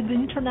message to the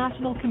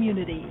international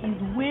community is,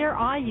 where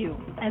are you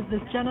as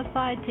this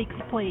genocide takes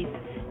place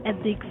at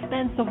the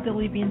expense of the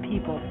Libyan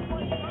people?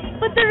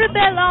 But the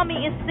rebel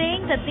army is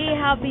saying that they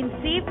have been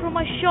saved from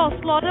a sure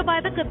slaughter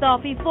by the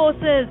Gaddafi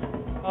forces.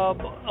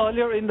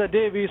 Earlier in the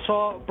day, we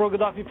saw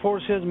pro-Gaddafi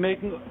forces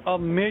making a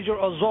major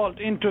assault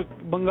into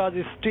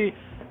Benghazi city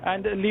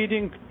and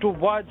leading to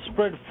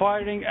widespread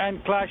firing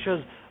and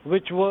clashes,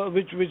 which was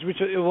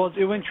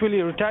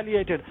eventually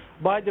retaliated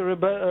by the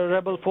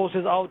rebel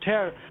forces out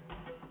here.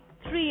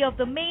 3 of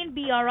the main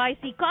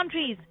BRIC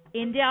countries,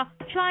 India,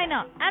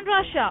 China and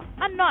Russia,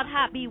 are not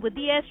happy with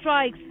the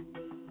airstrikes.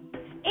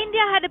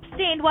 India had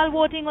abstained while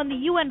voting on the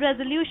UN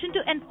resolution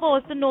to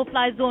enforce the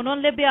no-fly zone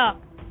on Libya.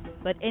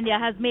 But India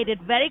has made it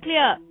very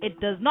clear it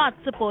does not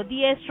support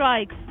the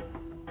airstrikes.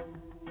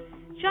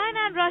 China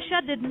and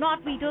Russia did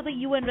not veto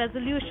the UN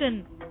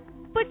resolution.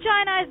 But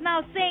China is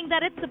now saying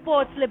that it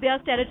supports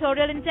Libya's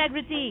territorial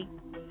integrity.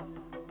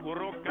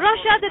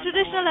 Russia, the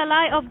traditional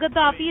ally of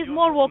Gaddafi, is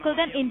more vocal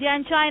than India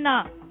and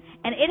China,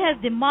 and it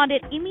has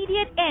demanded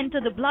immediate end to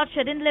the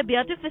bloodshed in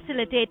Libya to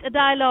facilitate a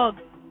dialogue.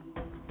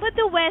 But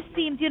the West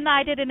seems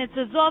united in its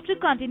resolve to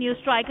continue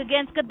strike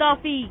against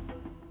Gaddafi.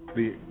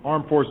 The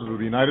armed forces of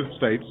the United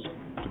States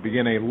to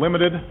begin a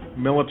limited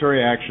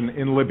military action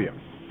in Libya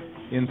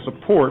in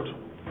support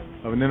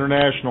of an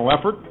international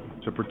effort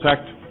to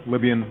protect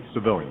Libyan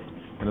civilians.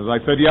 And as I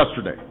said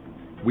yesterday,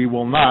 we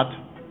will not,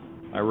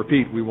 I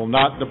repeat, we will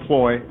not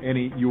deploy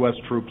any U.S.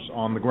 troops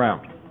on the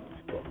ground.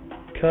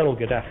 Colonel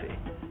Ghaddafi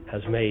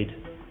has made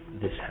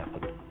this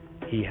happen.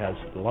 He has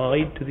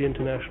lied to the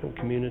international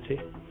community.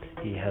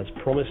 He has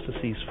promised a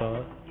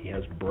ceasefire. He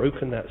has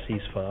broken that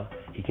ceasefire.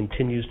 He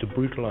continues to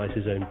brutalize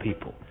his own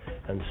people.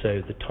 And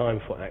so the time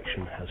for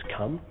action has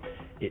come.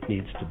 It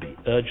needs to be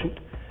urgent.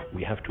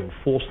 We have to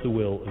enforce the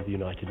will of the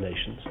United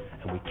Nations,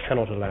 and we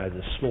cannot allow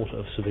the slaughter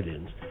of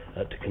civilians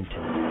to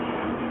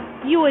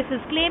continue. US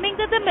is claiming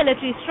that the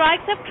military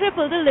strikes have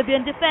crippled the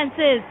Libyan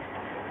defenses.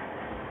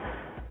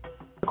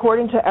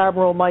 According to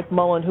Admiral Mike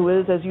Mullen, who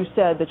is, as you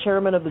said, the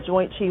chairman of the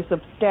Joint Chiefs of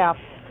Staff,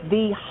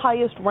 the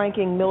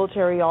highest-ranking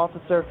military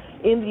officer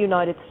in the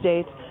United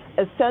States,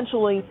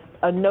 essentially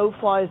a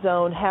no-fly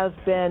zone has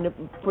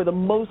been, for the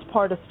most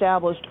part,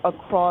 established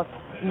across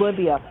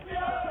Libya.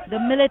 The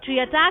military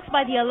attacks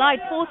by the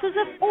Allied forces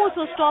have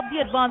also stopped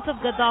the advance of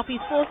Gaddafi's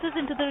forces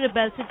into the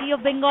rebel city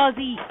of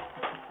Benghazi.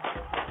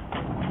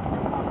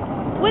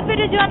 With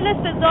video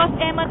journalists Firdaus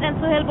Ahmed and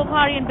Sohail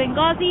Bukhari in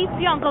Benghazi,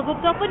 Priyanka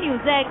Gupta for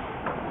NewsX.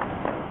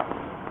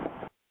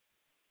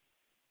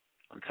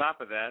 On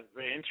top of that,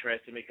 very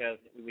interesting because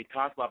we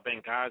talked about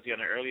Benghazi on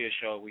an earlier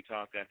show. We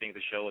talked, I think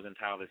the show was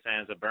entitled The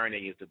Sands of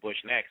Burning is the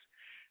Bush Next.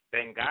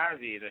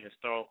 Benghazi is a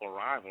historical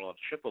rival of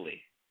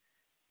Tripoli.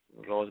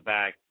 It goes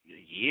back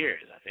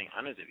years, I think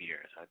hundreds of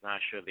years. I'm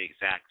not sure the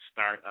exact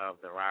start of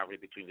the rivalry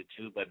between the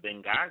two, but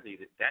Benghazi,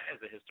 that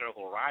is a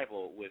historical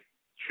rival with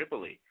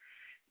Tripoli.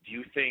 Do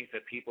you think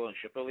that people in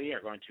Tripoli are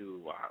going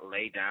to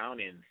lay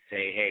down and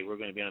say, hey, we're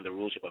going to be under the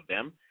rulership of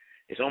them?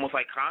 It's almost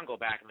like Congo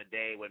back in the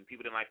day when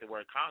people didn't like the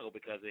word Congo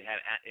because it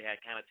had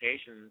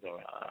connotations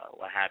or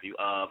what have you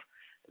of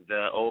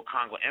the old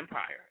Congo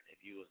Empire.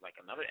 If you was like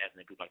another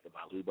ethnic group like the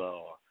Baluba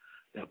or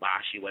the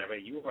Bashi, whatever,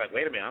 you were like,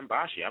 wait a minute, I'm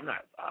Bashi, I'm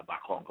not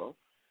Bakongo.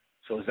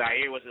 So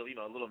Zaire was a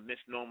little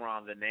misnomer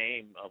on the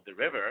name of the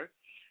river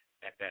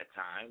at that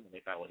time. They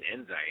thought it was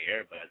in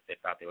Zaire, but they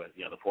thought there was,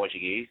 the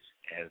Portuguese,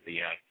 as the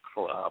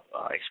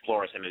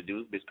explorers tended to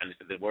do,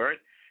 misunderstood the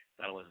word,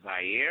 thought it was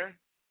Zaire.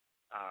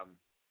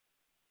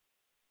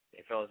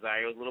 They felt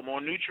Zaire was a little more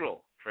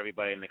neutral for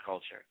everybody in the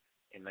culture,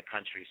 in the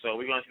country. So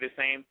we're going to see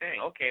the same thing.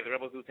 Okay, the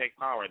rebels do take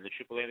power, and the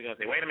AAA are going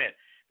to say, wait a minute,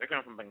 they're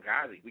coming from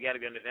Benghazi. We got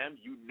to be under them.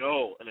 You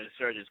know an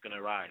insurgent's going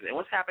to rise. And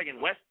what's happening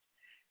in West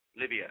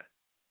Libya?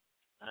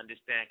 I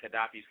understand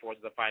Gaddafi's forces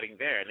are fighting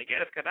there. And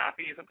again, if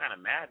Gaddafi is some kind of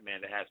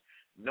madman that has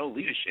no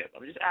leadership,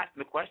 I'm just asking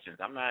the questions.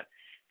 I'm not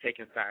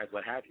taking sides,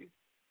 what have you.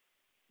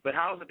 But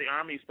how is it the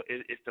army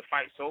is to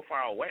fight so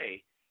far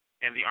away,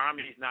 and the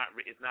army is not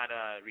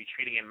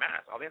retreating en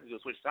masse? All they have to do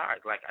is switch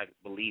sides, like I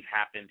believe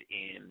happened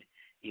in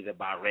either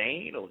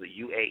Bahrain or the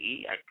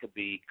UAE. I could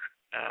be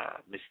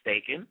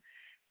mistaken,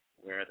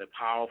 where the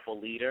powerful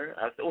leader,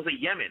 it was a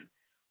Yemen,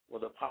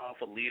 where the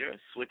powerful leader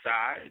switched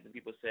sides, and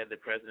people said the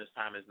president's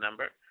time is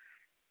numbered.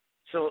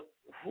 So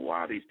who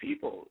are these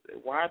people?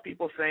 Why are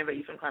people saying that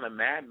he's some kind of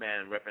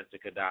madman in reference to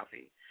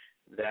Gaddafi,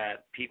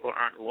 that people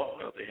aren't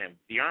loyal to him?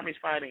 The army's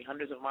fighting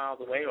hundreds of miles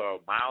away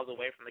or miles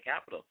away from the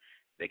capital.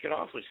 They could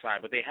all switch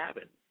sides, but they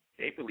haven't.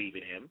 They believe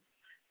in him.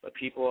 But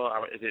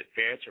is it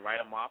fair to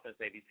write them off and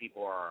say these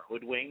people are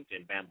hoodwinked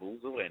and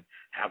bamboozled and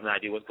have no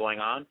idea what's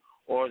going on?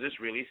 Or is this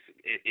really,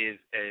 as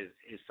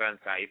his son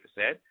Saif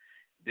said,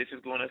 this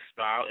is going to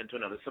spiral into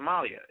another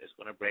Somalia. It's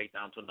going to break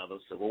down to another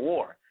civil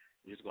war.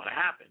 Which is going to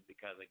happen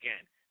because,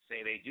 again,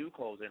 say they do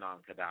close in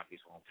on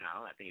Gaddafi's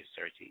hometown, I think it's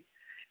Sirte,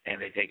 and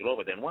they take it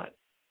over, then what?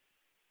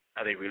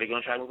 Are they really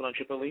going to try to move it on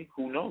Tripoli?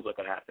 Who knows what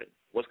could happen?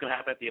 What's going to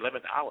happen at the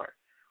 11th hour?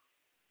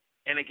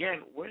 And,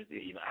 again,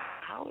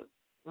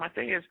 my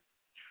thing is,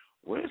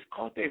 where's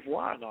Cote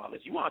d'Ivoire and all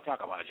this? You want to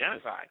talk about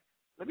genocide.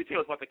 Let me tell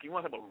you about you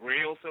want to talk about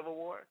real civil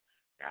war?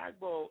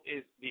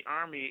 The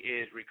army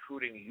is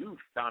recruiting youth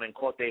down in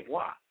Cote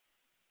d'Ivoire.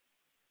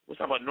 We're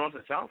talking about North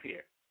and South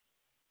here.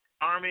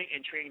 Arming and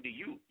training the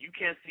youth.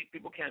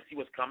 People can't see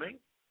what's coming,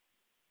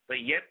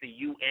 but yet the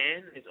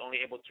UN is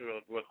only able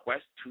to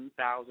request 2,000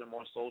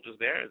 more soldiers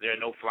there. Is there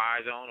no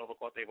fly zone over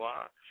Cote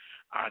d'Ivoire?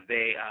 Are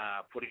they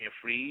putting a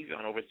freeze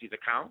on overseas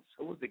accounts?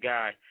 Who was the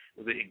guy?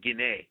 Was it in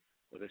Guinea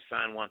where the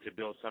son wanted to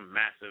build some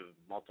massive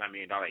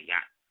multi-million-dollar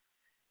yacht?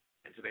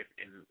 And so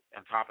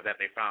on top of that,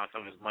 they found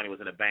some of his money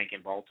was in a bank in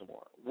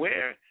Baltimore.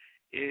 Where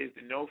is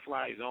the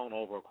no-fly zone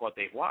over Cote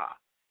d'Ivoire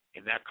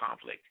in that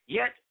conflict?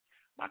 Yet,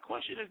 my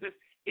question is this.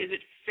 Is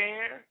it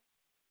fair?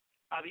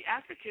 Are the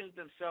Africans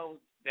themselves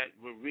that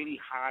were really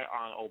high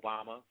on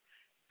Obama,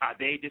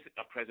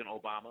 President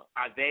Obama,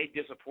 are they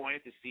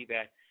disappointed to see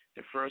that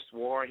the first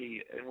war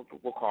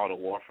we'll call it a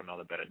war for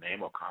another better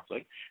name or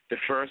conflict, the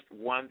first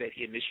one that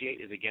he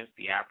initiated is against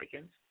the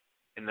Africans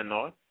in the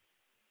North?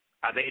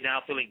 Are they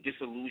now feeling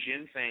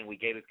disillusioned, saying we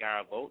gave this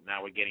guy a vote,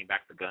 now we're getting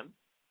back the gun?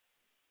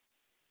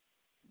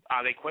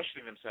 Are they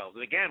questioning themselves?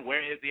 And again,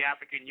 where is the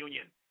African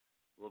Union?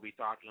 We'll be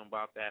talking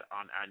about that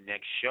on our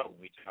next show.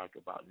 We talk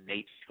about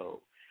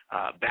NATO,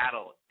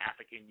 battle,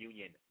 African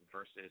Union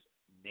versus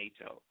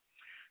NATO.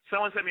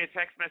 Someone sent me a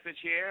text message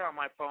here on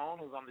my phone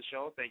who's on the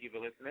show. Thank you for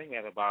listening. We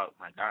have about,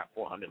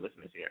 400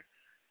 listeners here.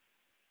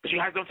 But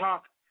you guys don't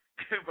talk.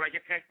 But I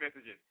get text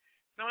messages.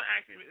 Someone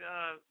asked me,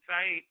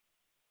 Saeed,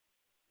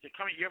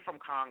 you're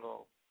from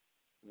Congo.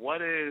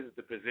 What is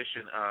the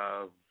position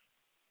of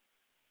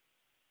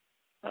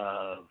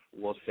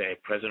we'll say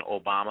President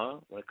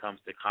Obama when it comes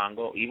to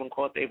Congo, even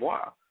Cote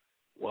d'Ivoire?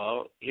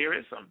 Well, here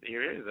is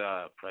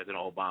President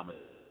Obama.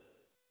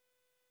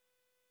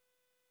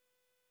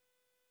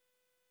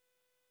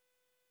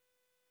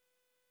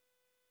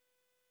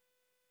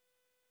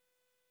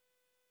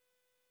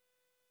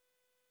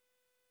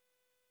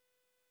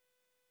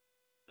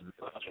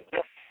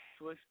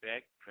 To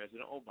expect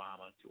President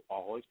Obama to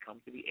always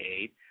come to the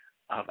aid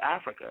of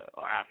Africa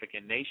or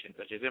African nations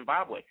such as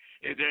Zimbabwe.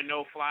 Is there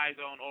no fly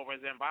zone over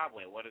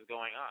Zimbabwe? What is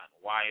going on?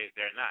 Why is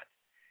there not?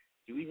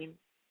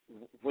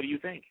 What do you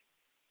think?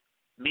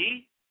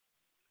 Me?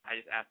 I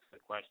just ask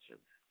the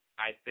question.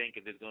 I think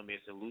if there's going to be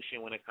a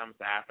solution when it comes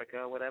to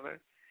Africa or whatever,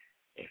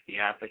 if the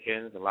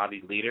Africans, a lot of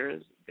these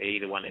leaders, they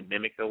either want to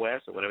mimic the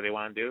West or whatever they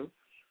want to do,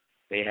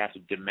 they have to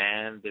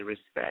demand the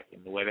respect.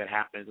 And the way that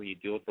happens when you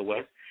deal with the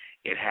West,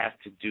 it has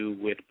to do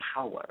with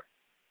power.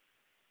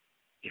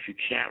 If you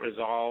can't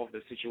resolve the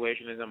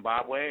situation in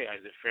Zimbabwe,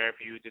 is it fair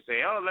for you to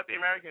say, let the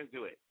Americans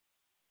do it?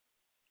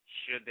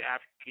 Should the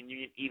African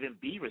Union even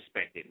be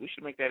respected? We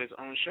should make that its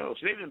own show.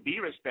 Should they even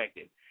be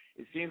respected?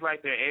 It seems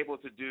like they're able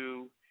to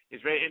do,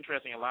 it's very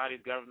interesting, a lot of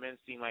these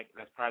governments seem like,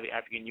 that's part of the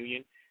African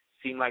Union,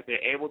 seem like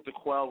they're able to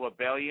quell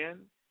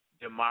rebellion,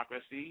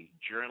 democracy,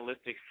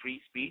 journalistic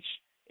free speech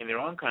in their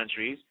own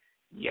countries,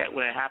 Yet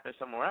when it happens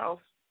somewhere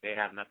else, they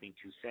have nothing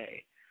to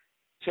say.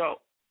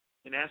 So,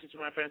 in answer to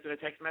my friends in the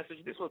text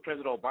message, this is what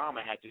President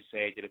Obama had to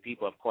say to the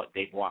people of Côte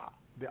d'Ivoire.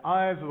 The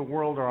eyes of the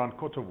world are on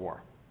Côte d'Ivoire.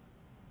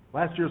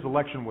 Last year's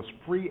election was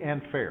free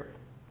and fair,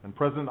 and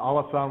President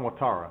Alassane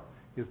Ouattara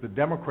is the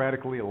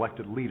democratically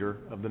elected leader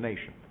of the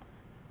nation.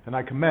 And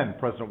I commend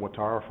President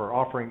Ouattara for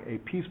offering a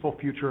peaceful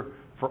future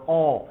for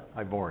all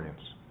Ivorians,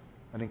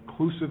 an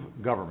inclusive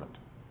government,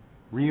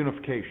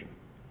 reunification,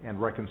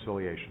 and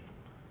reconciliation.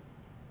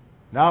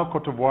 Now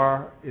Côte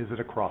d'Ivoire is at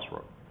a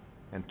crossroad,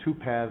 and two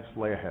paths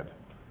lay ahead.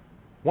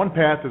 One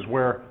path is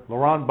where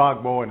Laurent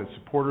Gbagbo and his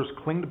supporters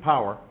cling to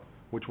power,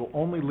 which will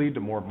only lead to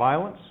more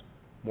violence,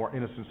 more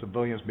innocent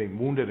civilians being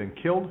wounded and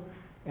killed,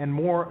 and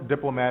more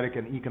diplomatic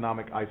and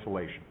economic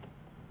isolation.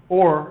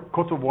 Or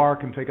Côte d'Ivoire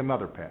can take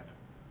another path,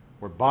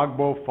 where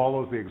Gbagbo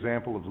follows the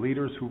example of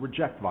leaders who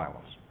reject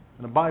violence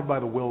and abide by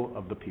the will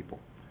of the people,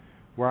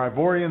 where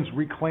Ivorians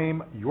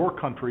reclaim your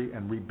country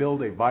and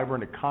rebuild a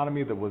vibrant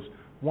economy that was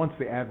once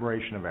the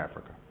admiration of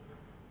Africa,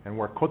 and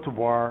where Côte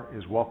d'Ivoire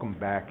is welcomed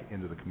back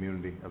into the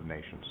community of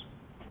nations.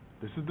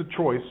 This is the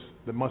choice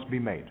that must be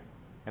made,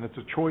 and it's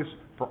a choice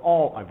for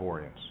all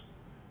Ivorians.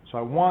 So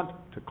I want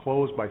to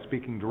close by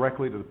speaking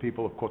directly to the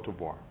people of Côte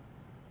d'Ivoire.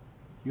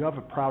 You have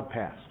a proud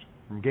past,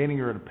 from gaining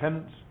your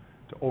independence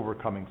to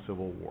overcoming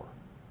civil war.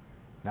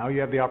 Now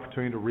you have the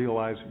opportunity to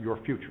realize your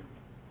future.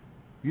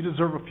 You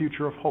deserve a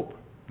future of hope,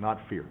 not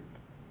fear.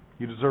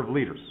 You deserve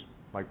leaders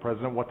like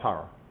President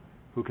Ouattara,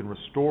 who can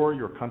restore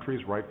your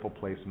country's rightful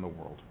place in the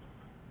world.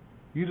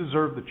 You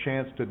deserve the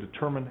chance to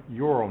determine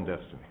your own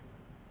destiny.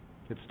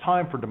 It's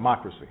time for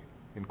democracy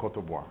in Côte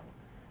d'Ivoire,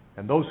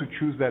 and those who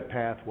choose that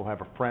path will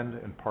have a friend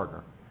and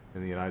partner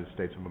in the United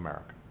States of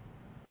America.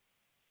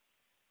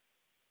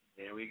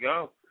 There we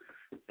go.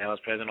 That was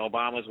President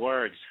Obama's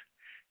words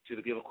to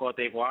the people of Côte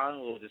d'Ivoire.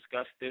 We'll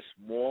discuss this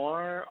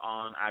more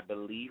on, I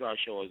believe our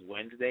show is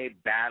Wednesday,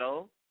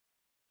 Battle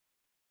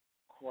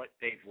Côte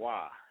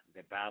d'Ivoire.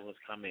 The battle is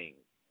coming.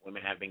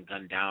 Women have been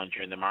gunned down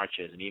during the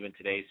marches, and even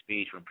today's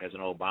speech when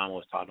President Obama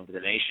was talking to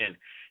the nation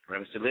in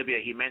reference to Libya,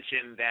 he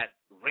mentioned that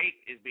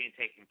rape is being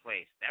taken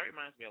place. That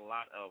reminds me a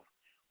lot of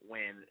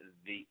when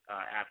the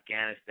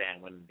Afghanistan,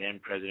 when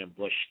then President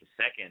Bush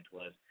II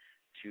was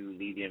to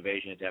lead the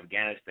invasion into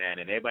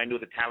Afghanistan, and everybody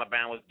knew what the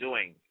Taliban was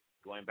doing,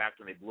 going back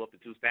to when they blew up the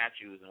two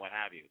statues and what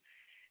have you.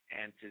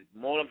 And to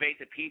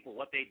motivate the people,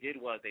 what they did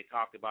was they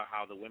talked about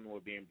how the women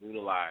were being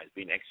brutalized,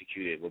 being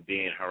executed, were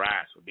being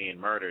harassed, were being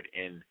murdered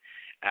in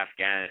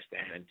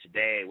Afghanistan. And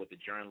today, with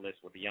the journalist,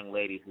 with the young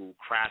lady who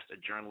crashed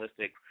a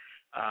journalistic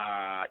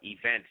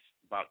event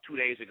about 2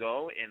 days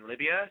ago in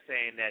Libya,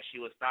 saying that she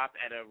was stopped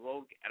at a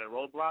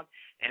roadblock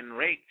and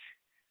raped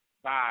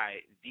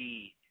by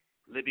the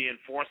Libyan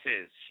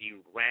forces. She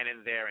ran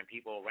in there and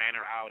people ran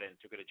her out and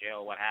took her to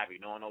jail, what have you.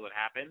 No one knows what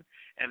happened.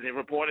 And the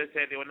reporters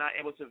said they were not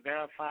able to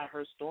verify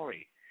her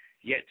story.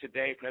 Yet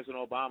today, President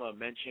Obama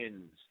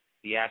mentions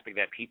the aspect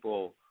that they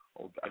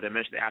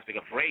mentioned the aspect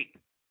of rape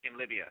in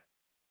Libya.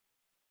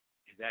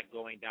 Is that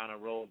going down a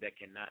road that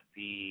cannot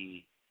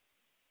be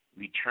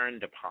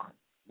returned upon?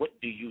 What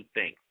do you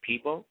think?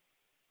 People,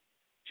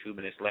 2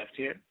 minutes left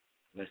here.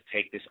 Let's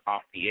take this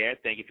off the air.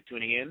 Thank you for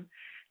tuning in.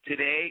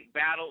 Today,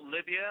 Battle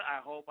Libya. I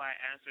hope I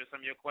answered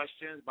some of your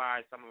questions by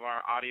some of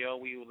our audio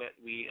we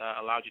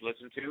allowed you to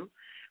listen to.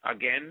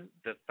 Again,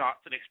 the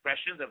thoughts and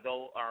expressions of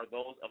those are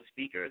those of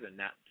speakers and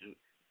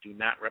do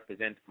not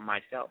represent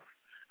myself.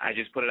 I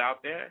just put it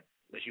out there,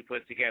 let you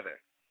put it together.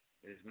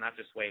 It's not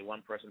to sway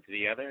one person to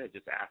the other. It's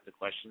just to ask the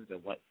questions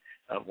of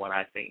what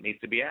I think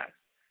needs to be asked.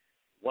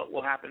 What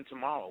will happen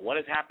tomorrow? What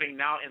is happening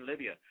now in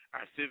Libya?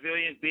 Are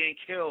civilians being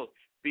killed,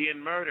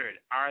 being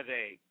murdered? Are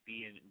they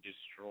being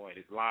destroyed?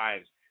 Is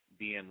lives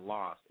being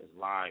lost? Is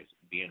lives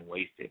being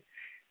wasted?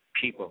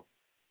 People,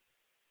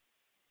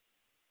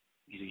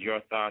 these are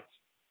your thoughts,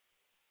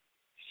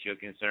 your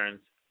concerns.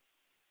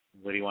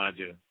 What do you want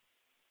to do?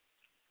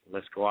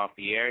 Let's go off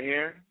the air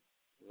here.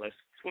 What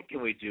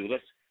can we do?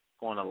 Let's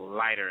go on a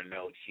lighter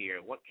note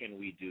here. What can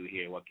we do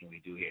here? What can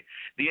we do here?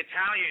 The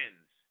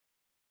Italians.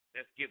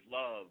 Let's give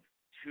love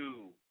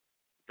to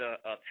the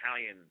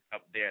Italian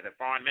up there, the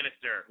foreign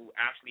minister who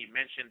actually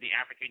mentioned the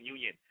African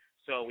Union.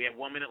 So we have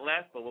 1 minute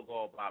left, but we'll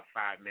go about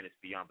 5 minutes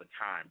beyond the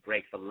time.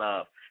 Break for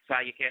love. So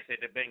you can't say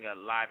the Benga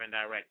live and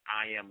direct.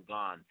 I am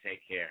gone. Take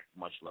care.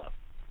 Much love.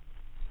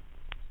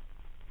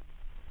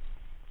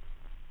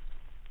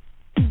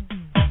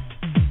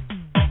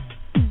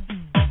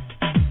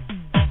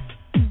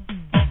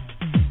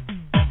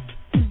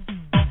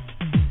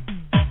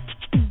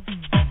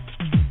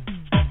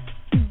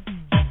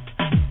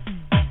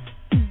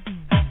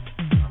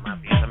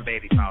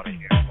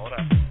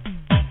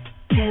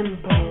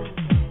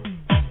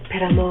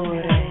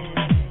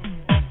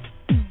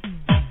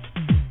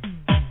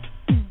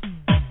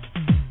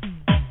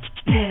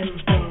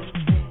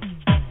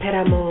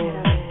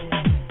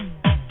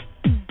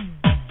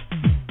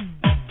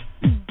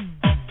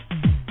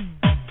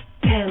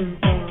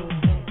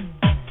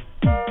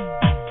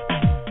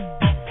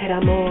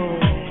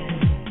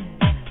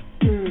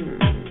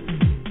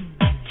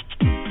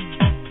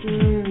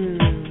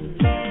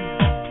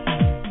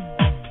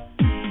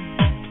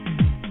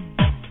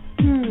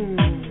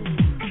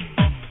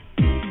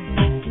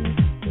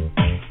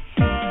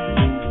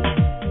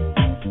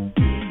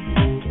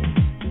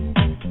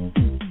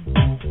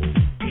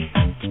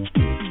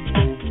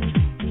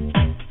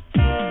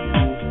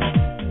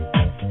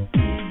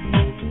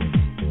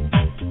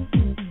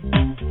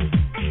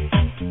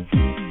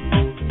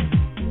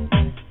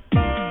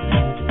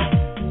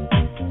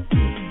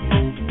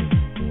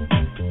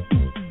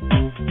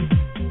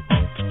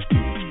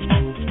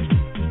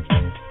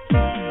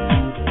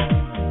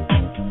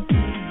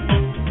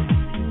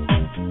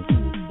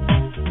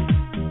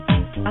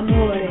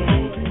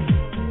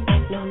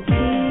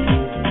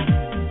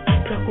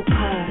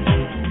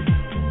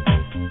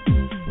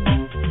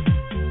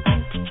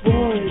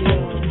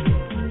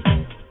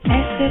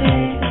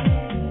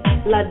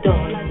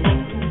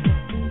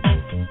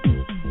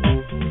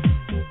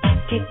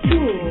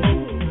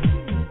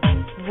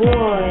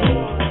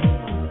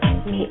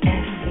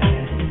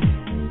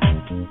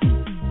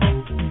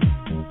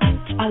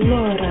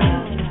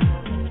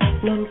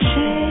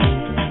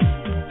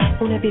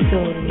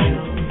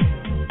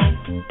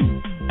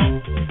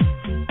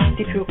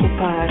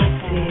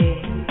 parte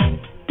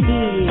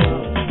io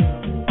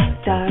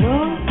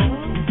darò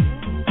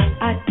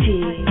a te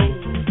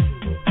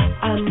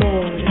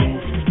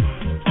amore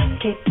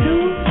che tu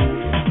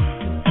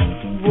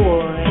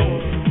vuoi.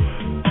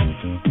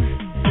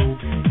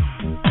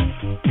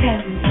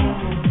 Tempo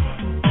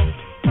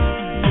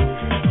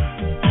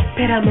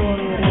per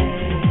amore.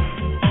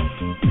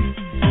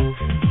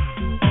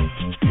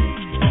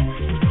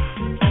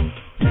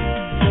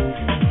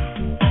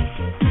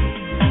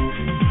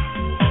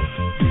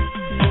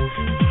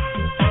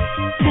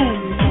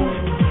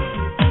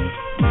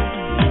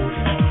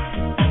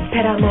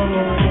 Per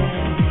amore,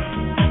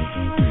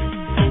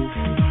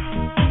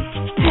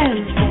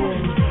 tempo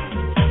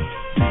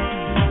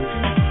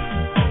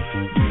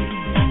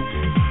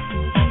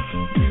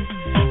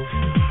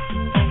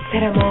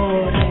per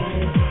amore.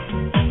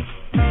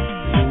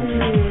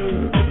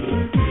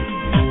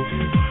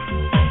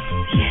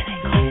 Vieni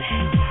con me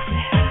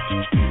stasera,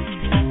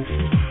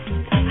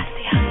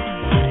 andiamo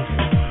amore,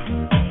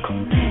 con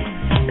me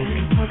per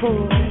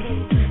favore.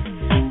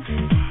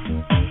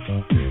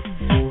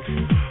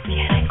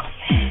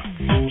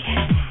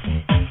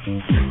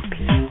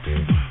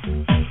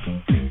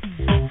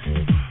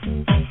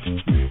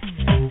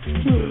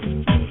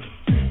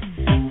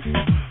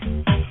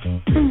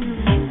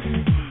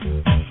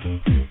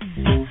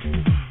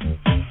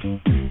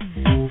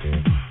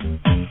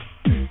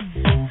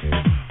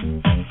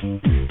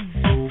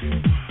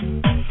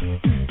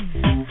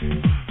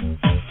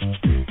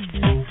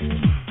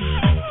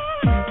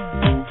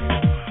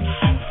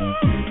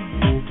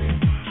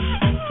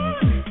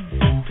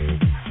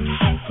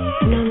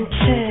 Non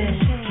c'è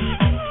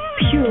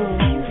più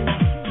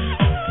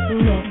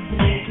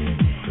notte.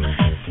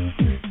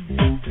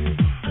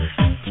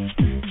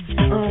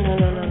 Oh no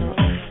no no no.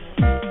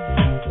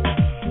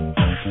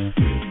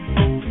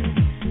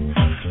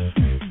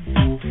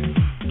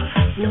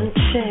 Non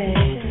c'è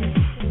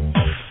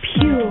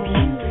più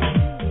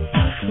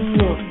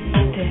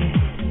notte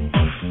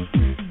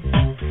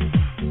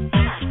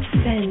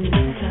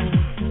senza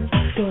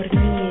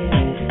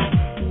dormire,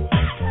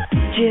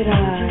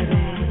 girare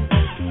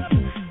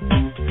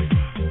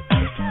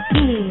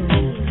in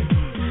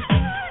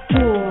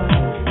tuo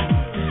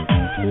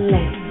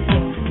letto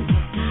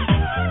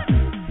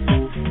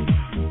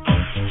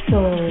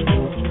solo.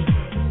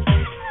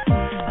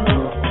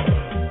 Oh.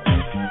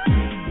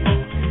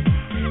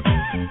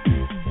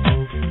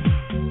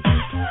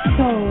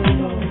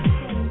 Solo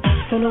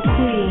sono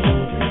qui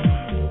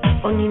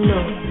ogni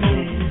notte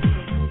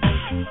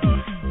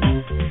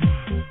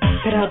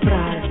per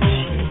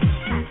abbracci,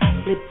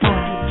 le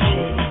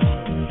pace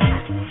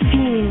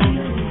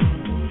fino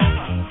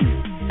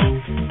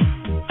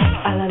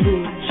alla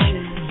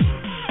luce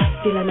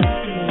della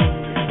mattina.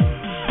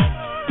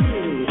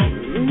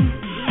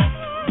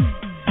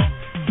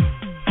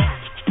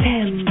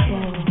 Tempo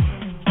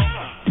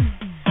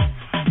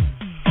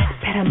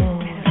per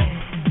amore.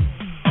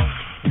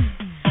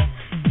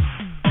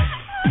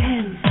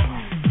 Tempo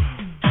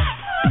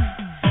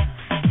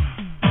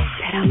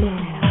per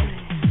amore.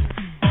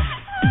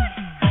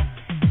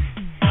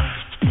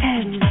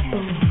 Tempo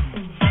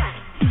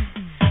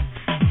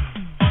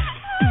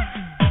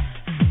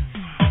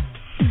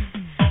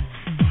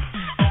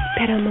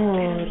per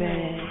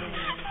amore.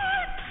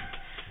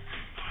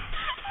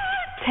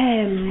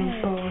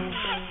 Tempo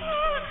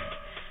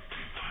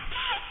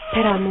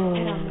per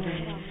amore.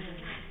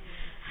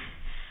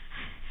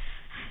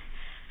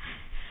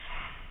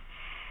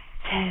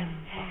 Tempo.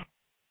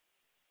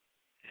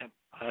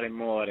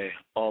 Amore,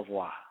 au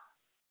revoir.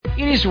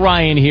 It is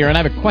Ryan here, and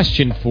I have a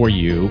question for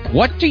you.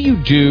 What do you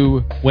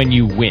do when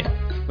you win?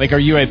 Like, are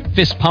you a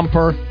fist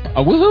pumper,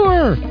 a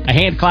woohooer, a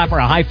hand clapper,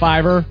 a high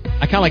fiver?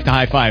 I kind of like the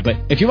high five, but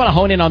if you want to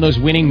hone in on those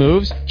winning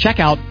moves, check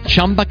out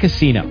Chumba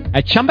Casino.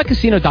 At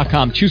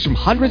ChumbaCasino.com, choose from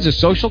hundreds of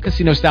social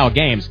casino-style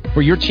games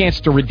for your chance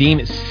to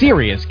redeem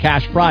serious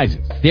cash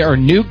prizes. There are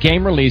new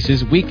game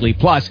releases weekly,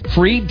 plus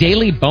free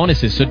daily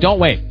bonuses, so don't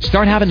wait.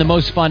 Start having the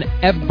most fun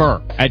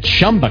ever at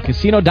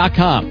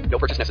ChumbaCasino.com. No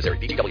purchase necessary.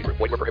 VGW Group.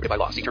 Void where prohibited by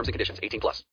law. See terms and conditions. 18+.